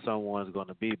talented someone's going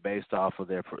to be based off of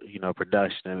their,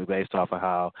 production, and based off of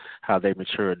how they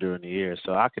mature during the year.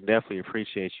 So I can definitely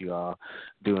appreciate you all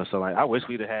doing something like. I wish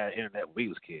we'd have had internet when we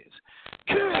was kids.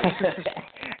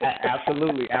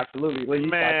 Absolutely. When you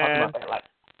start talking about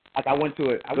that, I went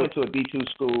to a B2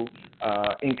 school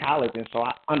in college, and so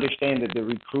I understand that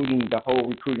the whole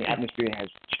recruiting atmosphere has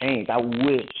changed. I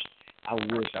wish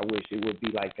it would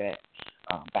be like that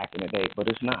back in the day, but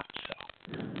it's not. So.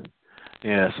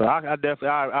 Yeah, so I definitely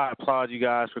applaud you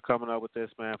guys for coming up with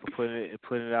this, man, for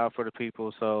putting it out for the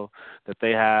people so that they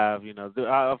have,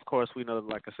 of course we know,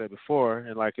 like I said before,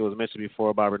 and like it was mentioned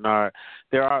before by Bernard,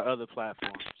 there are other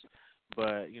platforms,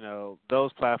 but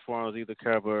those platforms either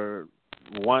cover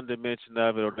one dimension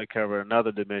of it or they cover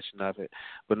another dimension of it,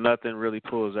 but nothing really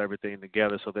pulls everything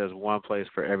together, so there's one place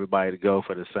for everybody to go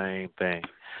for the same thing.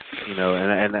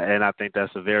 And I think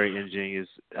that's a very ingenious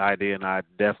idea, and I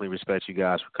definitely respect you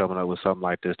guys for coming up with something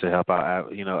like this to help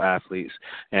out, athletes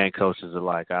and coaches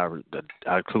alike. I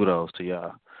kudos to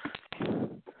y'all.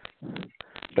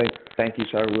 Thank you,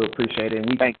 sir. We appreciate it,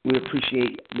 and we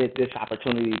appreciate this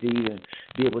opportunity to even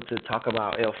be able to talk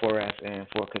about L4S and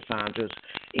for Cassandra's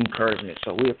encouragement.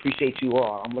 So we appreciate you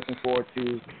all. I'm looking forward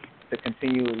to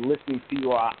continue listening to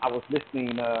you all. I was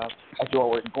listening as you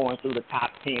all were going through the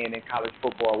top 10 in college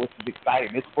football, which is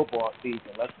exciting. It's football season.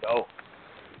 Let's go.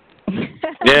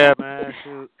 Yeah, man.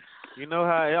 Shoot.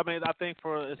 I think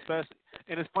especially,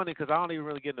 and it's funny because I don't even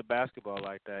really get into basketball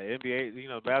like that.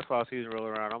 NBA, basketball season roll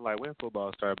around, I'm like, when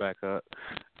football start back up?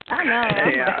 I know.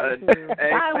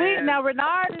 Now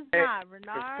Renard is not.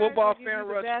 Renard, football fan,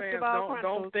 Rush fans,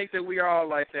 don't think that we are all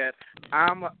like that.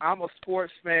 I'm a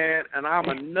sports fan, and I'm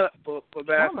a nut for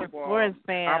basketball. I'm a sports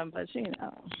fan, but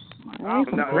I'm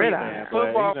a gridiron.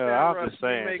 Football fan, Rush,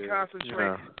 saying,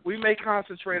 we may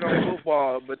concentrate on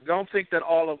football, but don't think that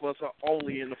all of us are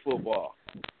only into football.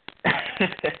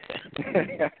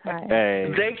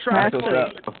 Hey, they try to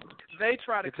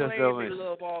claim they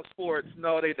love all sports.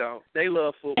 No, they don't. They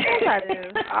love football. Yes,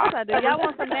 I do. Y'all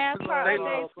want some NASCAR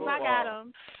updates? I got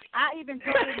them. I even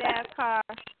joined NASCAR.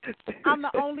 I'm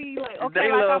the only I'm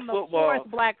the fourth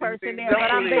black person there,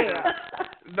 but I'm there.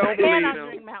 Don't believe them. And I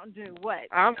drink Mountain Dew. What?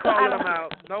 I'm calling them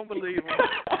out. Don't believe them.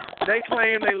 They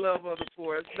claim they love other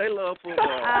sports. They love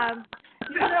football.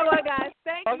 You know what, guys?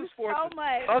 Thank you so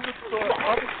much. Other sports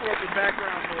are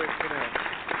background noise for them.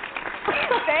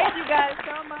 Thank you guys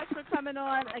so much for coming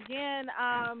on. Again,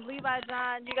 Levi,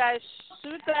 John, you guys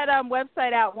shoot that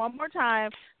website out one more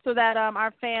time so that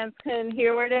our fans can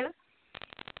hear where it is.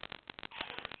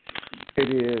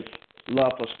 It is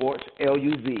Love for Sports,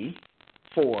 LUV,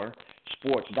 for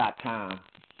sports.com.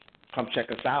 Come check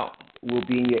us out. We'll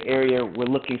be in your area. We're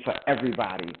looking for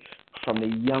everybody, from the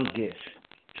youngest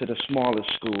to the smallest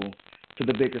school to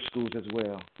the bigger schools as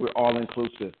well. We're all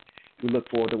inclusive. We look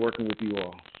forward to working with you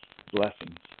all.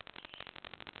 Blessings.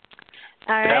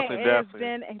 All right, Definitely. It's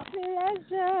been a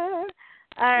pleasure.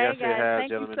 All right, guys,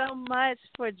 thank you so much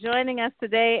for joining us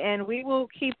today, and we will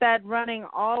keep that running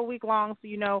all week long so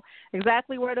you know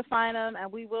exactly where to find them, and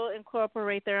we will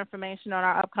incorporate their information on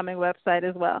our upcoming website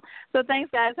as well. So thanks,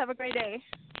 guys. Have a great day.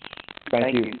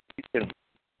 Thank you.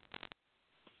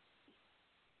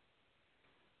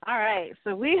 All right,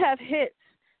 so we have hit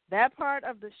that part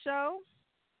of the show,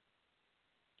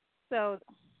 so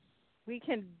we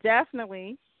can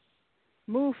definitely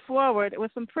move forward with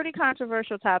some pretty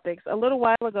controversial topics. A little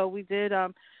while ago, we did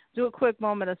do a quick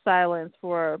moment of silence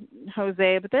for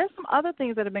Jose, but there's some other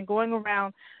things that have been going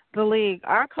around the league.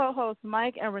 Our co-hosts,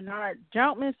 Mike and Renard,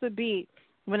 don't miss a beat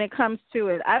when it comes to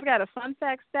it. I've got a fun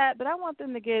fact stat, but I want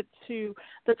them to get to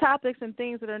the topics and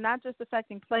things that are not just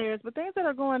affecting players, but things that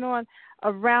are going on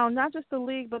around not just the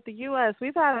league, but the U.S.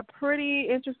 We've had a pretty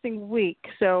interesting week,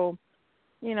 so,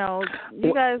 you know,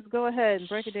 you guys go ahead and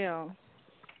break it down.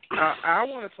 I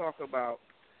want to talk about.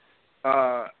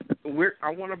 I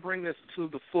want to bring this to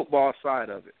the football side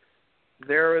of it.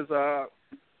 There is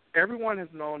everyone has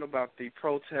known about the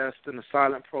protest and the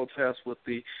silent protest with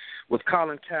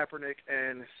Colin Kaepernick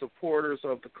and supporters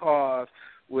of the cause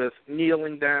with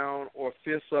kneeling down or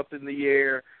fists up in the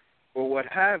air or what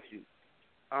have you.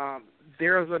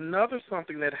 There's another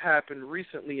something that happened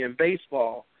recently in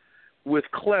baseball with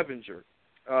Clevenger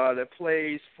that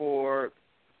plays for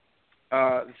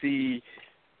the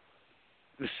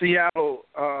Seattle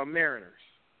Mariners.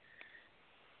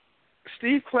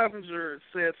 Steve Clevenger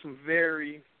said some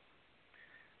very,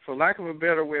 for lack of a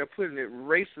better way of putting it,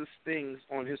 racist things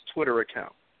on his Twitter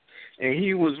account. And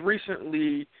he was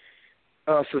recently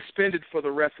suspended for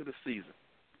the rest of the season.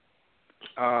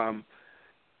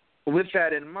 With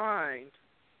that in mind,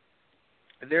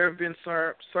 there have been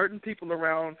certain people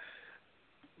around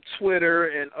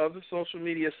Twitter and other social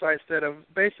media sites that have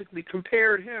basically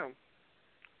compared him,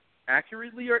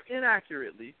 accurately or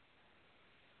inaccurately,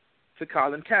 to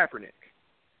Colin Kaepernick.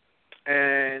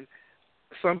 And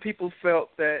some people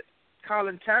felt that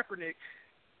Colin Kaepernick,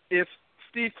 if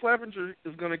Steve Clevenger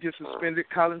is going to get suspended,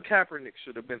 Colin Kaepernick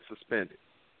should have been suspended.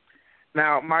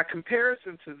 Now, my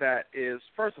comparison to that is,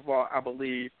 first of all, I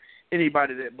believe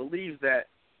anybody that believes that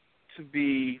to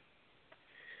be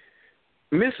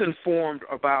misinformed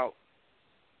about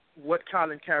what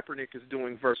Colin Kaepernick is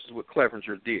doing versus what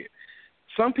Clevenger did.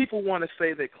 Some people want to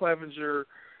say that Clevenger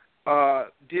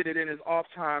did it in his off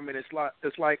time and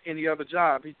it's like any other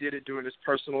job. He did it during his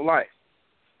personal life.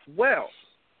 Well,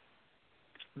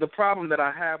 the problem that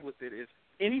I have with it is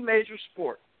any major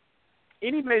sport,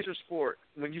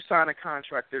 when you sign a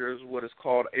contract, there is what is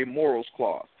called a morals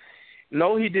clause.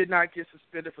 No, he did not get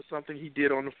suspended for something he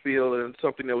did on the field and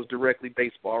something that was directly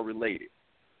baseball related.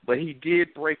 But he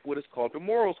did break what is called the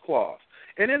morals clause.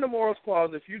 And in the morals clause,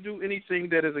 if you do anything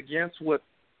that is against what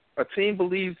a team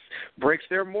believes breaks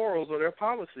their morals or their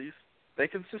policies, they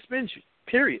can suspend you,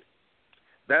 period.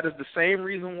 That is the same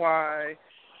reason why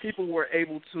people were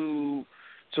able to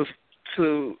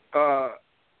kill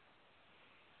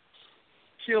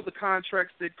the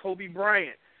contracts that Kobe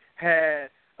Bryant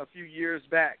had a few years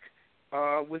back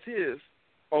with his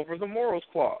over the morals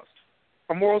clause.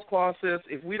 A morals clause says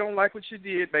if we don't like what you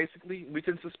did, basically, we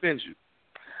can suspend you.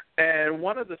 And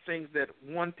one of the things that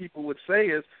people would say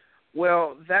is,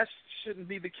 well, that shouldn't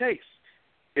be the case.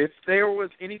 If there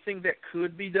was anything that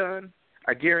could be done,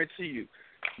 I guarantee you,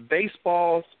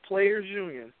 baseball's players'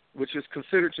 union, which is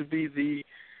considered to be the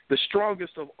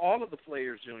strongest of all of the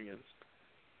players' unions,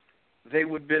 they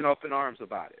would have been up in arms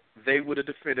about it. They would have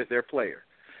defended their player.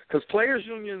 Because players'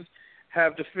 unions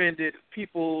have defended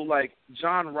people like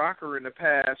John Rocker in the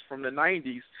past from the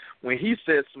 90s when he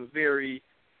said some very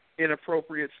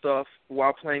inappropriate stuff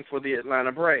while playing for the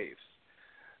Atlanta Braves.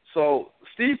 So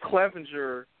Steve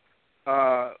Clevenger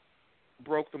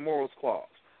broke the morals clause.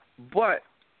 But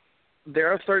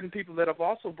there are certain people that have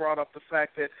also brought up the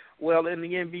fact that, well, in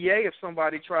the NBA, if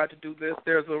somebody tried to do this,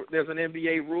 there's an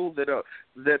NBA rule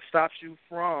that stops you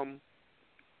from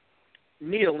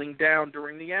kneeling down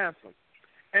during the anthem.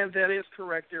 And that is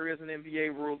correct. There is an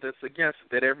NBA rule that's against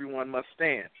it, that everyone must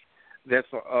stand that's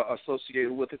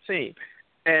associated with a team.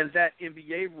 And that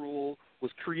NBA rule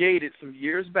was created some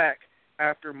years back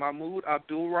after Mahmoud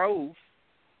Abdul-Rauf,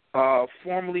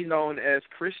 formerly known as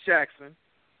Chris Jackson,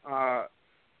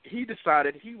 he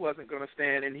decided he wasn't going to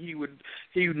stand, and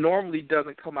he normally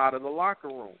doesn't come out of the locker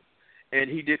room, and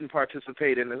he didn't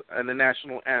participate in the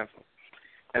national anthem.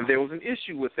 And there was an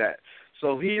issue with that.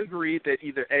 So he agreed that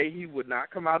either A, he would not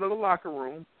come out of the locker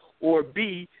room, or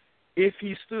B, if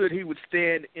he stood, he would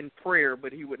stand in prayer,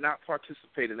 but he would not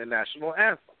participate in the national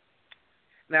anthem.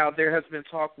 Now, there has been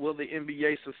talk, will the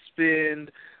NBA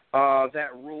suspend that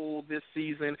rule this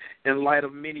season in light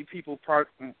of many people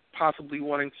possibly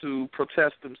wanting to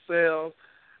protest themselves?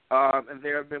 And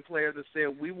there have been players that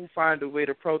said, we will find a way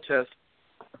to protest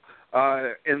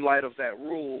in light of that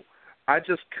rule. I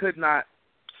just could not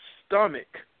stomach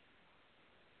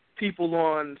people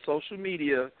on social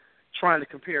media trying to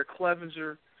compare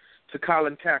Clevenger to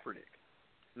Colin Kaepernick.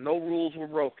 No rules were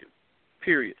broken,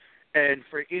 period. And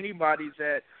for anybody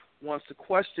that wants to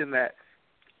question that,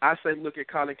 I say look at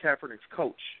Colin Kaepernick's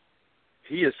coach.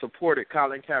 He has supported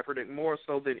Colin Kaepernick more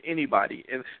so than anybody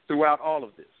and throughout all of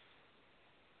this.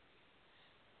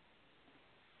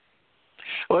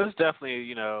 Well, it's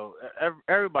definitely,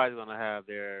 everybody's going to have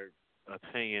their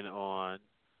opinion on,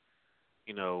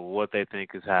 what they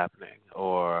think is happening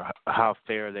or how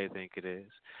fair they think it is.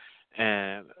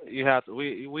 And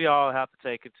we all have to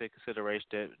take into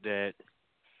consideration that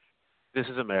this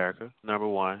is America, number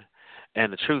one.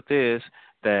 And the truth is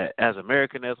that as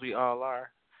American as we all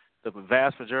are, the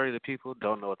vast majority of the people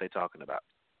don't know what they're talking about.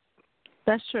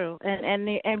 That's true.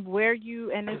 And where this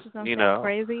is going to sound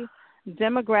crazy,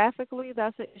 demographically,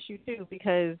 that's an issue too,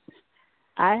 because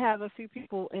I have a few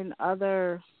people in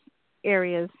other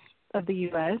areas of the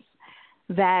U.S.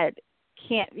 that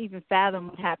can't even fathom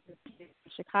what happened in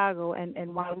Chicago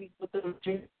and why we go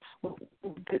through.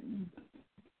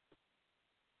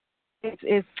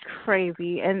 It's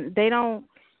crazy, and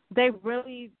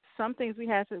some things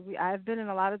I've been in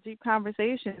a lot of deep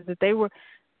conversations that they were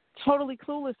totally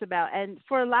clueless about. And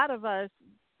for a lot of us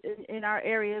in our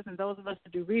areas, and those of us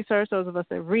that do research, those of us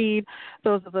that read,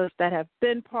 those of us that have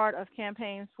been part of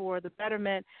campaigns for the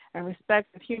betterment and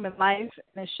respect of human life,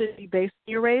 and it should be based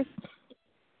on your race,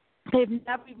 they've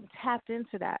never even tapped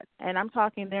into that. And I'm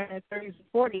talking they're in their 30s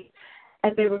and 40s,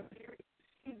 and they were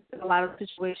in a lot of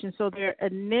situations. So their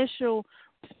initial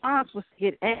response was to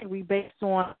get angry based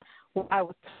on, well, I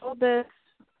was told this,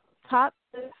 taught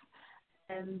this,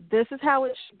 and this is how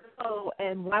it should go,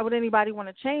 and why would anybody want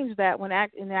to change that when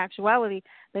in actuality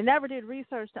they never did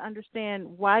research to understand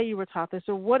why you were taught this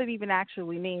or what it even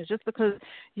actually means. Just because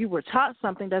you were taught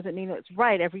something doesn't mean it's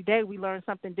right. Every day we learn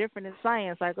something different in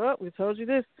science, like, oh, we told you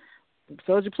this. We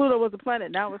told you Pluto was a planet.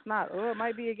 Now it's not. Oh, it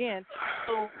might be again.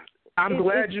 So I'm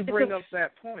glad you bring up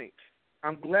that point.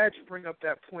 I'm glad you bring up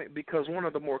that point because one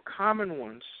of the more common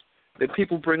ones that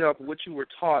people bring up, what you were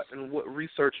taught and what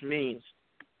research means,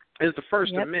 is the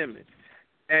First Amendment.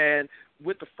 And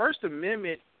what the First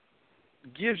Amendment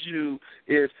gives you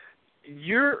is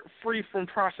you're free from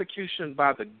prosecution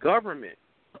by the government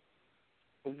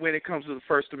when it comes to the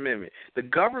First Amendment. The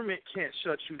government can't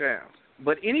shut you down,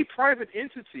 but any private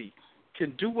entity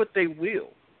can do what they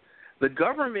will. The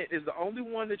government is the only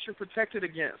one that you're protected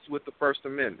against with the First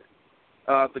Amendment.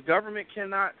 The government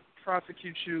cannot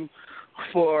prosecute you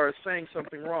for saying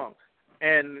something wrong.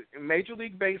 And Major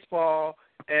League Baseball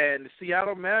and the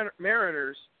Seattle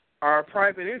Mariners are a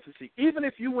private entity. Even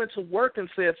if you went to work and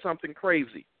said something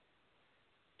crazy,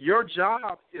 your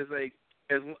job is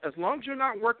as long as you're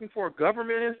not working for a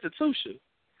government institution,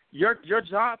 your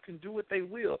job can do what they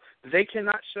will. They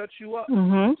cannot shut you up.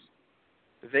 Mm-hmm.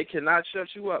 They cannot shut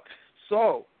you up.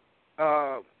 So,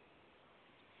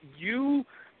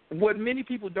 what many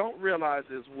people don't realize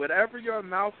is whatever your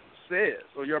mouth says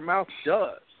or your mouth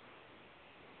does,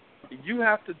 you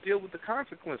have to deal with the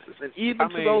consequences. And even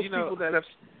to those people that have...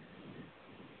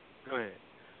 Go ahead.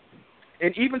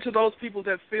 And even to those people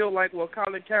that feel like, well,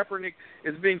 Colin Kaepernick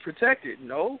is being protected.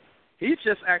 No, he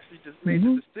just made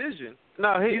the decision.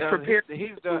 No, he's prepared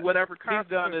for whatever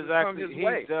consequences come his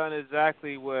way. He's done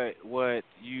exactly what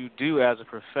you do as a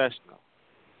professional.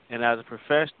 And as a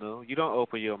professional, you don't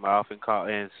open your mouth and call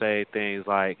and say things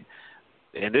like,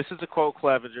 and this is a quote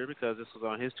Clevenger because this was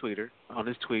on his tweet.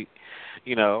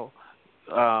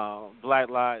 Black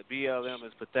Lives, BLM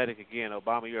is pathetic again.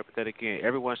 Obama, you're pathetic again.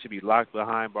 Everyone should be locked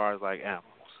behind bars like animals.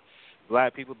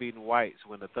 Black people beating whites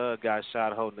when the thug got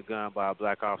shot holding the gun by a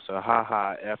black officer. Ha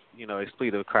ha,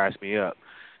 expletive cracks me up.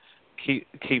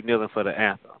 Keep kneeling for the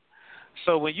anthem.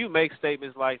 So when you make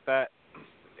statements like that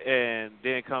and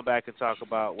then come back and talk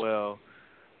about, well,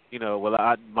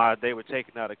 they were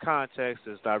taken out of context.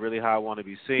 It's not really how I want to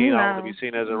be seen. I want to be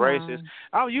seen as a racist. It's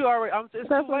That's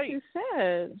too what late. you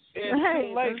said. It's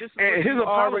too late. This is what you've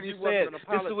already said.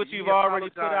 This is what you've already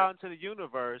put out into the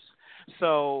universe.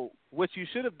 So what you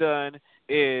should have done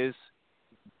is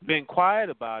been quiet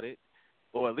about it,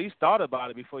 or at least thought about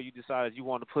it before you decided you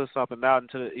want to put something out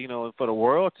into for the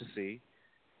world to see.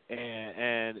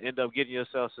 And end up getting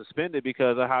yourself suspended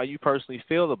because of how you personally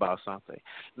feel about something.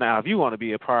 Now, if you want to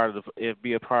be a part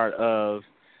of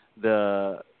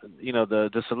the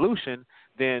solution,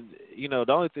 then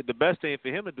the best thing for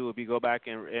him to do would be go back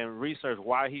and research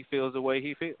why he feels the way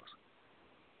he feels.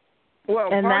 Well,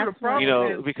 part of the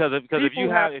problem is because if you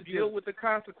have to deal with the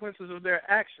consequences of their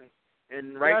actions,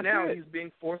 and right now he's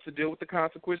being forced to deal with the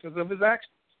consequences of his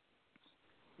actions.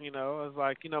 It's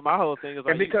like, my whole thing is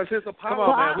like... And because his apology... Come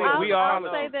on, man.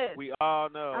 We all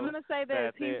know. I'm going to say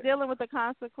this. He's dealing with the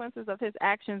consequences of his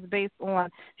actions based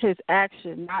on his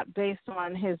action, not based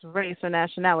on his race or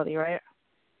nationality, right?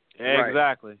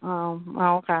 Exactly. Oh,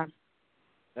 okay.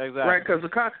 Exactly. Right, because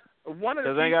one of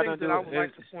the key things that I would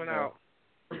like to point out,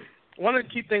 one of the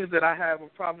key things that I have a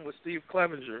problem with Steve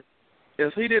Clevenger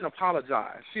is he didn't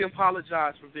apologize. He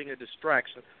apologized for being a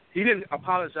distraction. He didn't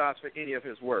apologize for any of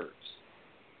his words.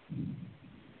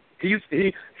 He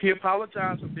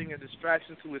apologized for being a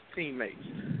distraction to his teammates.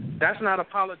 That's not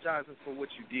apologizing for what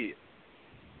you did.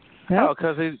 No,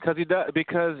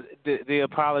 because the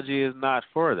apology is not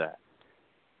for that.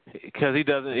 Because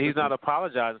he's not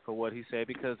apologizing for what he said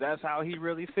because that's how he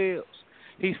really feels.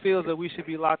 He feels that we should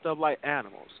be locked up like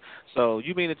animals. So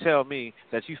you mean to tell me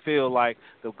that you feel like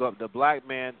the black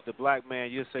man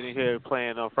you're sitting here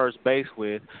playing on first base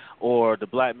with, or the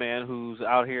black man who's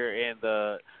out here in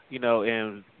the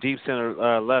in deep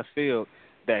center left field,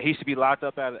 that he should be locked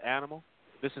up as an animal?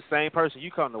 This is the same person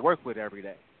you come to work with every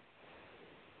day.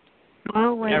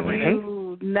 Well, when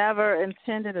you never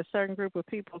intended a certain group of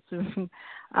people to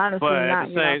honestly not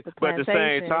get off the plantation. But at the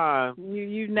same time,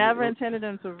 you never intended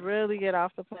them to really get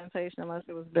off the plantation unless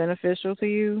it was beneficial to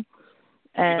you.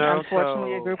 And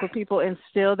unfortunately, a group of people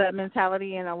instilled that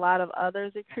mentality in a lot of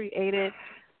others. It created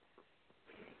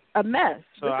a mess.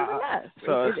 This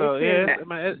is a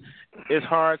mess. It's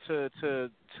hard to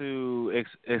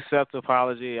accept the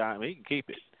apology. I mean, you can keep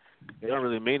it. It don't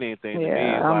really mean anything to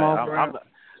me.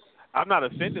 I'm not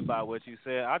offended by what you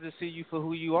said. I just see you for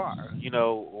who you are.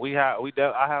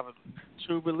 I have a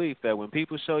true belief that when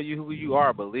people show you who you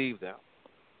are, believe them.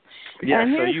 Yeah,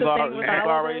 so you've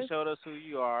already showed us who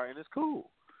you are, and it's cool.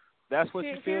 That's what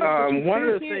you feel. One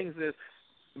of the things is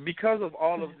because of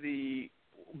all of the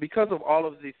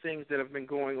things that have been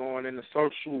going on in the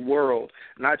social world,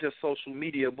 not just social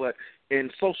media, but in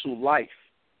social life.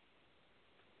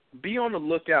 Be on the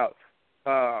lookout.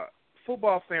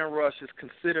 Football Fan Rush is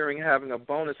considering having a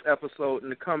bonus episode in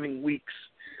the coming weeks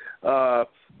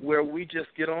where we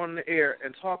just get on the air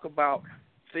and talk about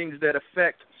things that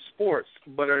affect sports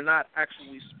but are not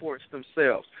actually sports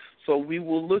themselves. So we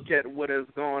will look at what has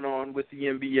gone on with the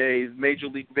NBA, Major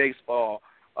League Baseball,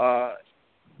 Colin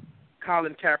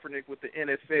Kaepernick with the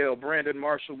NFL, Brandon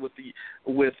Marshall with the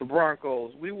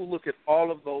Broncos. We will look at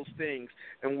all of those things,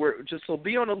 and so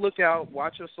be on the lookout.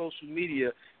 Watch your social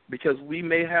media because we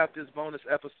may have this bonus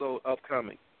episode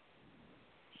upcoming.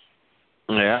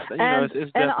 Yeah,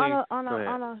 it's definitely on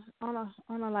a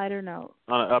lighter note,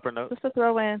 on an upper note, just to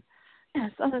throw in.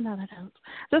 Yes, on another note,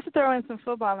 just to throw in some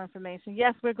football information.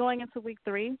 Yes, we're going into week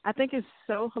 3. I think it's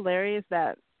so hilarious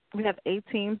that we have 8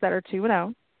 teams that are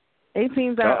 2-0. 8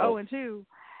 teams that are 0-2,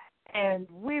 and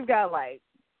we've got like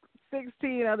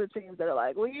 16 other teams that are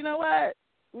like, well, you know what?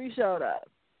 We showed up.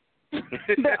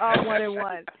 They're all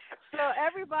 1-1. So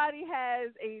everybody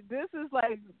has this is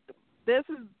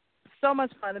so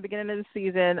much fun at the beginning of the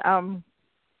season.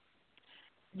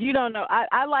 You don't know.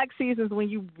 I like seasons when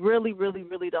you really, really,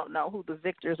 really don't know who the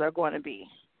victors are going to be.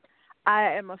 I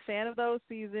am a fan of those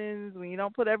seasons when you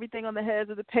don't put everything on the heads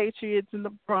of the Patriots and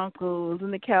the Broncos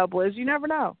and the Cowboys. You never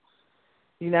know.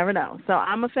 You never know. So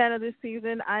I'm a fan of this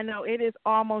season. I know it is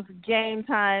almost game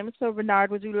time. So,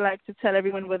 Bernard, would you like to tell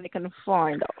everyone where they can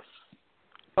find us?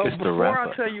 Before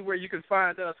I tell you where you can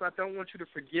find us, I don't want you to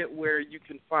forget where you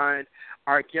can find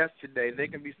our guests today. They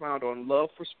can be found on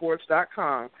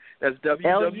loveforsports.com. That's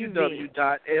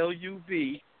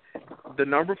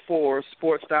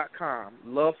www.LUV4sports.com,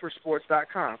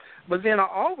 loveforsports.com. But then I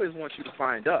always want you to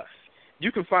find us.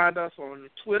 You can find us on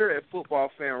Twitter at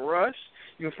Football Fan Rush.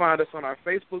 You can find us on our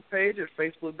Facebook page at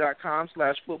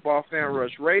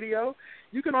facebook.com/footballfanrushradio.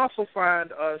 You can also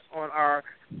find us on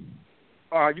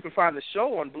you can find the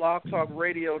show on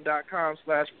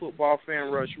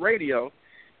blogtalkradio.com/footballfanrushradio.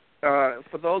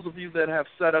 For those of you that have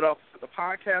set it up for the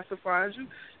podcast to find you,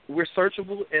 we're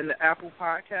searchable in the Apple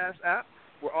Podcast app.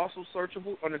 We're also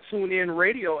searchable on the TuneIn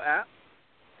Radio app.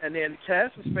 And then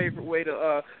Cass's favorite way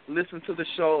to listen to the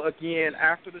show again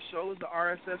after the show is the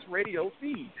RSS radio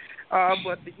feed.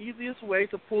 But the easiest way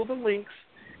to pull the links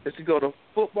is to go to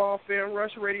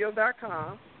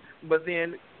footballfanrushradio.com. But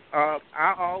then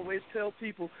I always tell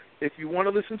people, if you want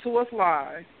to listen to us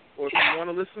live or if you want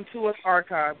to listen to us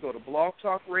archived, go to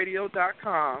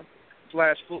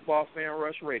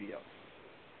blogtalkradio.com/footballfanrushradio.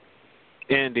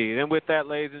 Indeed. And with that,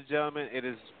 ladies and gentlemen, it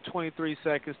is 23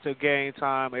 seconds till game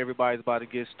time. Everybody's about to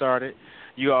get started.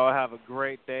 You all have a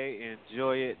great day.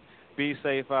 Enjoy it. Be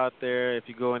safe out there if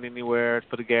you're going anywhere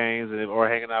for the games or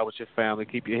hanging out with your family.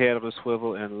 Keep your head on the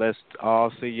swivel, and let's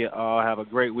all see you all. Have a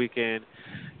great weekend,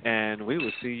 and we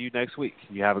will see you next week.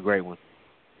 You have a great one.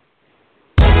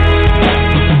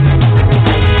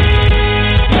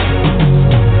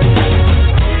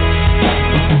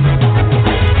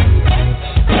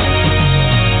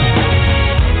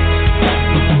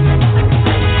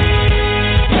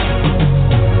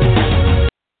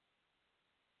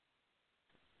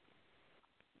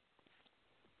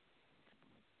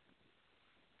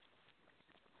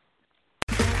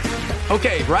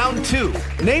 Okay, round two.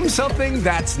 Name something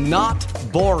that's not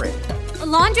boring. A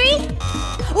laundry?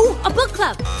 Ooh, a book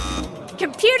club.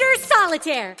 Computer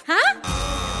solitaire, huh?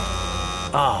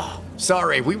 Ah, oh,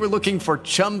 sorry, we were looking for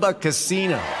Chumba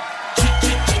Casino.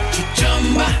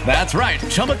 That's right,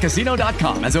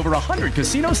 ChumbaCasino.com has over 100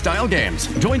 casino-style games.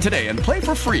 Join today and play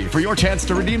for free for your chance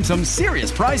to redeem some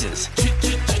serious prizes.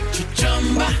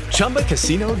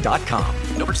 ChumbaCasino.com.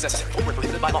 No purchase necessary. Void where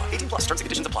prohibited by law. 18+ terms and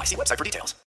conditions apply. See website for details.